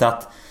man vet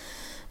att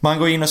man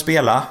går in och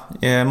spelar,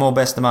 mår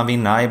bäst när man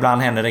vinner.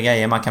 Ibland händer det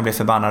grejer, man kan bli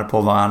förbannad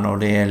på varandra och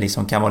det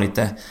liksom kan vara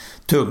lite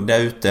tugg där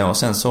ute, och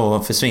sen så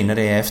försvinner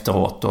det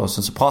efteråt, och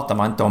sen så pratar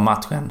man inte om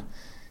matchen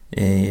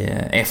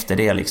efter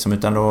det liksom,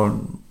 utan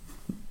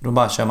då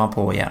bara kör man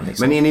på igen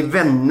liksom. Men är ni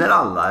vänner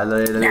alla, eller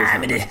är det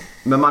nej,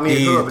 men man är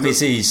ju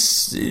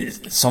precis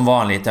som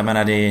vanligt. Jag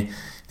menar,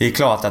 det är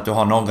klart att du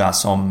har några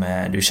som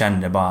du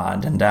kände bara,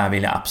 den där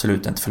vill jag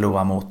absolut inte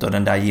förlora mot, och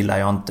den där gillar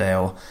jag inte,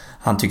 och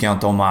han tycker jag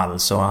inte om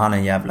alls, och han är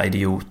en jävla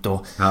idiot,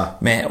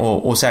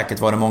 och säkert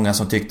var det många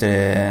som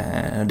tyckte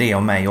det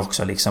om mig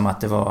också liksom,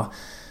 att det var,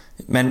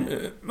 men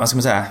vad ska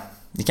man säga,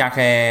 det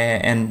kanske är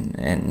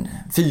en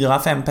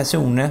 4-5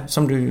 personer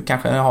som du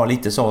kanske har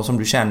lite så som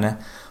du känner,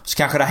 så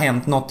kanske det har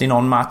hänt något i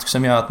någon match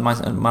som gör att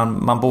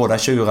man båda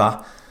tjurar.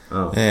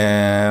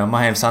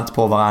 Man hälsar inte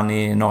på varandra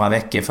i några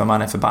veckor för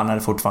man är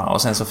förbannad fortfarande,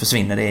 och sen så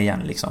försvinner det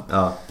igen liksom.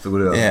 Ja, så går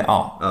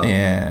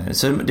det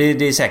så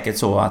det är säkert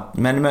så att,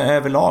 men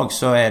överlag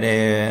så är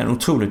det en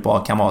otroligt bra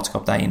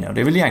kamratskap där inne, och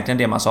det är väl egentligen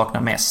det man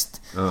saknar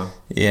mest.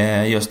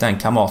 Just den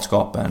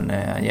kamratskapen,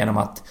 genom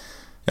att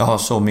jag har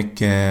så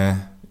mycket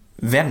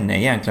vänner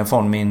egentligen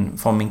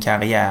från min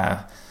karriär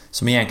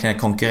som egentligen är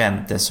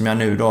konkurrenter, som jag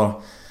nu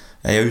då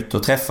är jag ute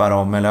och träffar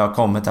dem, eller jag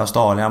kommer till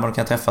Australien, man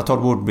kan träffa Todd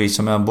Woodbridge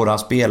som jag både har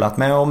spelat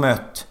med och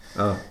mött.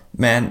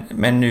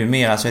 Men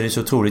numera så är det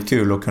så otroligt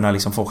kul att kunna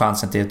liksom få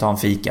chansen till att ta en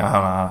fika och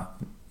höra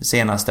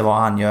senaste vad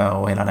han gör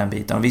och hela den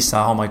biten, och vissa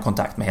har man ju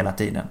kontakt med hela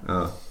tiden.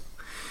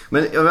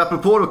 Men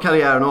apropå då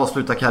karriären och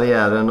avsluta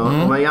karriären,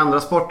 och i andra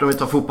sporter, om vi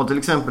tar fotboll till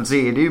exempel, så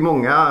är det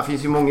ju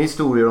finns ju många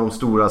historier om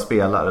stora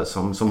spelare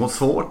som har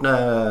svårt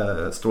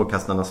när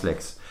strålkastarna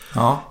släcks.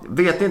 Ja.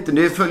 Vet inte,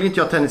 det följer inte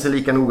jag tennisen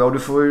lika noga, och du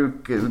får ju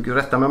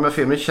rätta mig om jag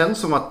fel, men det känns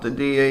som att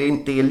det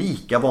inte är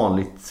lika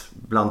vanligt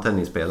bland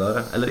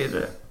tennisspelare, eller är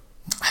det?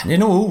 Det är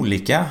nog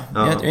olika.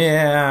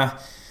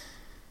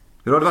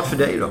 Hur har det varit för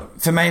dig då?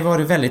 För mig var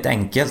det väldigt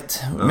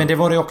enkelt. Men det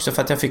var det också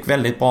för att jag fick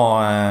väldigt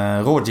bra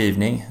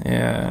rådgivning.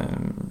 Men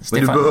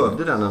du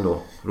behövde den ändå,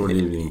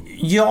 rådgivning?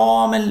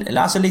 Ja, men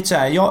alltså lite så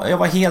här. Jag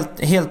var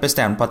helt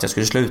bestämd på att jag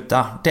skulle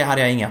sluta. Det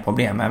hade jag inga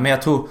problem med. Men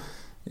jag tror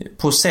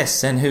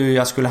processen, hur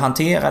jag skulle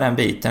hantera den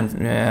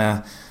biten.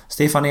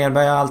 Stefan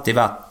Edberg har alltid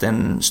varit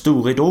en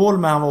stor idol,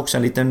 men han var också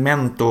en liten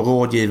mentor,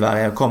 rådgivare.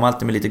 Jag kom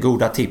alltid med lite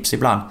goda tips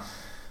ibland.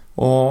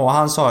 Och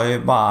han sa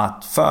ju bara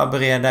att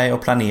förbereda dig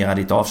och planera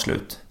ditt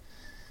avslut.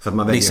 För att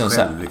man väljer liksom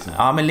själv liksom.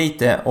 Ja, men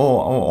lite.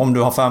 Och om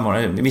du har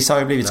förmåner. Vissa har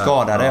ju blivit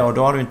skadade och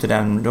då har du inte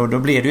den. Då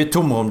blir det ju ett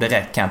tomrum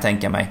direkt, kan jag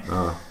tänka mig.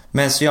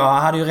 Men så jag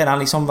hade ju redan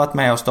liksom varit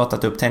med och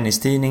startat upp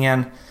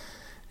Tennistidningen.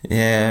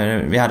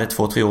 Vi hade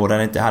 2-3 år där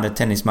jag inte hade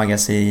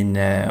tennismagasin,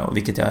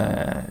 vilket jag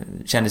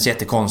kändes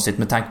jättekonstigt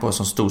med tanke på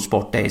så stor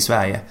sport det är i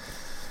Sverige.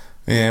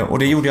 Och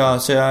det gjorde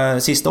jag, så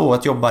sista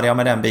året jobbade jag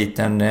med den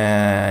biten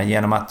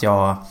genom att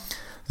jag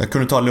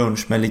kunde ta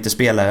lunch med lite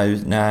spelare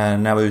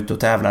när jag var ute och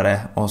tävlade,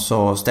 och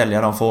så ställde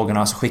jag de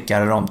frågorna och så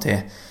skickade de till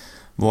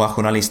våra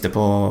journalister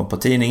på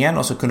tidningen,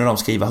 och så kunde de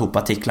skriva ihop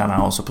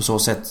artiklarna, och så på så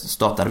sätt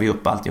startade vi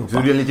upp alltihopa. Så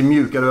det blev lite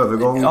mjukare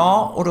övergång?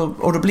 Ja,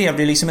 och då blev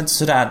det liksom inte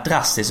så där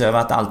drastiskt över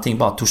att allting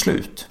bara tog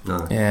slut.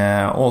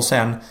 Och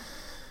sen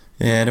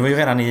det var ju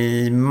redan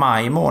i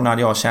maj månad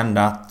jag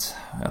kände att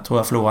jag tror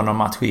jag förlorade någon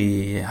match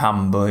i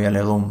Hamburg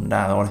eller Rom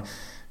där, och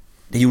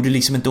det gjorde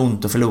liksom inte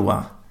ont att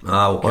förlora.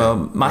 Okay. Och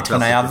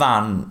matcherna jag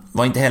vann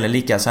var inte heller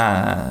lika så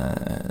här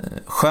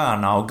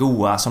sköna och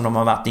goa som de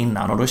har varit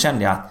innan, och då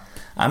kände jag att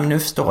men nu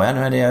förstår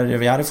jag.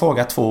 Vi hade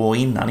frågat 2 år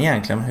innan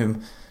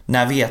egentligen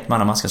när vet man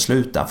när man ska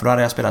sluta, för då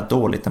hade jag spelat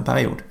dåligt en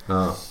period.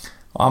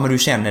 Ja, men du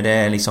känner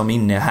det liksom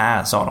inne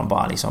här, sa de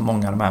bara liksom,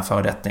 många av de här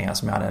föredettingar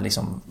som jag hade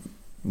liksom,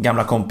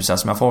 gamla kompisar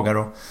som jag frågade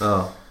då.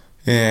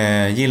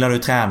 Gillar du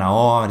träna?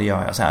 Ja, det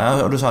gör jag. Så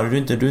här, och då sa du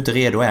är inte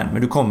redo än,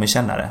 men du kommer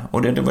känna det.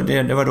 Och det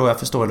var då jag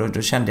förstod,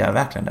 då kände jag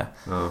verkligen det.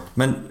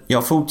 Men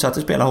jag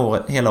fortsatte spela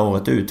hela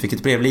året ut,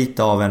 vilket blev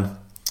lite av en,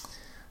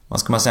 vad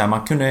ska man säga,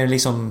 man kunde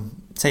liksom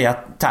säga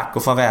tack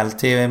och farväl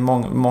till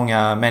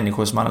många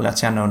människor som man har lärt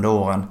känna under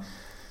åren.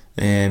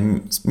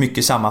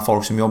 Mycket samma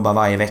folk som jobbar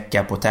varje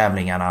vecka på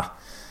tävlingarna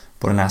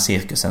på den här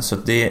cirkusen. Så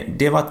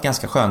det var ett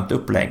ganska skönt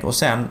upplägg. Och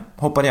sen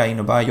hoppade jag in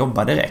och började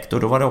jobba direkt. Och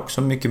då var det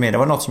också mycket mer, det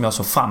var något som jag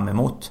såg fram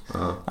emot.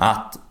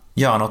 Att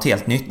göra något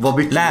helt nytt.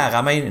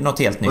 Lära mig något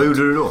helt nytt. Vad gjorde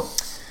du då?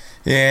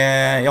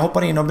 Jag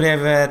hoppade in och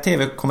blev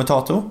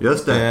tv-kommentator.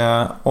 Just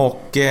det.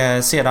 Och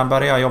sedan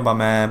började jag jobba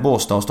med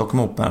Båstad och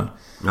Stockholm Open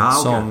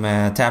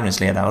som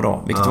tävlingsledare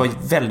då. Vilket var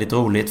väldigt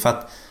roligt, för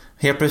att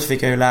helt plötsligt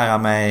fick jag ju lära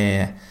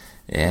mig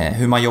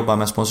hur man jobbar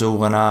med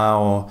sponsorerna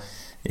och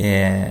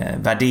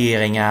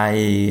värderingar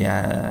i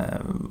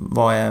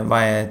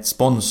vad är ett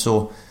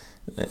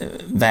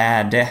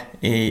sponsorvärde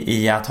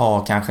i att ha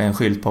kanske en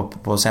skylt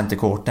på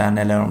centerkorten,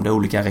 eller om det är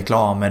olika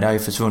reklamer. Det har ju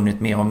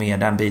försvunnit mer och mer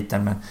den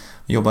biten, men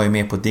jag jobbar ju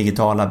mer på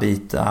digitala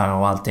bitar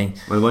och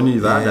allting. Men det var ny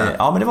värld.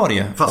 Ja, men det var det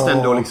ju. Fast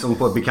ändå liksom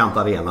på ett bekant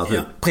arena typ.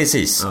 Ja,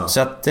 precis.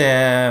 Så att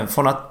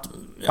från att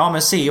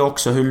men se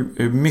också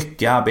hur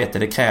mycket arbete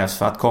det krävs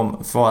för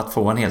att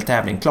få en hel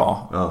tävling klar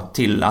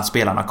till att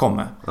spelarna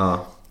kommer.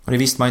 Och det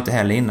visste man ju inte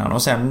heller innan.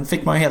 Och sen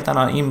fick man ju helt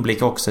annan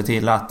inblick också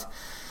till att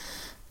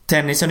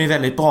tennisen är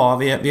väldigt bra.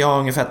 Vi har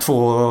ungefär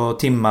 2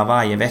 timmar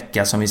varje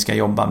vecka som vi ska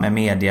jobba med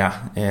media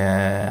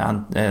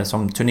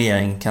som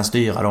turnering kan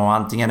styra då.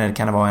 Antingen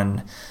kan det vara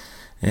en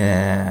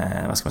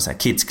vad ska man säga,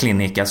 kids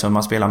clinic, alltså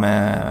man spelar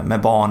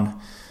med barn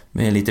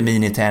med lite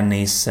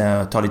minitennis,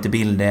 tar lite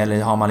bilder,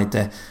 eller har man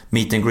lite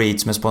meet and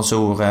greets med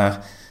sponsorer.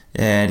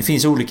 Det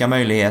finns olika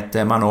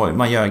möjligheter,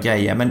 man gör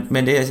grejer,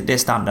 men det är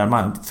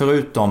standard.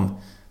 Förutom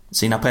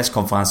sina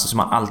presskonferenser som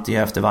man alltid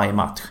gör efter varje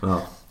match.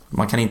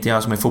 Man kan inte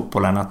göra som i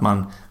fotbollen, att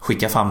man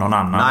skickar fram någon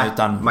annan. Nej,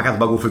 utan, man kan inte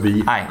bara gå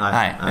förbi.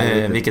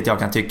 Nej, vilket jag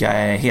kan tycka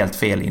är helt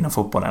fel inom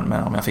fotbollen,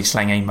 men om jag fick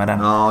slänga in med den.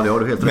 Ja, det har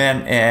du helt rätt. Men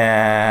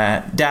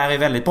där är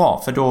väldigt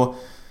bra, för då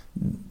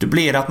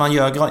blir det att man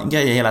gör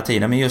grejer hela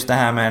tiden. Men just det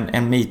här med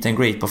en meet and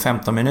greet på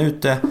 15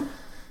 minuter,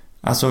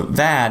 alltså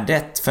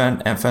värdet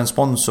för en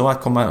sponsor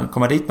att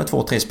komma dit med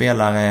 2-3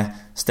 spelare,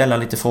 ställa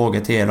lite frågor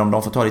till dem,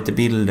 de får ta lite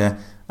bilder.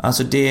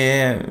 Alltså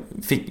det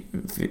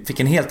fick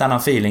en helt annan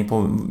feeling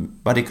på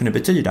vad det kunde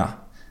betyda.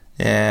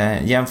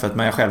 Jämfört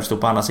med jag själv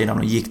stod på andra sidan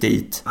och gick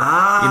dit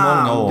i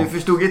många år. Du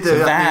förstod inte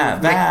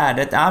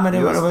värdet, men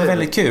det var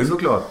väldigt kul.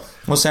 Såklart.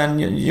 Och sen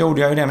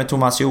gjorde jag ju det med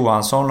Thomas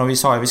Johansson, och vi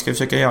sa att vi ska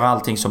försöka göra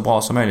allting så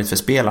bra som möjligt för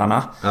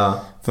spelarna.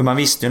 För man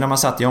visste ju när man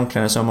satt i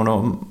omklädningsrummet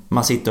och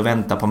man sitter och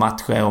väntar på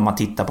matcher och man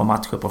tittar på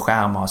matcher på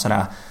skärmar och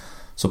sådär,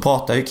 så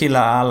pratar ju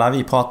killar,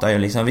 vi pratar ju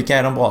liksom, vilka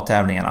är de bra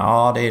tävlingarna?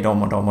 Ja, det är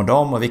de och de och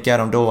de. Och vilka är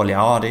de dåliga?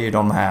 Ja, det är ju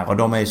de här. Och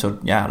de är ju så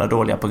jävla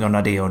dåliga på grund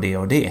av det och det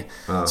och det.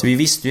 Så vi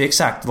visste ju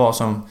exakt vad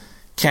som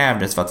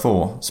krävdes för att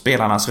få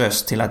spelarnas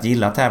röst till att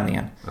gilla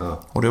tävlingen.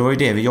 Och det var ju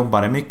det vi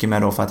jobbade mycket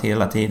med då, för att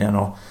hela tiden,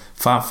 och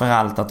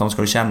framförallt att de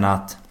skulle känna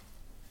att,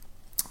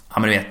 ja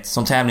men du vet,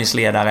 som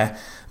tävlingsledare,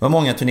 det var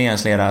många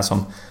turneringsledare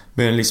som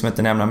behöver liksom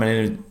inte nämna,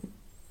 men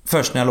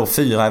först när jag låg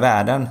 4 i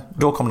världen,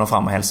 då kom de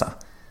fram och hälsa.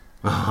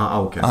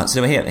 Aha, okay.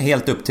 Så det var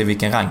helt upp till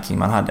vilken ranking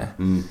man hade.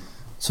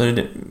 Så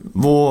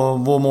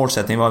vår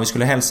målsättning var att vi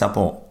skulle hälsa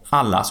på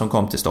alla som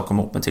kom till Stockholm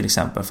Open till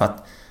exempel, för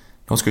att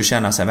de skulle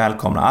känna sig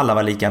välkomna. Alla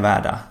var lika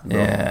värda.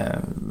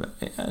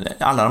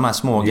 Alla de här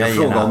små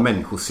grejerna. Fråga om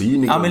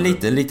människosyn. Ja, men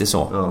lite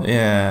så.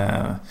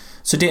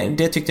 Så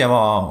det tyckte jag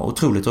var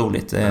otroligt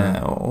roligt.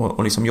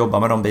 Och liksom jobba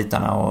med de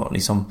bitarna. Och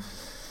liksom,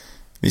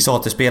 vi sa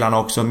till spelarna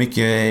också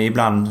mycket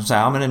ibland så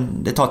här, ja,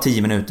 men det tar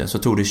 10 minuter. Så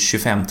tog det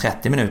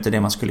 25-30 minuter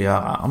det man skulle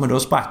göra. Ja, men då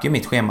sprack ju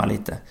mitt schema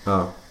lite.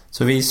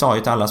 Så vi sa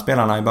ju till alla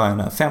spelarna i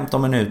början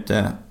 15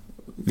 minuter.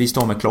 Vi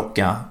står med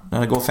klocka. När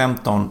det går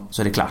 15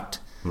 så är det klart.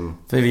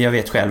 För jag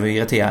vet själv hur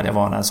irriterad jag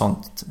var när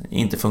sånt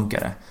inte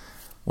funkade.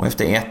 Och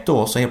efter 1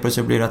 år så helt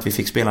plötsligt blev det att vi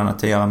fick spelarna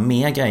till att göra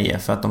mer grejer,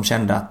 för att de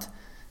kände att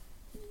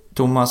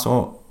Thomas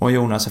och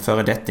Jonas är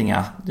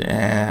föredettingar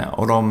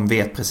och de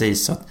vet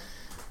precis. Så att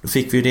då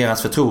fick vi ju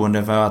deras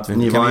förtroende för att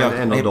ni var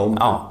en av dem.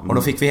 Ja, och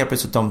då fick vi helt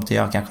plötsligt dem till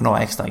att göra kanske några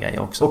extra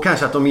grejer också. Och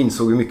kanske att de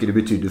insåg hur mycket det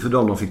betydde för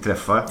dem de fick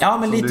träffa. Ja,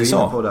 men lite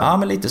så. Ja,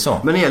 men lite så.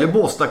 Men det gäller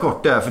Båstad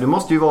kort där, för det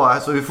måste ju vara,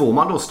 alltså, hur får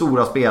man då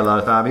stora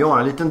spelare? Där vi har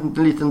en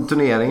liten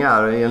turnering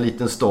här i en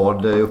liten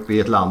stad uppe i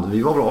ett land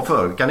vi var bra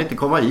för. Kan inte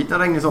komma hit en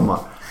regnig sommar?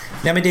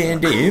 Nej, men det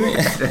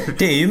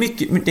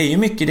är ju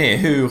mycket det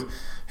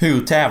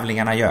hur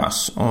tävlingarna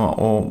görs,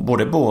 och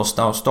både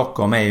Båstad och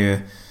Stockholm är ju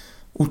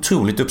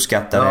otroligt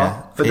uppskattade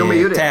för de är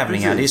ju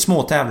tävlingar. Precis. Det är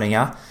små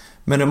tävlingar,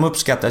 men de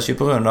uppskattas ju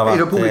på grund av är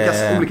det på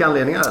olika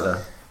anledningar eller?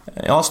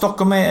 Ja,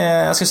 Stockholm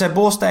är, jag ska säga,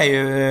 Båstad är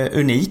ju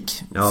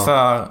unik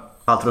för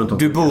allt runt om.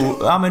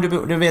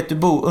 Du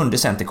bor under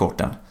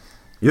centerkorten.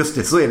 Just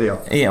det, så är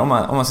det ja. Om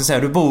man ska säga,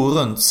 du bor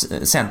runt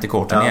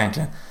centerkorten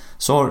egentligen.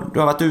 Så du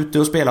har varit ute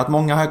och spelat,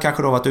 många har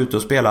kanske då varit ute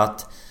och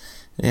spelat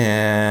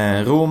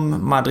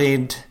Rom,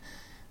 Madrid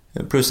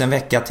plus en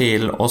vecka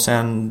till, och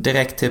sen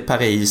direkt till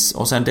Paris,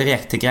 och sen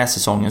direkt till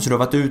grässäsongen. Så du har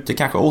varit ute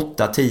kanske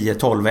 8, 10,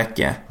 12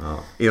 veckor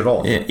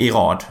i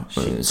rad.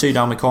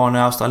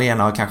 Sydamerikaner,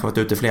 australienare har kanske varit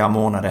ute flera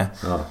månader.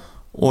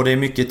 Och det är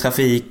mycket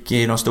trafik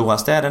i de stora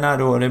städerna,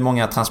 då är det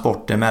många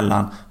transporter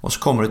emellan. Och så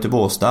kommer du till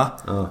Båstad,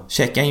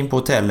 checka in på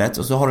hotellet,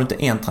 och så har du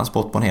inte en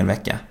transport på en hel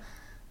vecka.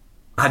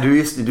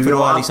 Du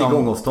har liksom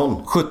gångavstånd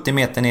 70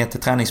 meter ner till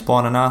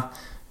träningsbanorna.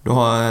 Du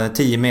har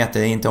 10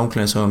 meter in till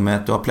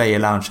omklädningsrummet. Du har player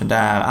loungen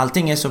där.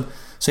 Allting är så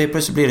helt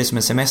plötsligt blir det som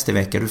en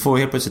semestervecka. Du får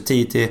helt plötsligt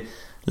tid till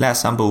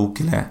läsa en bok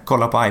eller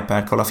kolla på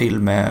iPad, kolla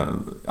filmer,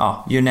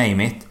 you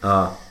name it.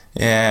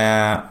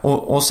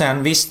 Och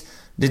sen visst,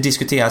 det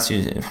diskuteras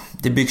ju,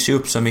 det byggs ju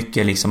upp så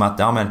mycket liksom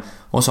att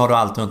och så har du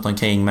allt runt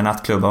omkring med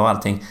nattklubbar och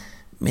allting.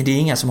 Men det är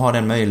ingen som har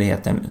den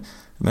möjligheten.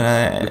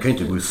 Men, du kan ju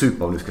inte gå och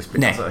supa om du ska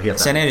spela. Nej, alltså, helt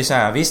sen är det ju så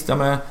här, visst,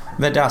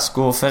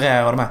 Verdasco,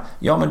 Ferrer och de här,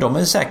 ja men de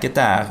är säkert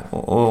där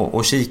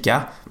och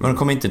kika, men de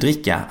kommer inte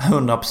dricka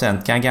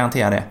 100%, kan jag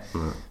garantera det.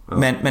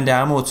 Men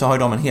däremot så har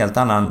de en helt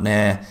annan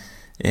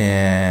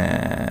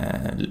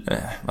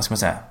vad ska man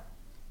säga,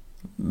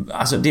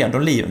 alltså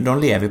de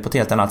lever på ett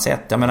helt annat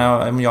sätt. Jag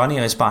menar, om jag är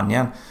nere i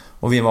Spanien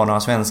och vi var några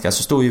svenskar,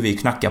 så står ju vi och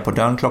knackar på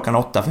dörren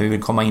 8:00 för vi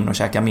vill komma in och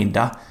käka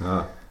middag.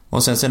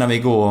 Och sen när vi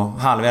går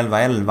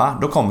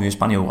 10:30, då kommer ju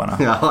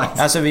spanjorerna.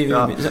 Alltså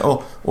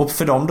och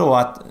för dem då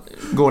att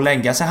gå och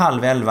lägga sig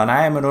 10:30,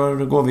 nej men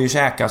då går vi och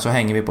käkar, så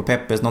hänger vi på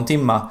Peppes någon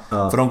timma.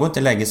 För de går inte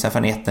och lägger sig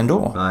förrän 1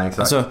 ändå. Nej,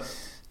 exakt. Alltså,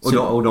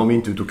 och de är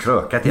inte ute och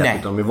krökat igen,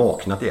 utan de är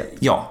vaknat igen.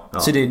 Ja,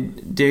 så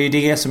det är ju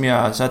det som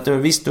gör. Så att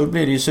visst, då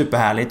blir det ju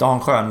superhärligt att ha en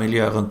skön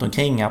miljö runt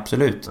omkring,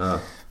 absolut.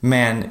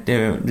 Men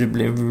det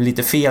blir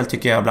lite fel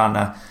tycker jag ibland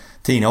när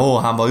tidningar,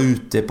 han var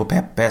ute på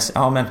Peppes.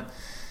 Ja, men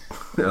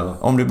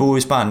om du bor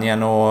i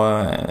Spanien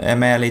och är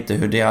med lite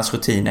hur deras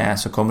rutin är,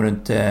 så kommer du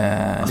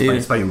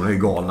inte... Spanjorerna är ju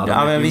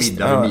galna.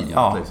 Liksom.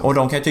 Och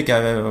de kan ju tycka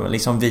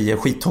liksom vi är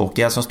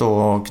skittråkiga som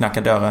står och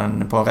knackar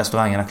dörren på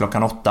restaurangerna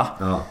 8:00.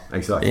 Ja,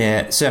 exakt.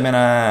 Så jag menar...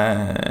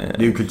 Det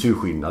är ju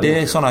kulturskillnader. Det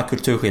är sådana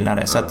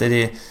kulturskillnader. Så att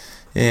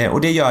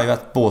och det gör ju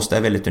att Båstad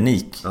är väldigt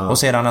unik. Och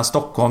sedan är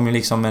Stockholm ju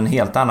liksom en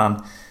helt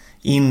annan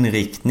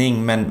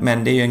inriktning.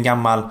 Men det är ju en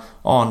gammal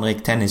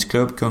anrik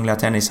tennisklubb, Kungliga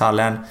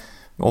Tennishallen.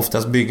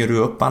 Oftast bygger du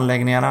upp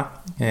anläggningarna,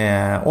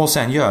 och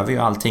sen gör vi ju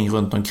allting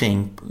runt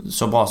omkring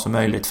så bra som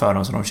möjligt för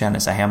dem så de känner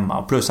sig hemma.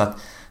 Och plus att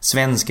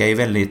svenska är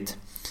väldigt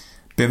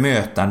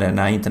bemötande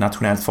när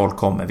internationellt folk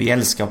kommer. Vi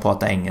älskar att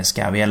prata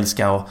engelska, vi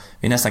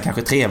är nästan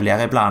kanske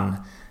trevligare ibland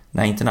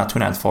när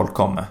internationellt folk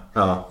kommer.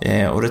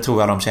 Och det tror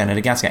jag de känner, det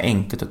är ganska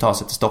enkelt att ta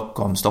sig till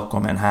Stockholm.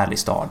 Stockholm är en härlig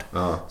stad.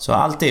 Så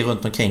allt det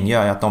runt omkring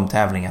gör ju att de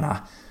tävlingarna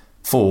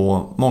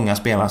får många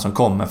spelare som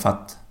kommer, för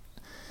att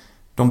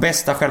de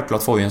bästa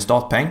självklart får ju en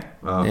startpeng.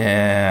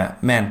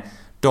 Men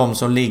de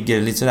som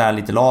ligger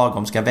lite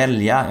lagom ska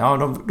välja.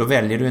 Då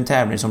väljer du en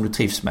tävling som du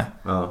trivs med.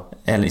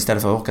 Eller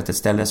istället för att åka till ett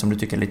ställe som du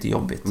tycker är lite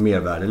jobbigt.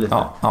 Mervärde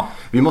lite.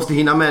 Vi måste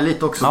hinna med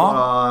lite också.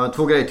 Bara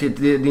 2 grejer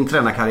till din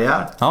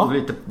tränarkarriär.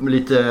 Och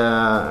lite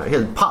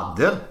helt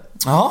paddel.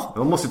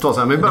 Jag måste ta så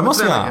här, men vi börjar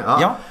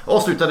med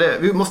avslutade.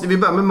 Vi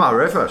börjar med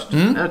Murray först.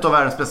 En av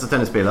världens bästa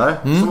tennisspelare.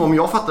 Som, om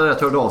jag fattar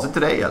det, hörde av sig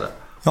till dig eller?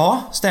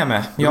 Ja,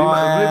 stämmer. Blir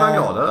man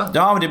glad eller?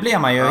 Ja, men det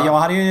blev man ju. Jag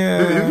hade ju...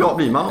 Hur glad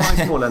blir man om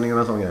man är smålänning med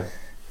en sån grej?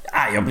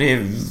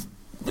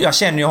 Jag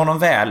känner ju honom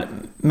väl,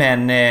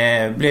 men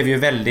blev ju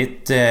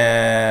väldigt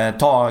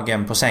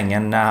tagen på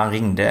sängen när han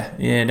ringde.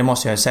 Det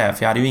måste jag säga,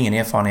 för jag hade ju ingen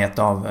erfarenhet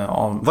av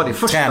var det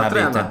första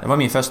tränarbiten. Det var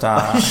min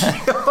första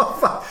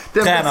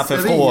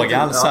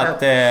tränarförfrågan. Så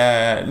att,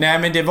 nej,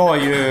 men det var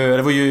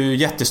ju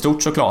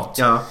jättestort såklart.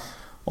 Ja.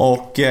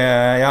 Och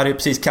jag hade ju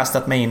precis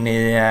kastat mig in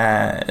i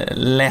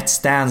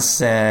Let's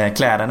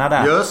Dance-kläderna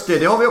där. Just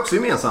det har vi också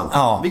gemensamt.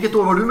 Ja. Vilket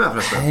år var du med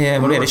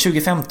förresten? Vad blev det?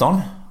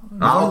 2015?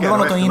 Det var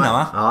något år innan,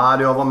 va?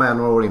 Ja, jag var med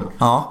några år innan.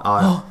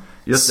 Ja.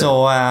 Just det.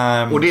 Så,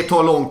 och det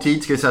tar lång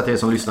tid, ska jag säga till er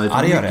som lyssnar. Det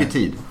tar mycket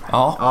tid.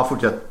 Ja,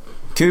 fortsätt.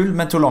 Kul,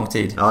 men tog lång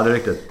tid. Ja, det är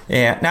riktigt.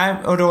 Nej,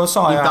 och då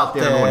sa jag att...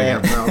 Inte alltid den ordningen.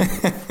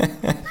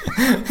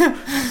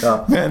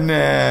 Ja. Men,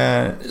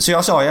 så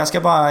jag sa, jag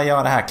ska bara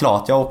göra det här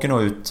klart. Jag åker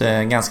nog ut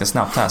ganska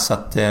snabbt här, så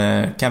att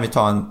kan vi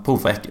ta en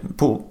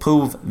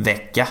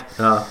provvecka.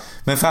 Ja.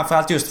 Men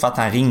framförallt just för att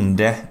han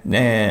ringde.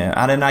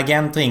 Hade en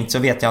agent ringt så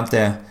vet jag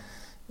inte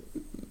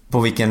på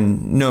vilken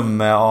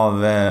nummer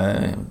av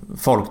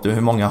folk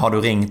hur många har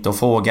du ringt och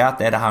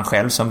frågat. Är det han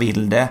själv som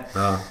vill det?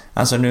 Ja.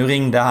 Alltså nu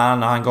ringde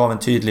han och han gav en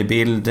tydlig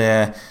bild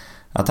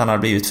att han hade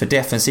blivit för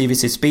defensiv i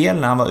sitt spel.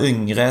 När han var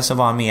yngre så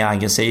var han mer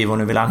aggressiv och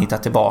nu vill han hitta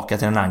tillbaka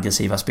till den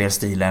aggressiva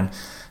spelstilen.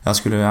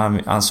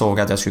 Han såg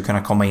att jag skulle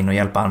kunna komma in och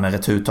hjälpa han med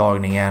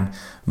returtagningen,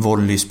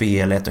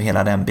 volleyspelet och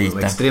hela den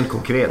biten. Extremt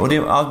konkret. Och det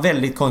var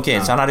väldigt konkret.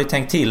 Ja. Så han hade ju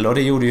tänkt till, och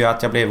det gjorde ju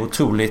att jag blev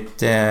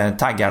otroligt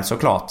taggad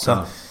såklart. Så. Ja.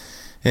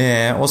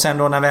 Och sen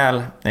då när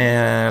väl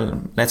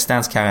Let's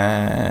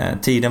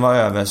Dance-tiden var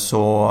över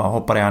så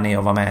hoppade jag ner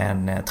och var med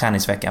en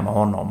träningsvecka med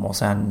honom. Och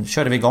sen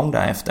körde vi igång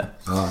därefter.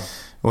 Ja.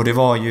 Och det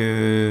var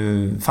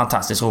ju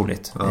fantastiskt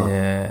roligt. Ja.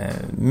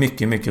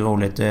 Mycket, mycket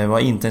roligt. Det var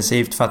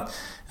intensivt för att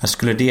jag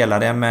skulle dela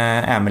det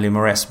med Emily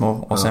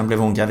Mauresmo. Och sen blev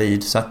hon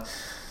gravid. Så att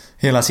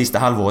hela sista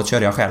halvåret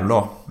körde jag själv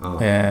då.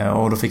 Ja.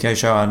 Och då fick jag ju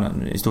köra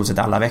i stort sett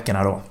alla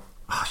veckorna då.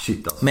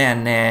 Shit alltså.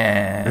 Men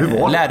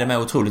lärde mig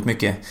otroligt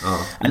mycket. Ja.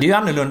 Det är ju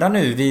annorlunda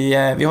nu. Vi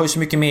har ju så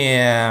mycket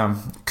mer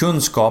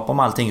kunskap om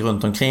allting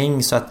runt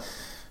omkring. Så att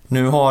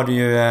nu har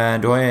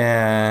du har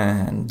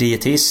en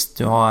dietist,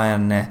 du har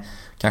en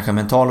kanske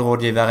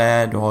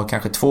mentalrådgivare, du har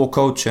kanske 2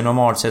 coacher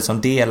normalt sett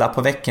som delar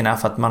på veckorna,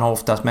 för att man har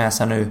oftast med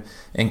sig nu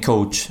en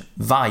coach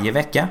varje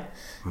vecka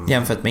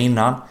jämfört med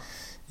innan.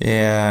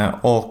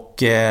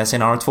 Och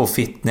sen har du 2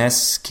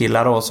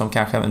 fitnesskillar då som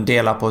kanske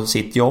delar på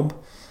sitt jobb.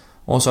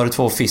 Och så har du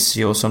 2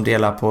 fysio som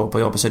delar på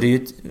jobbet. Så det är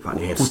ju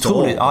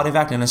otroligt. Ja, det är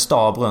verkligen en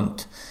stab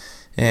runt.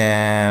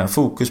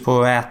 Fokus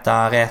på att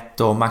äta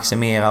rätt och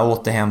maximera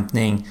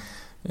återhämtning.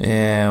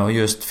 Och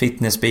just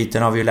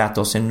fitnessbiten har vi ju lärt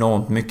oss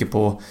enormt mycket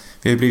på.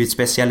 Vi har blivit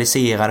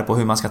specialiserade på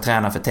hur man ska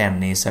träna för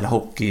tennis eller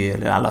hockey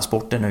eller alla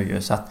sporter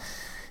nu. Så att,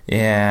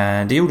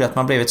 det gjorde att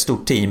man blev ett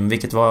stort team,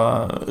 vilket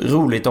var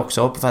roligt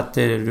också, för att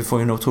du får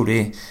ju en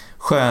otroligt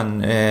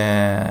skön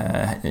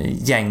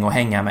gäng att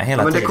hänga med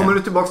hela tiden. Men det kommer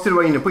du tillbaka till, du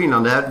var inne på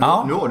innan det här.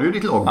 Ja. Nu har du ju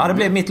ditt lag. Ja, det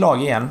blev mitt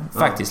lag igen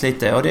faktiskt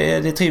lite. Och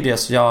det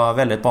trivdes jag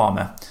väldigt bra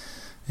med.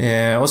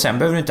 Och sen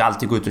behöver du inte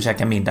alltid gå ut och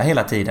käka middag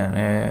hela tiden.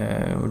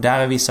 Och där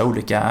är vissa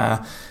olika.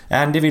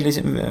 Andy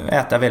vill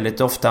äta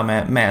väldigt ofta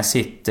med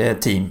sitt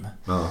team.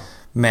 Ja.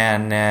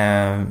 Men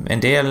en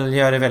del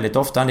gör det väldigt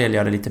ofta, en del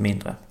gör det lite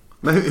mindre.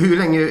 Men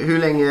hur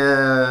länge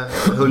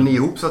höll ni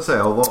ihop så att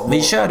säga? Och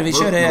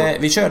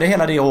vi körde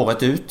hela det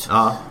året ut.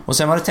 Ja. Och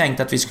sen var det tänkt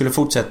att vi skulle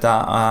fortsätta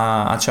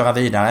att köra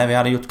vidare. Vi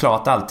hade gjort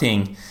klart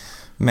allting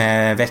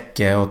med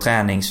veckor och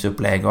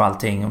träningsupplägg och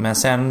allting. Men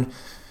sen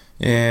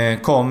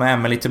kom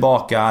Emily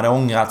tillbaka, hade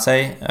ångrat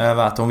sig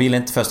över att hon ville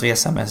inte först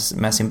resa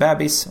med sin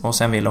bebis. Och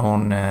sen ville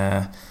hon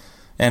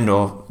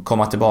ändå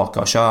komma tillbaka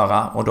och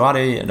köra. Och då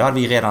hade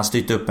vi redan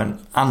styrt upp en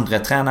andra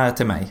tränare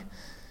till mig.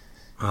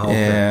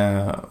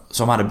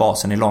 Som hade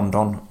basen i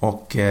London.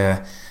 Och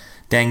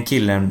den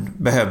killen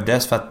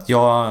behövdes för att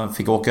jag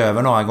fick åka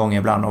över några gånger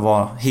ibland och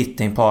vara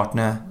hitting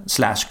partner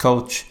 /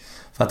 coach,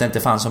 för att det inte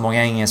fanns så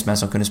många engelsmän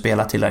som kunde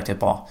spela tillräckligt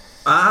bra.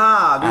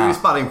 Du är ju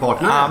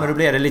sparringpartner. Ja, men då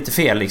blev det lite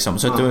fel liksom.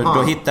 Så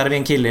då hittade vi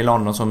en kille i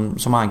London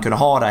som han kunde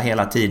ha där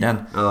hela tiden.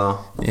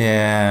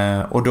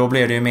 Och då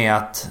blev det ju med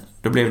att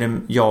då blev det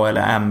jag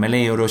eller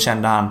Emily, och då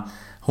kände han,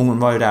 hon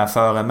var ju där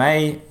före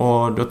mig,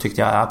 och då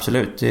tyckte jag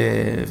absolut,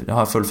 det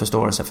har full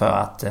förståelse för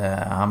att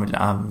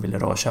han ville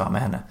då köra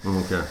med henne.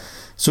 Okay.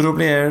 Så då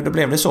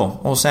blev det så.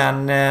 Och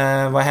sen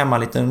var jag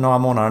hemma några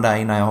månader där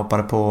innan jag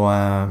hoppade på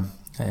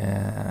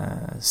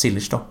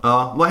Sillers då.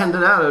 Ja, vad hände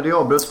där? Det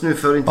avbröts nu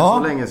för inte så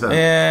länge sedan.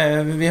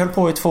 Vi höll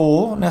på i 2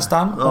 år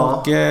nästan.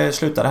 Och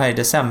slutade här i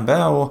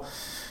december. Och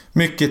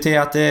mycket till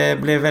att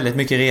det blev väldigt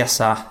mycket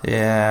resa. Det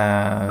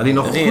är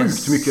nog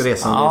sjukt mycket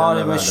resa. Ja,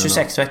 det var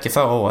 26 veckor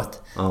förra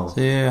året. Så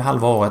det är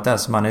halva året där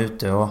som man är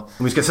ute. Och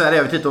vi ska säga det,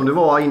 jag vet inte om det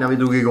var innan vi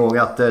drog igång,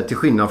 att till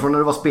skillnad från när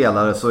du var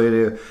spelare så är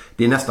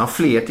det är nästan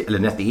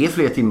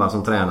fler timmar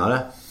som tränare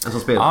än som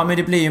spelare. Ja, men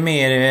det blir ju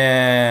mer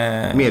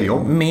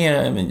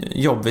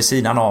jobb vid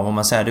sidan av, om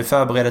man säger. Du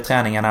förbereder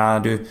träningarna,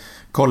 du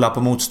kollar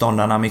på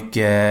motståndarna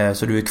mycket,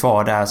 så du är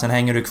kvar där. Sen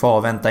hänger du kvar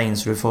och väntar in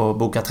så du får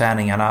boka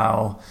träningarna.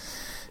 Och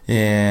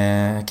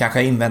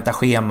Kanske invänta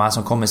schema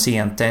som kommer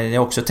sent. Det är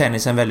också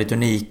tennisen väldigt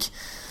unik.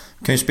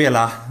 Du kan ju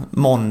spela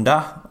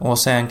måndag och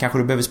sen kanske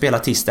du behöver spela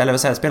tisdag,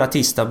 eller spela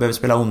tisdag och behöver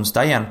spela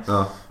onsdag igen.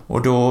 Ja.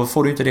 Och då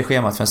får du inte det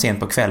schemat för sent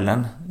på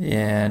kvällen,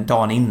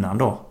 dagen innan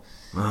då.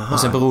 Aha. Och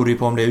sen beror det ju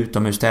på om det är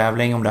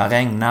utomhustävling, om det har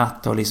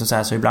regnat och liksom så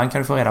här. Så ibland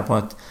kan du få reda på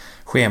ett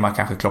schema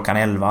kanske klockan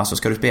 11, så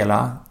ska du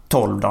spela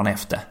 12 dagen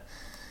efter.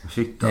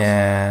 Shit,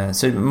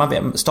 alltså.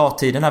 Så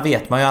starttiderna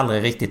vet man ju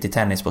aldrig riktigt i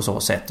tennis på så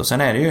sätt. Och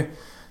sen är det ju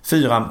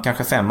 4,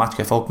 kanske 5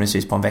 matcher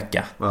förhoppningsvis på en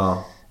vecka.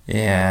 Ja.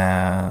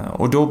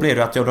 Och då blir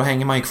det att då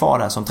hänger man ju kvar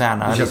där som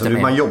tränare. Det känns lite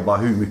som man jobbar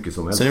hur mycket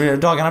som helst. Så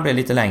dagarna blir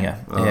lite längre.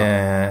 Ja.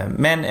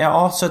 Men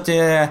ja,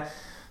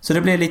 så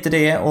det blev lite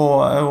det.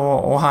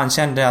 Och han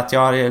kände att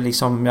jag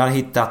hade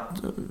hittat,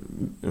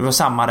 det var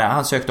samma där.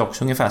 Han sökte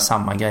också ungefär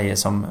samma grejer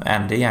som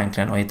Andy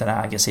egentligen, och hittade det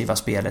aggressiva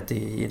spelet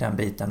i den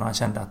biten. Och han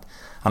kände att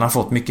han har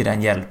fått mycket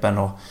den hjälpen.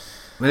 Och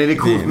men är det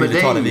coolt med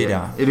dig?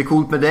 Är det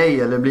coolt med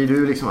dig, eller blir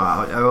du liksom,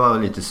 jag var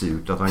lite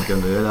surt att han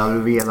kunde, eller hade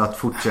du velat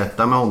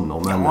fortsätta med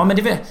honom? Ja, eller? Men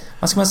det,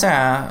 vad ska man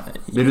säga?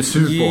 Blir du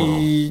sur på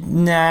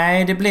honom?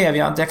 Nej, det blev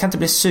jag inte. Jag kan inte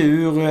bli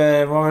sur.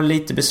 Jag var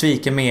lite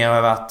besviken mer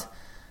över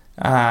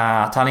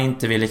att han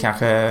inte ville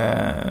kanske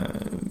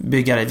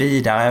bygga det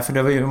vidare. För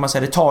det var ju, man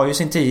säger, det tar ju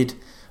sin tid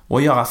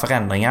att göra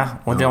förändringar.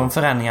 Och de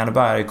förändringarna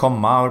började ju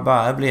komma och det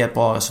började bli ett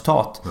bra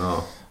resultat. Ja.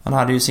 Han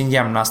hade ju sin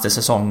jämnaste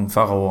säsong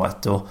förra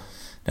året, och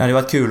det hade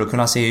varit kul att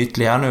kunna se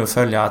ytterligare nu och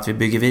följa att vi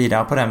bygger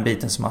vidare på den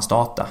biten som han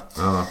startar.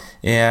 Ja.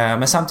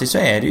 Men samtidigt så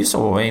är det ju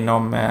så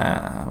inom,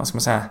 vad ska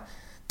man säga,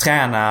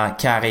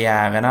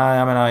 tränarkarriärerna.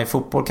 Jag menar, i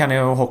fotboll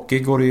och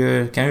hockey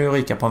kan ju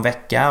ryka på en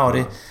vecka, och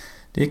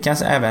det kan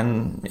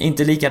även,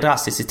 inte lika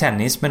drastiskt i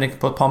tennis, men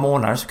på ett par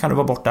månader så kan du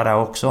vara borta där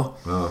också.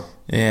 Ja.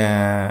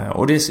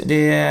 Och det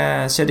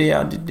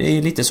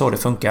är lite så det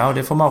funkar, och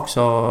det får man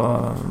också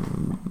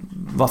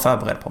vara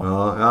förberedd på.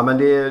 Ja, men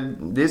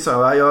det är så.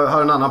 Jag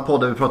har en annan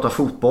podd där vi pratar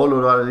fotboll,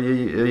 och då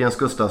är Jens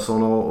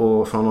Gustafsson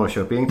och från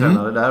Norrköping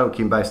tränare där, och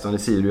Kim Bergstrand i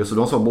Sirius, och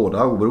de sa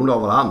båda, oberoende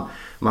av varandra,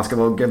 man ska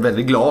vara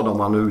väldigt glad om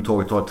man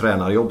överhuvudtaget tar ett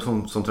tränarjobb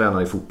som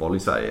tränare i fotboll i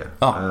Sverige.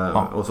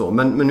 Och så.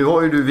 Men nu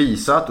har ju du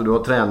visat, och du har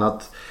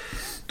tränat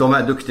de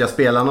här duktiga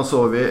spelarna och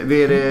så.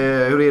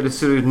 Hur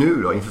ser det ut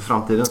nu då inför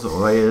framtiden så?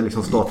 Vad är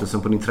liksom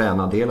statusen på din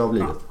tränardel av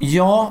livet?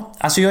 Ja,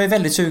 alltså jag är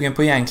väldigt sugen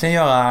på egentligen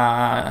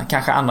göra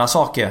kanske andra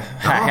saker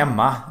här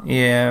hemma.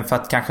 För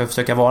att kanske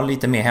försöka vara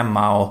lite mer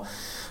hemma. Och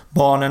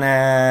barnen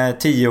är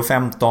 10 och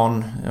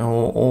 15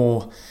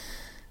 och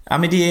ja,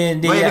 men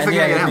vad är det för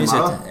grejer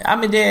hemma? Ja,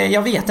 men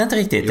jag vet inte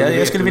riktigt.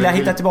 Jag skulle vilja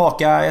hitta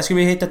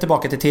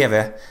tillbaka till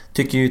TV.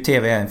 Tycker ju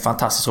TV är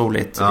fantastiskt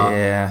roligt.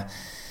 Ja.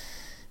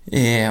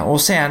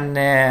 Och sen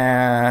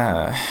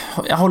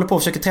jag håller på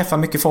att försöka träffa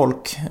mycket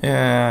folk.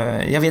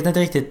 Jag vet inte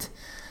riktigt.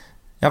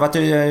 Jag har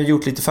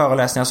gjort lite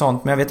föreläsningar och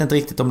sånt, men jag vet inte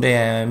riktigt om det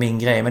är min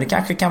grej. Men det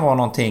kanske kan vara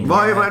någonting.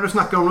 Vad är det du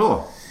snackar om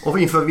då? Och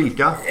inför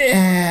vilka?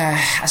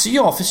 Alltså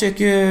jag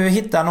försöker ju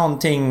hitta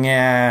någonting. Det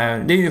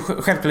är ju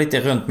självklart lite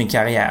runt min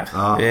karriär.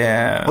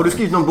 Har du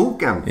skrivit någon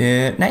bok än?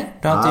 Nej,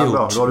 det har jag inte gjort.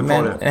 Bra, då har du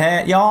kvar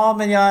det. Ja,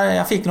 men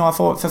jag fick några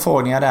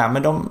förfrågningar där.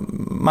 Men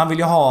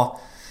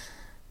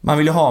man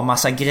vill ju ha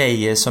massa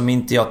grejer som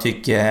inte jag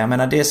tycker. Jag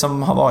menar, det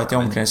som har varit i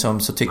omklädningsrum,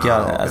 så tycker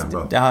jag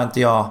det har inte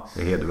jag.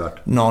 Det är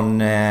hedervärt.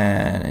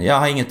 Jag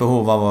har inget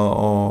behov av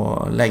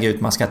att lägga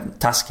ut massa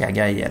taskiga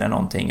grejer eller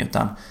någonting,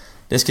 utan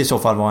det ska i så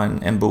fall vara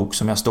en bok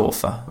som jag står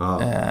för.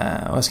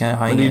 Och jag ska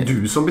ha men det är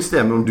du som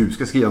bestämmer om du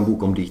ska skriva en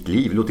bok om ditt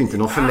liv. Låt inte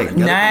någon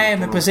förläggare. Nej,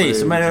 men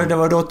precis. Men då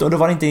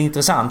var det inte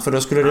intressant, för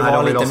då skulle det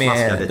vara lite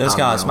mer. Då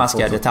ska jag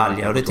smaska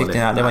detaljer, och det tyckte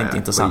jag det var inte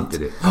intressant.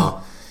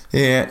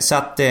 Så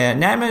att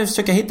nej, men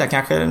försöka hitta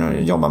kanske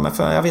jobba med,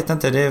 för jag vet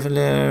inte, det är väl,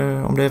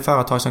 om det är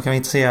företag som kan vara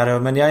intresserade,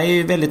 men jag är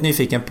ju väldigt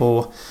nyfiken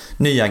på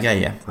nya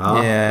grejer. Ja,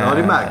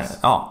 det märks.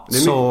 Ja,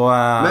 så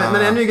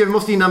men en ny grej vi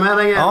måste hinna med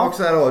den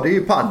också här då, det är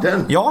ju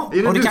paddeln. Ja,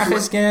 och det kanske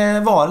ska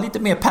vara lite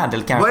mer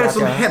paddel kanske. Vad är det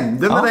som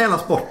händer med den hela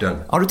sporten?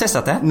 Har du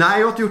testat det? Nej,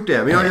 jag har inte gjort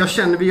det, men jag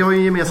känner, vi har ju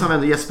en gemensam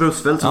vän, Jesper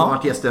Usfeldt, som har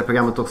varit gäst i det här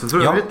programmet också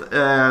för övrigt.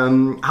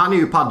 Han är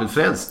ju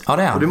paddelfrälst. Ja,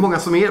 det är. Och det är många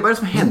som är. Vad är det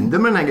som händer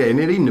med den här grejen?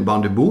 Är det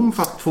innebandyboom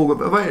fast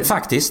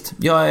faktiskt.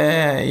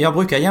 Jag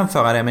brukar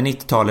jämföra det med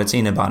 90-talets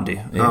innebandy.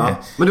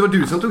 Men det var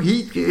du som tog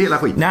hit hela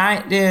skiten?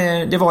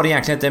 Nej, det var det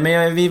egentligen inte.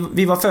 Men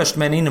vi var först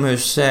med en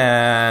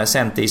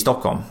inomhuscenter i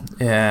Stockholm.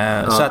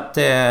 Så att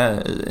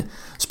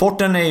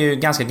sporten är ju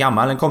ganska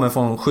gammal. Den kommer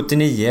från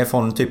 79,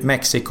 från typ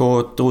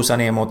Mexiko, drog sig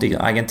ner mot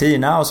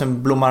Argentina, och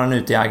sen blommade den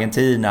ut i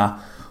Argentina.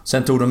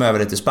 Sen tog de över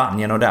det till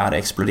Spanien, och där hade det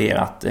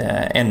exploderat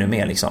ännu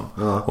mer liksom.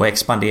 Och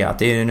expanderat.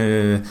 Det är ju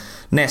nu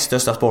näst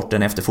största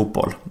sporten efter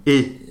fotboll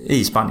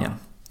i Spanien.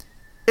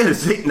 Är det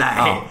så?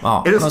 Nej.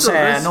 Ja. Är det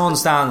större?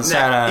 Någonstans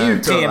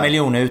 3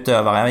 miljoner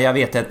utövare. Jag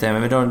vet inte,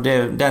 men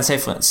den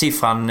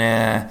siffran de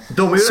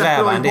är ju rätt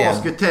bra i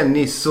basket,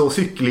 tennis och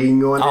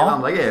cykling och en del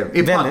andra grejer.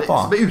 Väldigt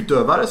bra.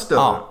 Utövare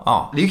större.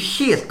 Det är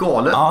ju helt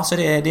galet. Ja, så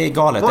det är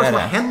galet. Vad har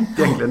hänt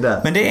egentligen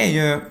där? Men det är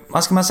ju,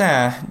 vad ska man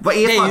säga? Vad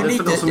är det ju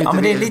lite,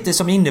 det är lite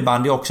som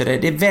innebandy också.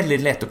 Det är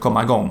väldigt lätt att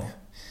komma igång.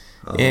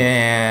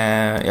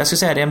 Jag ska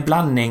säga det är en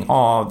blandning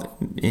av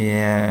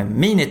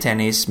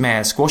minitennis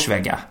med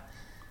squashväggar.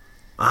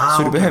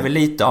 Så du behöver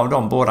lite av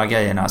de båda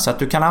grejerna. Så att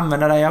du kan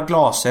använda dig av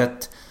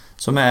glaset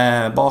som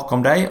är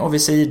bakom dig och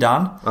vid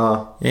sidan.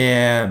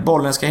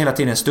 Bollen ska hela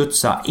tiden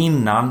studsa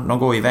innan de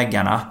går i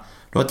väggarna.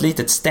 Du har ett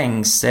litet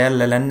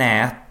stängsel eller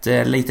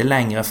nät lite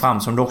längre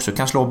fram som du också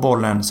kan slå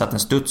bollen så att den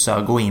studsar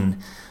och går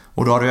in.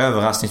 Och då har du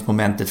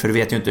överraskningsmomentet, för du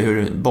vet ju inte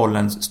hur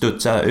bollen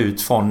studsar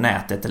ut från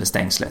nätet eller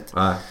stängslet.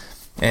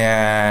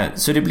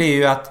 Så det blir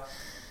ju att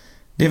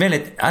det är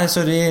väldigt,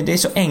 alltså det är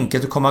så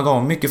enkelt att komma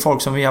igång. Mycket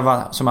folk som vi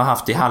har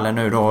haft i hallen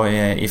nu då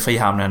i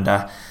Frihamnen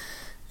där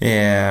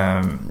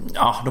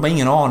de har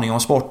ingen aning om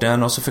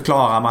sporten, och så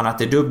förklarar man att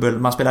det är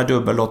man spelar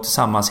dubbel då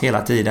tillsammans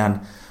hela tiden,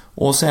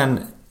 och sen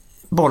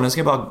bollen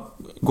ska bara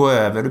gå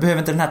över. Du behöver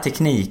inte den här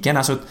tekniken.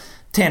 Alltså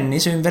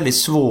tennis är ju väldigt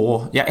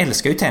svår. Jag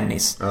älskar ju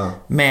tennis,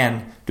 men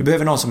du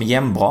behöver någon som är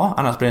jämnbra,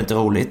 annars blir det inte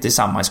roligt. Det är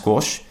samma i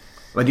squash.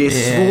 Men det är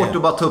svårt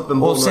att bara ta upp en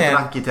boll och ett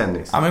rack i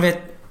tennis. Ja, men vet,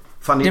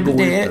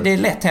 det är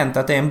lätt hänt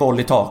att det är en boll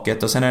i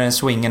taket och sen är det en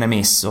swing eller en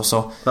miss och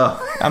så.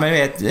 Men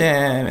vet,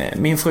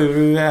 min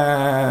fru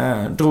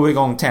drog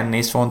igång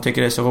tennis för hon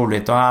tycker det är så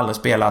roligt och har aldrig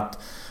spelat.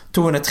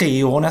 Tog henne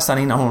 3 år nästan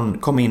innan hon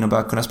kom in och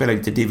började kunna spela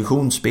lite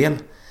divisionsspel.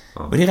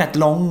 Och det är rätt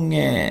lång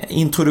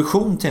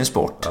introduktion till en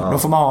sport.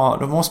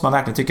 Då måste man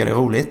verkligen tycka det är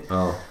roligt.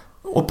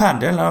 Och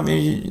paddel,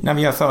 när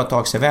vi gör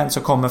företagsevent så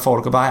kommer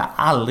folk och bara, jag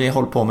har aldrig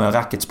hållit på med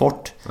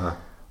racketsport.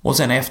 Och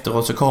sen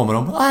efteråt så kommer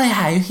de, det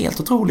här är ju helt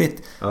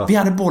otroligt. Vi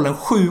hade bollen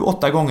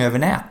 7-8 gånger över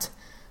nät.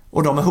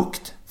 Och de är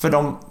hooked. För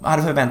de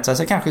hade förväntat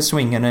sig kanske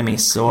swingen och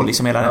miss och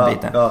liksom hela den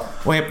biten.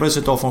 Och helt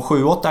plötsligt då från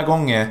 7-8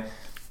 gånger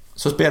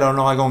så spelar de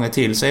några gånger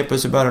till. Så helt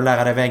plötsligt börjar du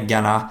lära dig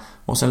väggarna.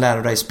 Och sen lär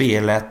du dig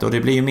spelet. Och det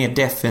blir ju mer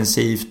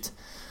defensivt.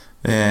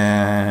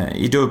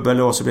 I dubbel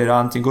då så blir det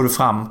antingen går du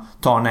fram,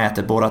 tar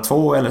nätet båda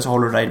två, eller så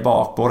håller du dig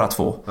bak båda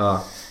två.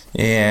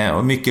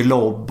 Och mycket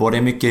lobb, och det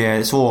är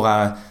mycket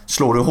svårare.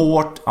 Slår du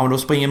hårt, då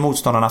springer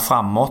motståndarna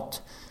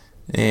framåt,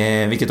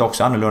 vilket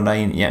också är annorlunda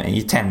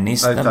i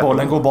tennis. När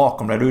bollen går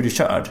bakom dig, då är du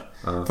körd,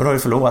 för då har du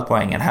förlorat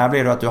poängen. Här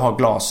blir det att du har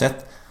glaset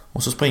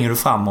och så springer du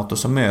framåt och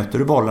så möter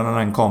du bollen när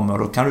den kommer, och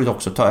då kan du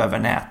också ta över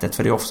nätet,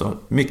 för det är också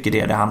mycket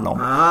det handlar om.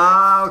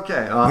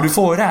 Men du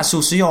får ju det här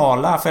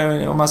sociala,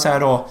 för om man säger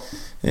då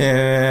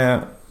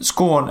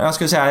Skåne, jag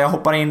skulle säga, jag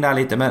hoppar in där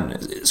lite, men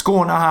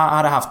Skåne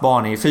hade haft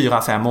barn i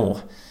 4-5 år.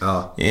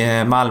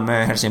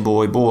 Malmö,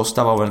 Helsingborg,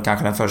 Båstad var väl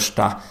kanske den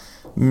första.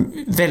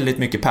 Väldigt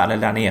mycket paddel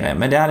där nere,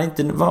 men det hade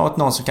inte varit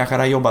någon som kanske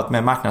hade jobbat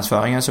med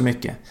marknadsföringen så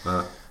mycket.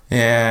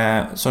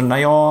 Så när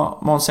jag,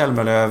 Måns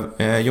Zelmerlöw,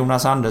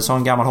 Jonas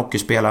Andersson, gammal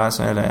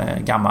hockeyspelare, eller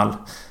gammal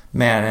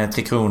med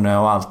 3 Kronor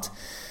och allt,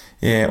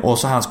 och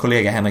så hans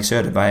kollega Henrik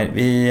Söderberg,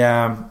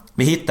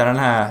 vi hittade den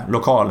här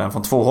lokalen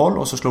från 2 håll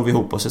och så slog vi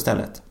ihop oss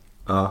istället.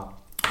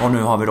 Och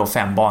nu har vi då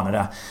 5 banor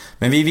där.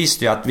 Men vi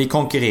visste ju att vi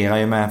konkurrerar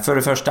ju med, för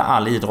det första,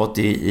 all idrott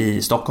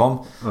i Stockholm.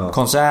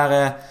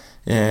 Konserter,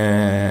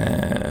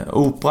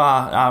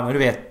 opera, men du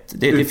vet,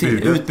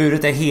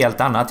 utbudet är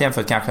helt annat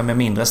jämfört kanske med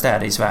mindre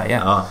städer i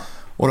Sverige.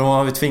 Och då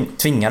var vi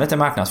tvingade till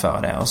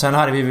marknadsföra det. Och sen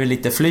hade vi väl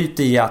lite flyt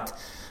i att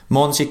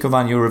Måns gick och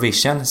vann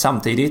Eurovision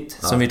samtidigt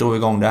som vi drog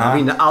igång det här. Han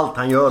vinner allt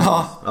han gör.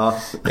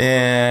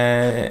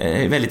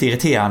 Väldigt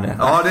irriterande.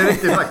 Ja, det är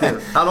riktigt faktiskt.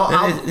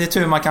 Det är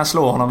tur man kan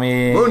slå honom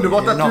i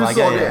underbart att några du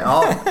sa det.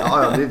 Ja,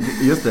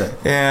 just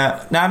det.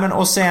 Nej, men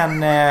och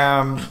sen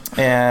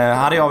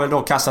hade jag väl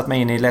då kastat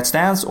mig in i Let's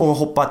Dance och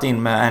hoppat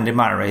in med Andy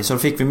Murray. Så då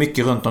fick vi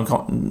mycket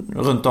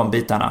runt om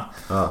bitarna.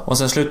 Och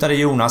sen slutade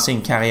Jonas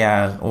sin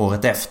karriär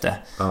året efter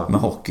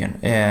med hockeyn.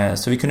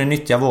 Så vi kunde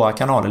nyttja våra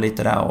kanaler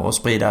lite där och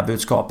sprida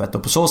budskapet.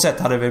 Och på så sätt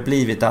hade det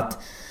blivit att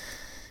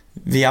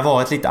vi har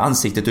varit lite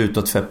ansiktet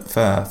utåt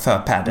för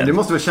padel. Det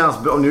måste väl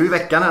kännas bra. Nu i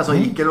veckan här som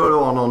gick, eller det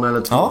var någon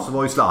eller 2, så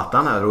var ju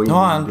Zlatan här. Och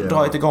han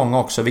dragit igång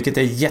också, vilket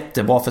är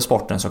jättebra för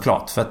sporten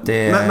såklart. För att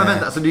det... men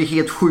vänta, alltså det är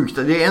helt sjukt.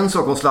 Det är en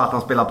sak om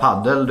Zlatan spelar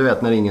padel, du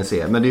vet, när ingen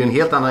ser. Men det är ju en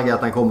helt annan grej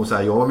att han kommer och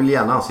säger, jag vill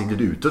gärna ansiktet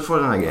utåt för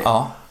den här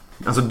grejen.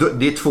 Alltså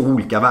det är 2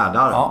 olika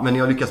världar. Men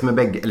jag lyckas med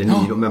bägge, eller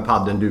ni med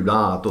padden, du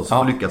bland annat, och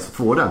så lyckas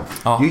få den.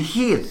 Det är ju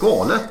helt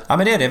galet. Ja,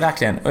 men det är det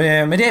verkligen.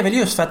 Men det är väl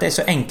just för att det är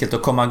så enkelt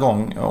att komma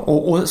igång.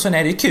 Och sen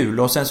är det kul.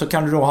 Och sen så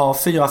kan du då ha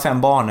 4-5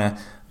 banor.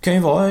 Det kan ju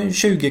vara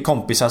 20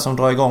 kompisar som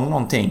drar igång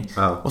någonting.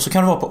 Och så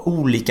kan det vara på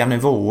olika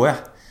nivåer.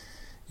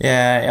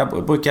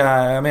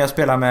 Jag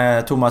spelar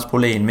med Thomas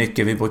Polin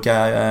mycket. Vi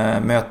brukar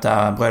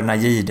möta bröderna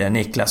Gide,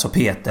 Niklas och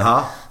Peter.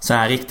 Så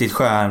här riktigt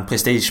skön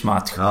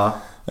prestigematch.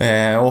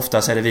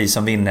 Oftast är det vi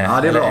som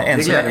vinner.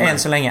 Än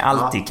så länge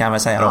alltid, kan man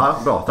säga då.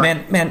 Bra,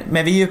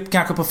 men vi är ju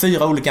kanske på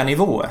 4 olika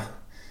nivåer.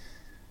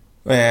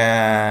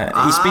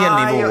 I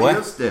spelnivåer.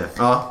 Just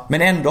det.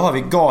 Men ändå har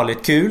vi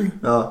galet kul.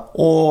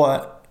 Och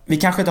vi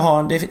kanske inte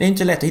har, det är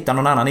inte lätt att hitta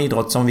någon annan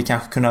idrott som vi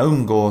kanske kunna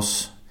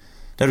umgås,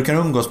 där du kan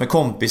umgås med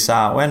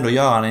kompisar och ändå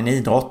göra en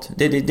idrott.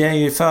 Det är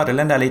ju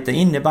fördelen där lite.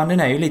 Innebandyn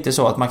är ju lite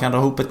så att man kan dra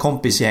ihop ett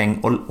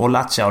kompisgäng och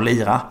latcha och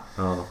lira.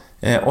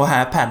 Och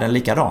här är padden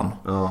likadan.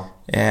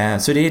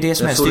 Så det är det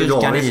som är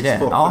styrkan i det.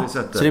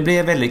 Så det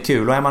blir väldigt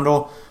kul. Och är man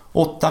då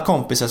 8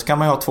 kompisar så kan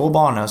man ju ha 2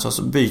 banor,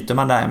 så byter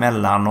man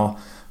däremellan och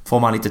får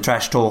man lite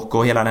trash talk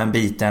och hela den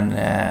biten.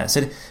 Så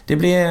det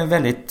blir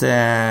väldigt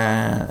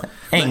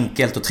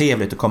enkelt och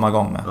trevligt att komma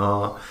igång med.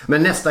 Ja.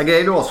 Men nästa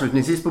grej då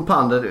avslutningsvis på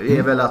Pander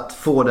är väl att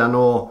få den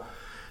och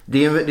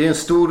det är en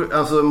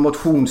stor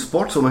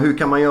motionssport, så men hur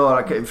kan man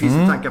göra? Finns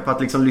det tankar på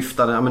att liksom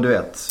lyfta den? Ja, men du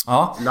vet.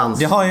 Ja,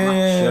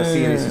 landsmatcher,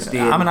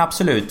 seriesystem. Ja, men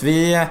absolut.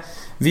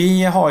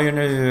 Vi har ju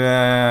nu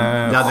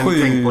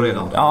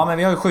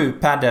 7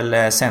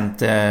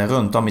 paddelcenter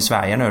runt om i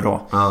Sverige nu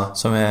då. Ja.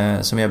 Som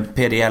är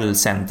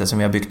PDL-center som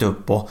vi har byggt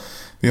upp, och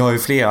vi har ju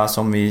flera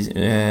som vi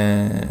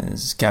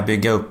ska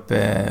bygga upp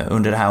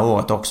under det här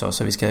året också,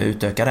 så vi ska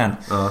utöka den.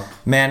 Ja.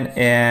 Men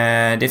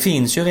det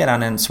finns ju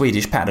redan en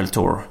Swedish Paddle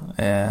Tour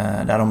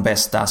där de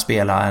bästa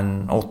spelar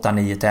en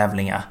 8-9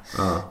 tävlingar.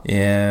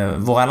 Ja.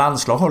 Våra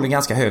landslag håller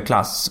ganska hög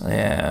klass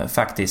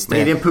faktiskt. Men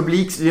är det en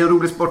publik, det är en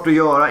rolig sport att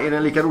göra? Är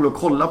den lika rolig att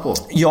kolla på?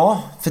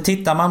 Ja, för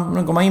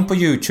går man in på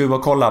YouTube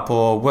och kollar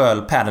på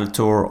World Paddle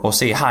Tour och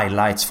ser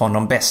highlights från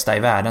de bästa i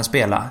världen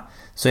spela,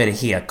 så är det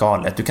helt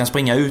galet. Du kan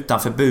springa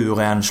utanför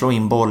buren, slå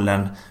in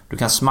bollen, du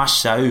kan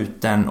smasha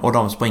ut den och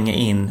de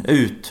springer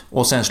ut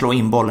och sen slå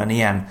in bollen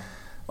igen.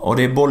 Och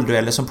det är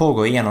bolldueller som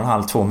pågår i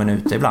 1,5-2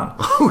 minuter ibland.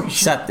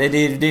 Så att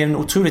det är en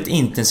otroligt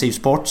intensiv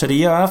sport. Så det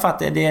gör för att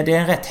det är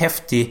en rätt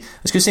häftig...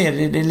 Jag skulle säga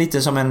det är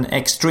lite som en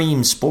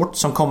extreme sport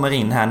som kommer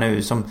in här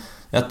nu, som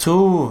jag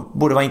tror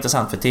borde vara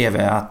intressant för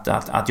TV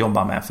att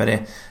jobba med. För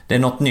det är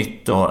något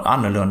nytt och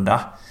annorlunda.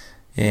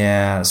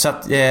 Så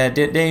att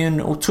det är ju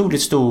en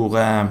otroligt stor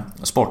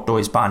sport då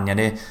i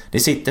Spanien. Det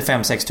sitter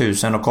 5-6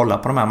 tusen och kollar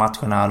på de här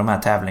matcherna, de här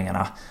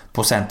tävlingarna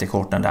på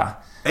centerkorten där.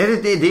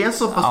 Är det en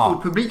så pass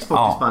stor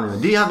publiksport i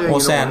Spanien? Det hade jag.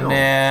 Och sen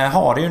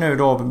har det ju nu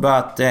då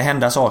börjat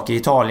hända saker i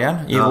Italien,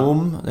 i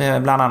Rom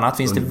bland annat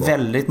finns det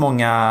väldigt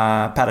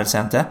många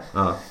paddelcenter.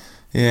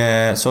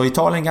 Så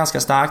Italien är ganska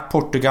starkt,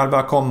 Portugal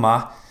börjar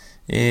komma,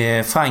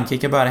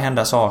 Frankrike börjar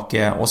hända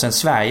saker, och sen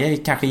Sverige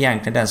är kanske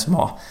egentligen den som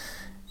har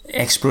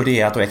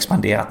exploderat och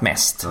expanderat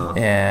mest.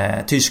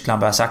 Tyskland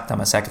börjar sakta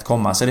men säkert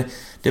komma, så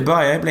det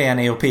börjar bli en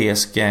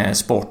europeisk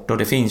sport, och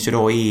det finns ju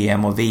då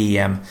EM och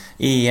VM.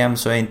 EM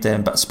så är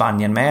inte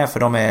Spanien med, för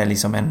de är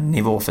liksom en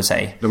nivå för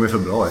sig. De är för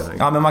bra egentligen.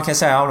 Ja, men man kan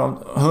säga av de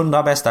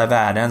 100 bästa i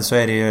världen så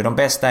är det ju de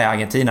bästa är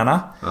argentinarna,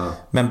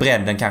 men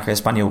bredden kanske är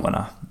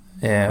spanjorerna.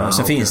 Och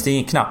så finns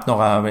det knappt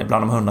några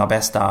bland de 100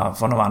 bästa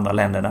från de andra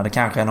länderna. Det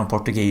kanske är någon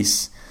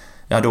portugis.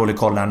 Jag har dålig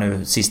koll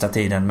nu sista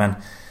tiden, men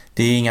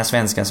det är inga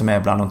svenskar som är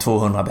bland de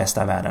 200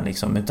 bästa i världen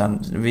liksom,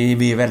 utan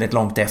vi är väldigt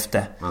långt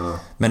efter.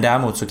 Men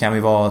däremot så kan vi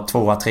vara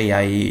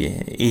 2-3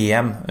 i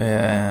EM.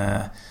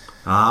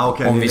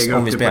 Okay, om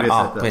vi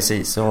spelar,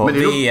 precis. Och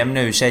VM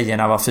nu,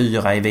 tjejerna var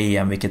 4 i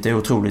VM, vilket är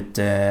otroligt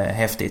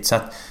häftigt. Så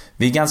att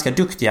vi är ganska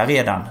duktiga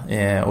redan.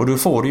 Och då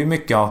får du ju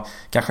mycket av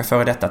kanske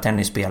före detta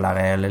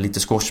tennisspelare eller lite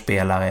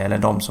squashspelare eller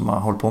de som har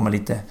hållit på med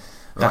lite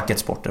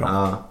racketsporter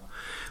då.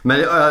 Men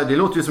det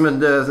låter ju som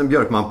en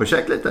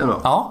Björkman-projekt lite ändå.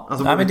 Ja.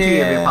 Alltså både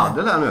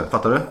TV-paddel här nu,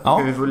 fattar du? Ja.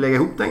 Kan vi få lägga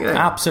ihop den grejen?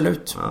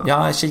 Absolut. Jag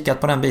har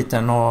kikat på den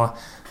biten och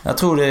jag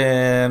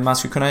tror man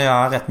skulle kunna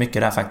göra rätt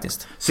mycket där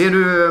faktiskt. Ser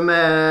du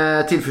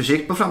med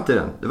tillförsikt på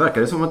framtiden? Det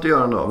verkar det som att du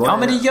gör ändå. Ja,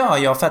 men det gör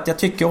jag, för att jag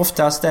tycker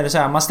oftast är det så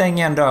här, man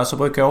stänger en dörr så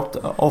brukar jag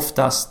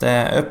oftast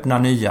öppna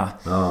nya.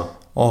 Ja.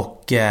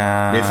 Och det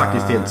är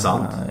faktiskt helt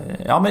sant.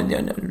 Ja,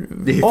 men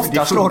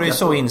ofta slår det ju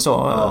så in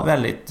så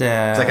väldigt.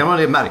 Sen kan man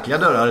det märkliga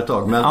dörrar ett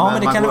tag, men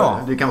det kan det vara.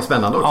 Det kan vara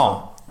spännande också.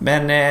 Ja.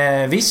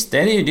 Men visst, det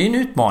är en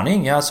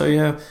utmaning. Alltså,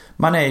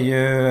 man är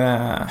ju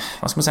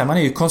vad ska man säga, man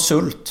är ju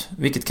konsult,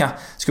 vilket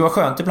skulle vara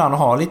skönt ibland att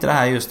ha lite det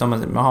här, just om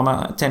man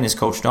har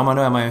tenniscoach, då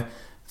är man ju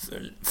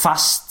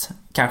fast,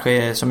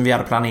 kanske som vi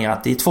hade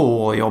planerat i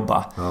 2 år att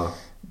jobba. Ja.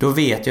 Då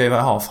vet jag ju vad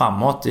jag har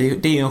framåt.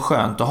 Det är ju en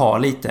skönt att ha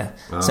lite.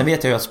 Ja. Sen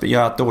vet jag att jag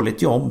gör ett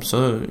dåligt jobb,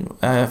 så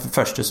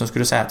först som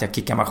skulle säga att jag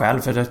kickar mig själv,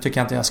 för det tycker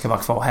jag inte jag ska vara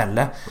kvar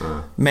heller. Ja.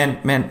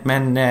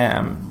 Men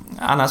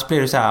annars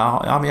blir det så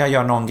här, men jag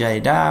gör någon grej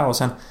där och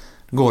sen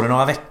går det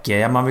några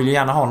veckor. Man vill ju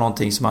gärna ha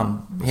någonting som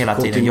man hela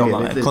tiden jobbar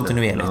med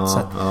kontinuerligt. Ja, så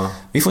att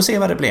vi får se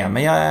vad det blir.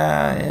 Men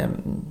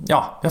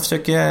jag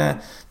försöker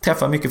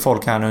träffa mycket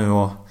folk här nu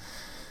och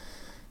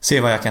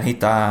se vad jag kan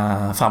hitta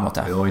framåt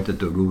här. Jag har inte ett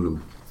dugg oro.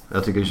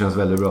 Jag tycker det känns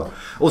väldigt bra.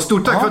 Och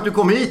stort tack för att du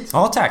kom hit.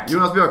 Ja, tack.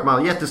 Jonas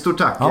Björkman, jättestort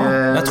tack. Ja,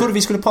 jag trodde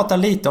vi skulle prata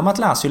lite om att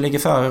Lazio ligger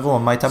före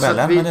Roma i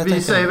tabellen. Så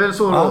vi säger väl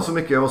så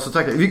mycket och så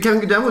tackar. Vi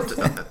kan däremot,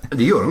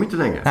 det gör de inte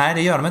längre. Nej,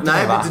 det gör de inte.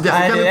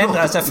 Det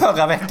ändrade sig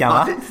förra veckan,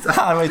 va?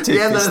 Det var ju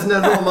typiskt. Det ändrades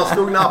när Roma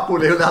slog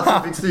Napoli och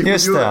Lazio fick stryk på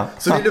Djur.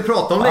 Så vill du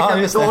prata om det kan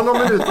vi ta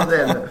någon minut av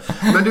det.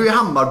 Men du är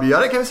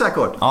Hammarbyare, kan vi säga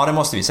kort. Ja, det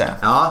måste vi säga.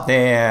 Ja,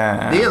 det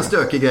är en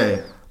stökig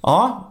grej.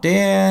 Ja,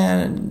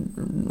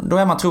 då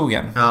är man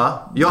trogen.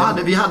 Ja,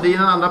 vi hade i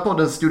den andra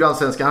podden Studio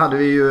Allsvenskan hade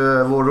vi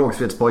ju vår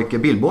Rågsvedspojke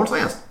Billborn som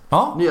gäst.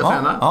 Ja, nya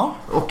tränare. Ja.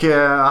 Och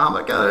han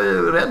verkar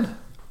rädd.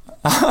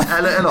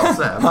 Eller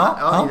så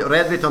här.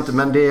 Rädd vet jag inte,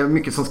 men det är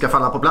mycket som ska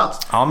falla på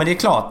plats. Ja, men det är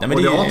klart. Nej, men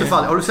och det har inte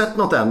fallit. Har du sett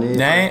något än?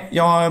 Nej,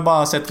 jag har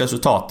bara sett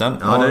resultaten.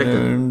 Ja,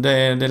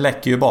 det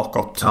läcker ju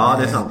bakåt. Ja,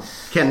 det är sant.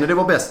 Kennedy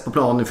var bäst på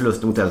plan i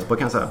förlusten mot Elfsborg,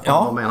 kan jag säga.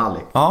 Ja, med en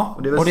halvlek. Ja.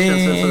 Och det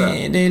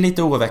är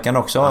lite oroväckande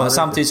också. Ja,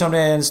 samtidigt som det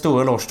är en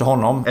stor eloge till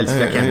honom.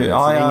 Älskar Kennedy.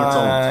 Ja,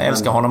 jag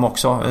älskar honom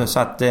också. Så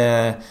att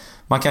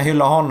man kan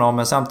hylla honom,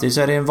 men samtidigt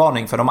så är det en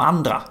varning för de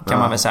andra, kan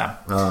man väl säga.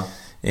 Ja.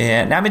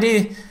 Nej, men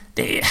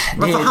det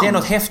är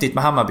något häftigt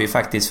med Hammarby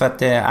faktiskt. För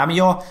att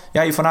jag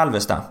är ju från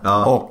Alvesta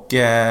och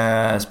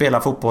spelar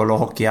fotboll och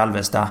hockey i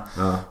Alvesta.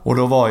 Ja. Och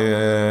då var ju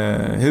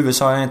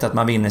huvudsaken inte att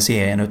man vinner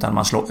serien, utan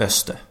man slår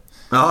Öster.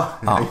 Ja,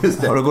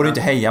 just det. Och då går det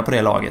inte heja på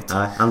det laget.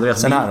 Nej,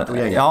 Andreas Milt och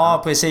gänget.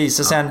 Ja, precis.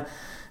 Och sen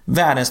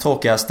världens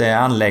tråkigaste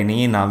anläggning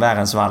innan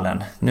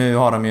Värensvallen. Nu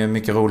har de ju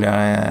mycket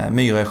roligare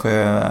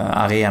Myresjö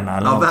Arena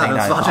eller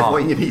Värensvallen var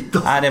ingen hit.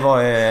 Nej, det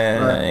var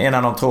en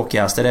av de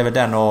tråkigaste. Det är väl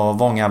den och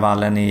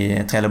Vångavallen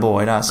i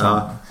Trelleborg där som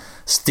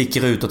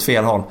sticker ut åt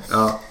fel håll.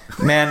 Ja.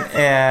 Men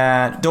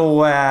då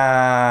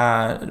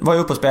var jag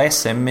uppe och spelade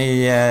SM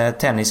i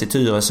tennis i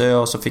Tyresö,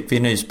 och så fick vi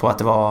nys på att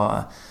det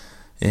var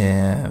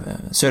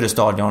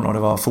Söderstadion och det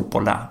var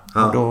fotboll där.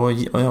 Ja. Och då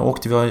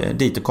åkte vi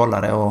dit och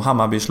kollade, och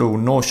Hammarby slog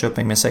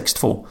Norrköping med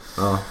 6-2.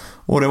 Ja.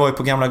 Och det var ju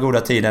på gamla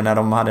goda tiden när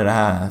de hade det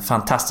här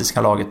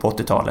fantastiska laget på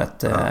 80-talet.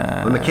 Ja.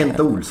 Och med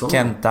Kenta Olsson.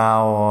 Kenta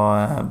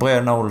och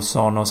bröderna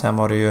Olsson, och sen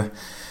var det ju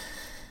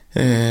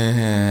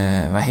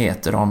vad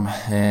heter de?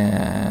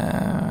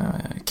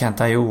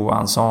 Kenta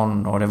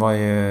Johansson, och det var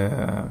ju...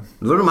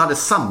 Då de hade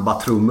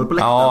sambatrummor på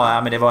läktaren.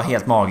 Ja, men det var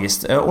helt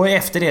magiskt. Och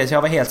efter det så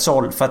jag var helt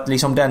såld, för att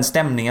liksom den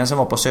stämningen som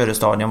var på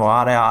Söderstadion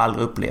hade jag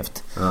aldrig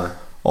upplevt. Nej.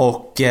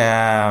 Och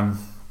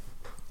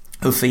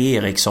Uffe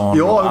Eriksson.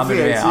 Ja, Uffe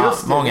Eriksson,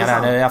 många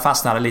där, jag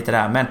fastnade lite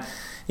där. Men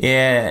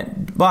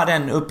bara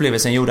den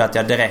upplevelsen gjorde att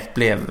jag direkt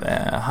blev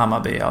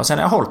Hammarby. Och sen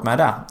har jag hållit mig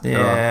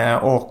där.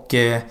 Och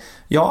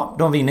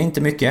de vinner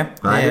inte mycket.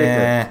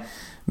 Nej,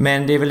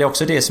 men det är väl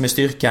också det som är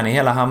styrkan i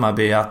hela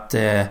Hammarby, att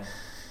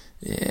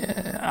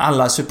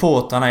alla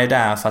supportrarna är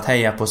där för att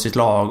heja på sitt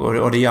lag,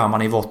 och det gör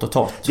man i vått och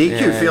torrt. Det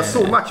är kul, för jag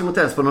såg matchen mot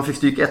Elfsborg, de fick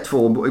stryk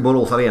 1-2 i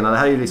Borås Arena. Det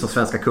här är ju liksom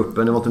Svenska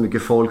kuppen, det var inte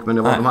mycket folk, men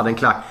de hade en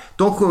klack.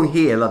 De sjöng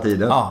hela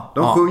tiden.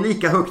 De sjöng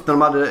lika högt när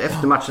de hade,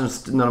 efter matchen,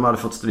 när de hade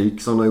fått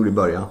stryk, som de gjorde i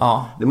början.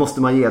 Det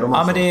måste man ge dem.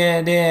 Ja, men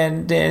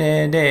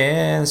det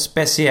är en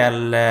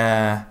speciell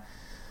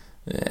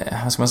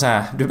vad ska man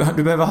säga,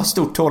 du behöver ha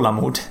stort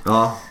tålamod.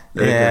 Ja.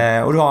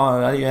 Och du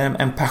har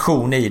en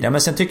passion i det.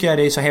 Men sen tycker jag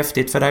det är så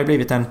häftigt, för det har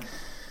blivit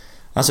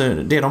alltså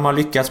det de har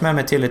lyckats med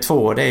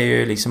Tele2, det är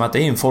ju liksom att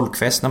det är en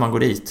folkfest när man går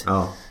dit.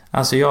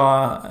 Alltså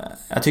jag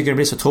tycker det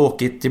blir så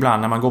tråkigt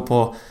ibland när man går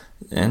på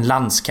en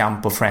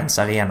landskamp på Friends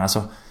Arena,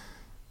 så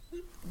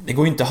det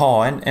går ju inte att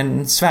ha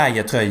en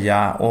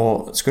Sverige-tröja,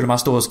 och skulle man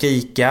stå och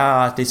skrika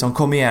att liksom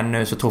kom igen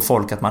nu, så tror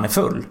folk att man är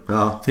full.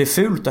 För det är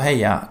fult att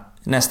heja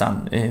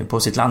nästan på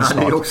sitt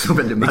landslag. Det är också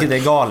vilket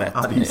är galet.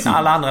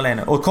 Alla andra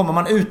länder. Och kommer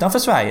man utanför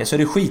Sverige så är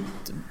det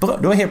skitbra.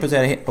 Då är helt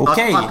plötsligt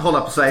okej. Att hålla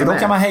på sig. För då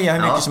kan man heja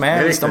hur mycket som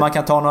helst, och man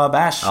kan ta några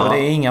bärs, och det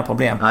är inga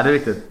problem. Ja, det är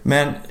riktigt.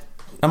 Men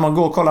när man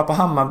går och kollar på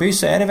Hammarby,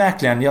 så är det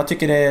verkligen, jag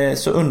tycker det är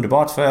så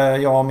underbart, för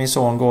jag och min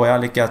son går,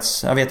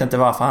 jag vet inte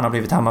varför han har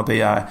blivit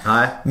Hammarbyare.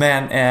 Nej.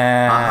 Men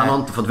han har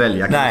inte fått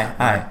välja.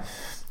 Nej.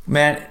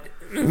 Men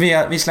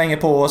vi slänger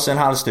på oss en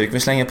halsduk, vi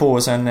slänger på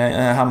oss en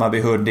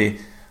Hammarby hoodie,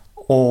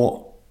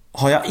 och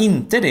har jag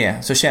inte det,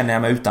 så känner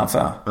jag mig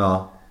utanför.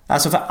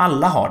 Alltså, för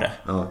alla har det.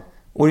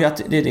 Och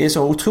det är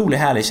så otroligt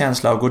härlig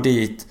känsla att gå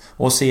dit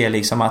och se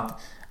liksom att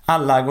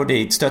alla går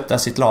dit, stöttar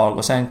sitt lag,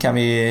 och sen kan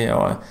vi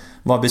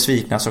vara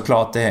besvikna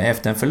såklart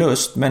efter en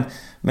förlust,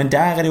 men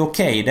där är det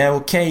okej. Det är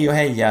okej att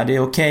heja, det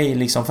är okej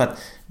liksom, för att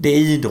det är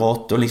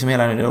idrott, och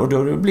liksom och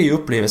då blir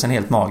upplevelsen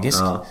helt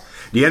magisk.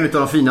 Det är en av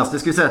de finaste,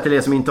 ska vi säga, till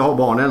er som inte har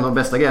barnen. De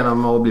bästa grejerna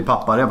med att bli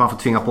pappa är att man får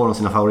tvinga på dem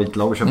sina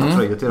favoritlag och köpa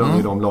tröjor till dem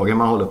i de lagen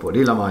man håller på. Det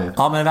gillar man ju.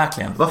 Ja, men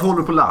verkligen. Varför håller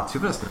du på Lazio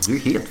förresten? Det är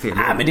ju helt fel.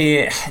 Nej, men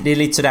det är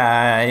lite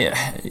sådär.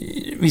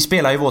 Vi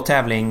spelar ju vår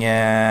tävling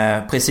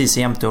precis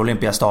jämte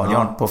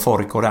Olympiastadion på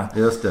Forco där.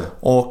 Just det.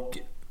 Och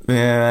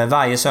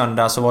varje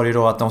söndag så var det ju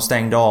då att de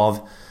stängde av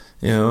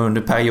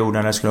under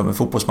perioden när det skulle med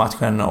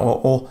fotbollsmatchen,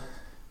 och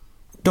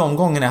de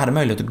gångerna jag hade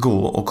möjlighet att gå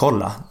och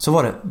kolla, så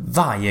var det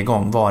varje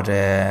gång var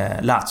det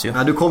Lazio.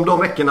 Ja, du kom de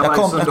veckorna.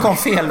 Jag kom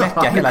fel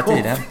vecka hela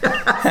tiden.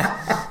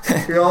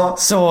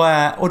 Så,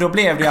 och då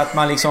blev det att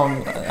man liksom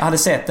hade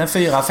sett en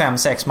 4, 5,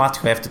 6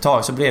 matcher efter ett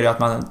tag, så blev det att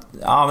man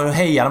då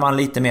hejade man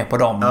lite mer på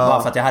dem,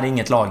 bara för att jag hade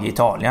inget lag i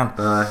Italien.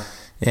 Nej.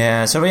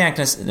 Så det var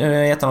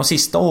egentligen ett av de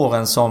sista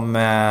åren som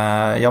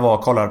jag var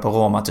och kollade på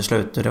Roma till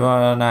slut. Det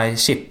var när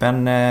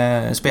Chippen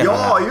spelade.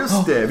 Ja,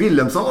 just det.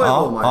 Willemsson var i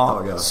Roma ett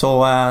tag.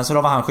 Så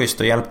då var han schysst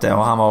och hjälpte,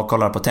 och han var och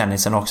kollade på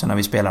tennisen också när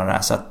vi spelade där.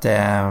 Så att,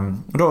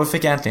 då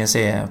fick jag äntligen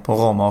se på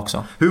Roma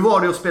också. Hur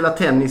var det att spela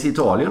tennis i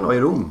Italien och i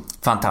Rom?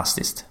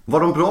 fantastiskt. Var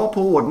de bra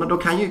på ordna? Då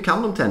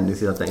kan de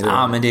tennis i detta?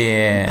 Ja, men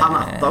det är...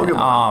 Panatta och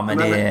ja, men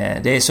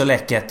det är så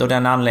läckert. Och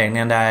den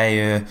anläggningen där är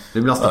ju...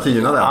 Det blir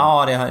statyerna där.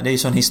 Ja, det är ju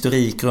sån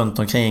historik runt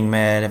omkring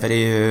med... För det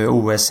är ju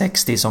OS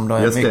 60 som då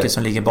är mycket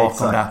som ligger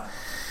bakom där.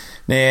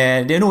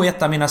 Det är nog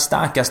ett av mina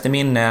starkaste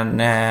minnen.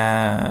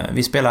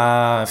 Vi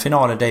spelade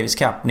finalen Davis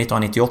Cup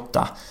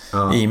 1998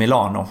 i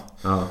Milano.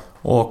 Ja.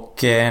 Och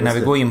när vi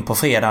går in på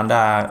fredagen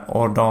där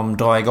och de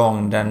drar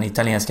igång den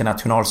italienska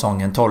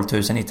nationalsången 12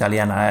 000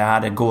 italienare, jag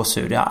hade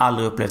gåshud. Jag har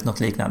aldrig upplevt något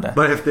liknande.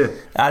 Vad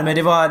häftigt. Ja, men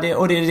det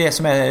är det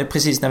som är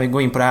precis när vi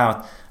går in på det här,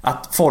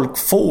 att folk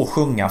får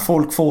sjunga,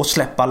 folk får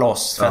släppa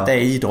loss för att det är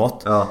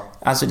idrott. Ja.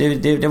 Alltså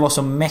det var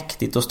så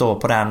mäktigt att stå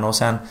på den. Och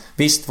sen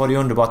visst var det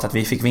underbart att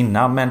vi fick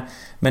vinna,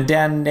 men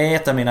den är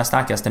ett av mina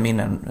starkaste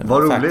minnen.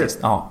 Vad faktiskt. Roligt.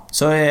 Ja.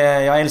 Så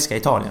jag älskar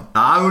Italien.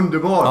 Ja,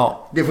 underbart.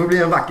 Ja. Det får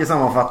bli en vacker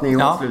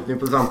sammanfattning och avslutning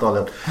på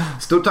samtalet.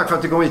 Stort tack för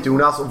att du kom hit,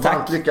 Jonas, och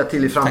varmt lycka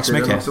till i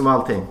framtiden också med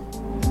allting.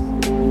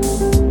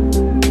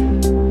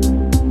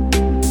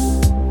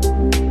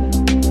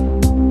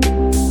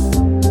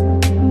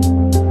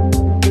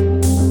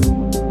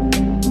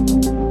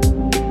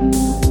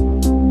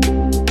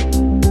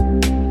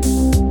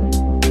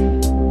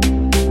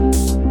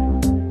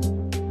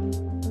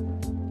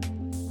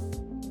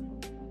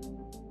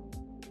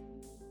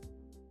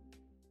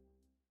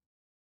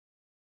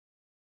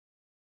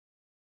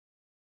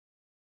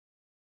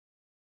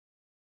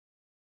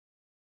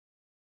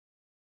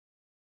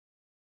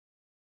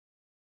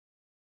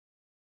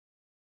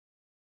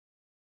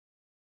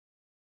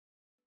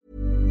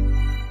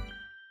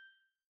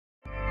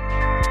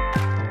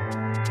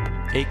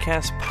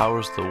 Acast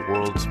powers the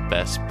world's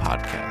best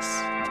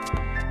podcasts.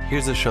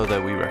 Here's a show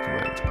that we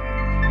recommend.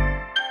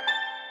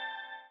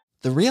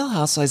 The Real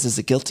Housewives is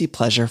a guilty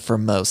pleasure for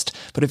most,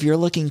 but if you're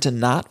looking to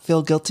not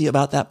feel guilty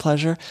about that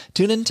pleasure,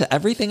 tune in to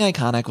Everything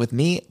Iconic with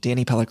me,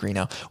 Danny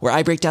Pellegrino, where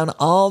I break down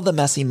all the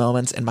messy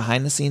moments and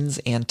behind-the-scenes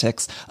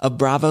antics of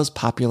Bravo's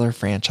popular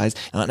franchise.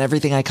 And on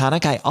Everything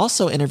Iconic, I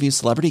also interview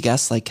celebrity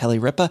guests like Kelly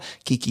Ripa,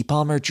 Keke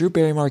Palmer, Drew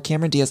Barrymore,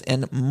 Cameron Diaz,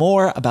 and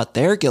more about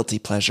their guilty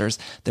pleasures,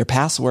 their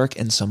past work,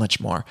 and so much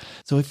more.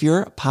 So if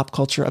you're pop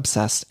culture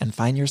obsessed and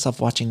find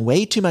yourself watching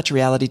way too much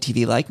reality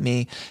TV like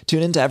me,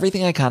 tune in to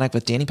Everything Iconic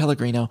with Danny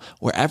Pellegrino,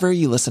 wherever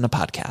you listen to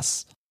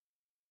podcasts.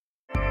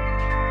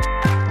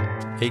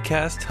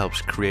 Acast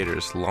helps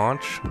creators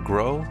launch,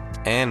 grow,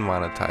 and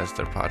monetize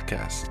their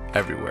podcasts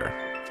everywhere.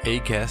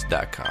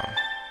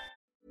 Acast.com.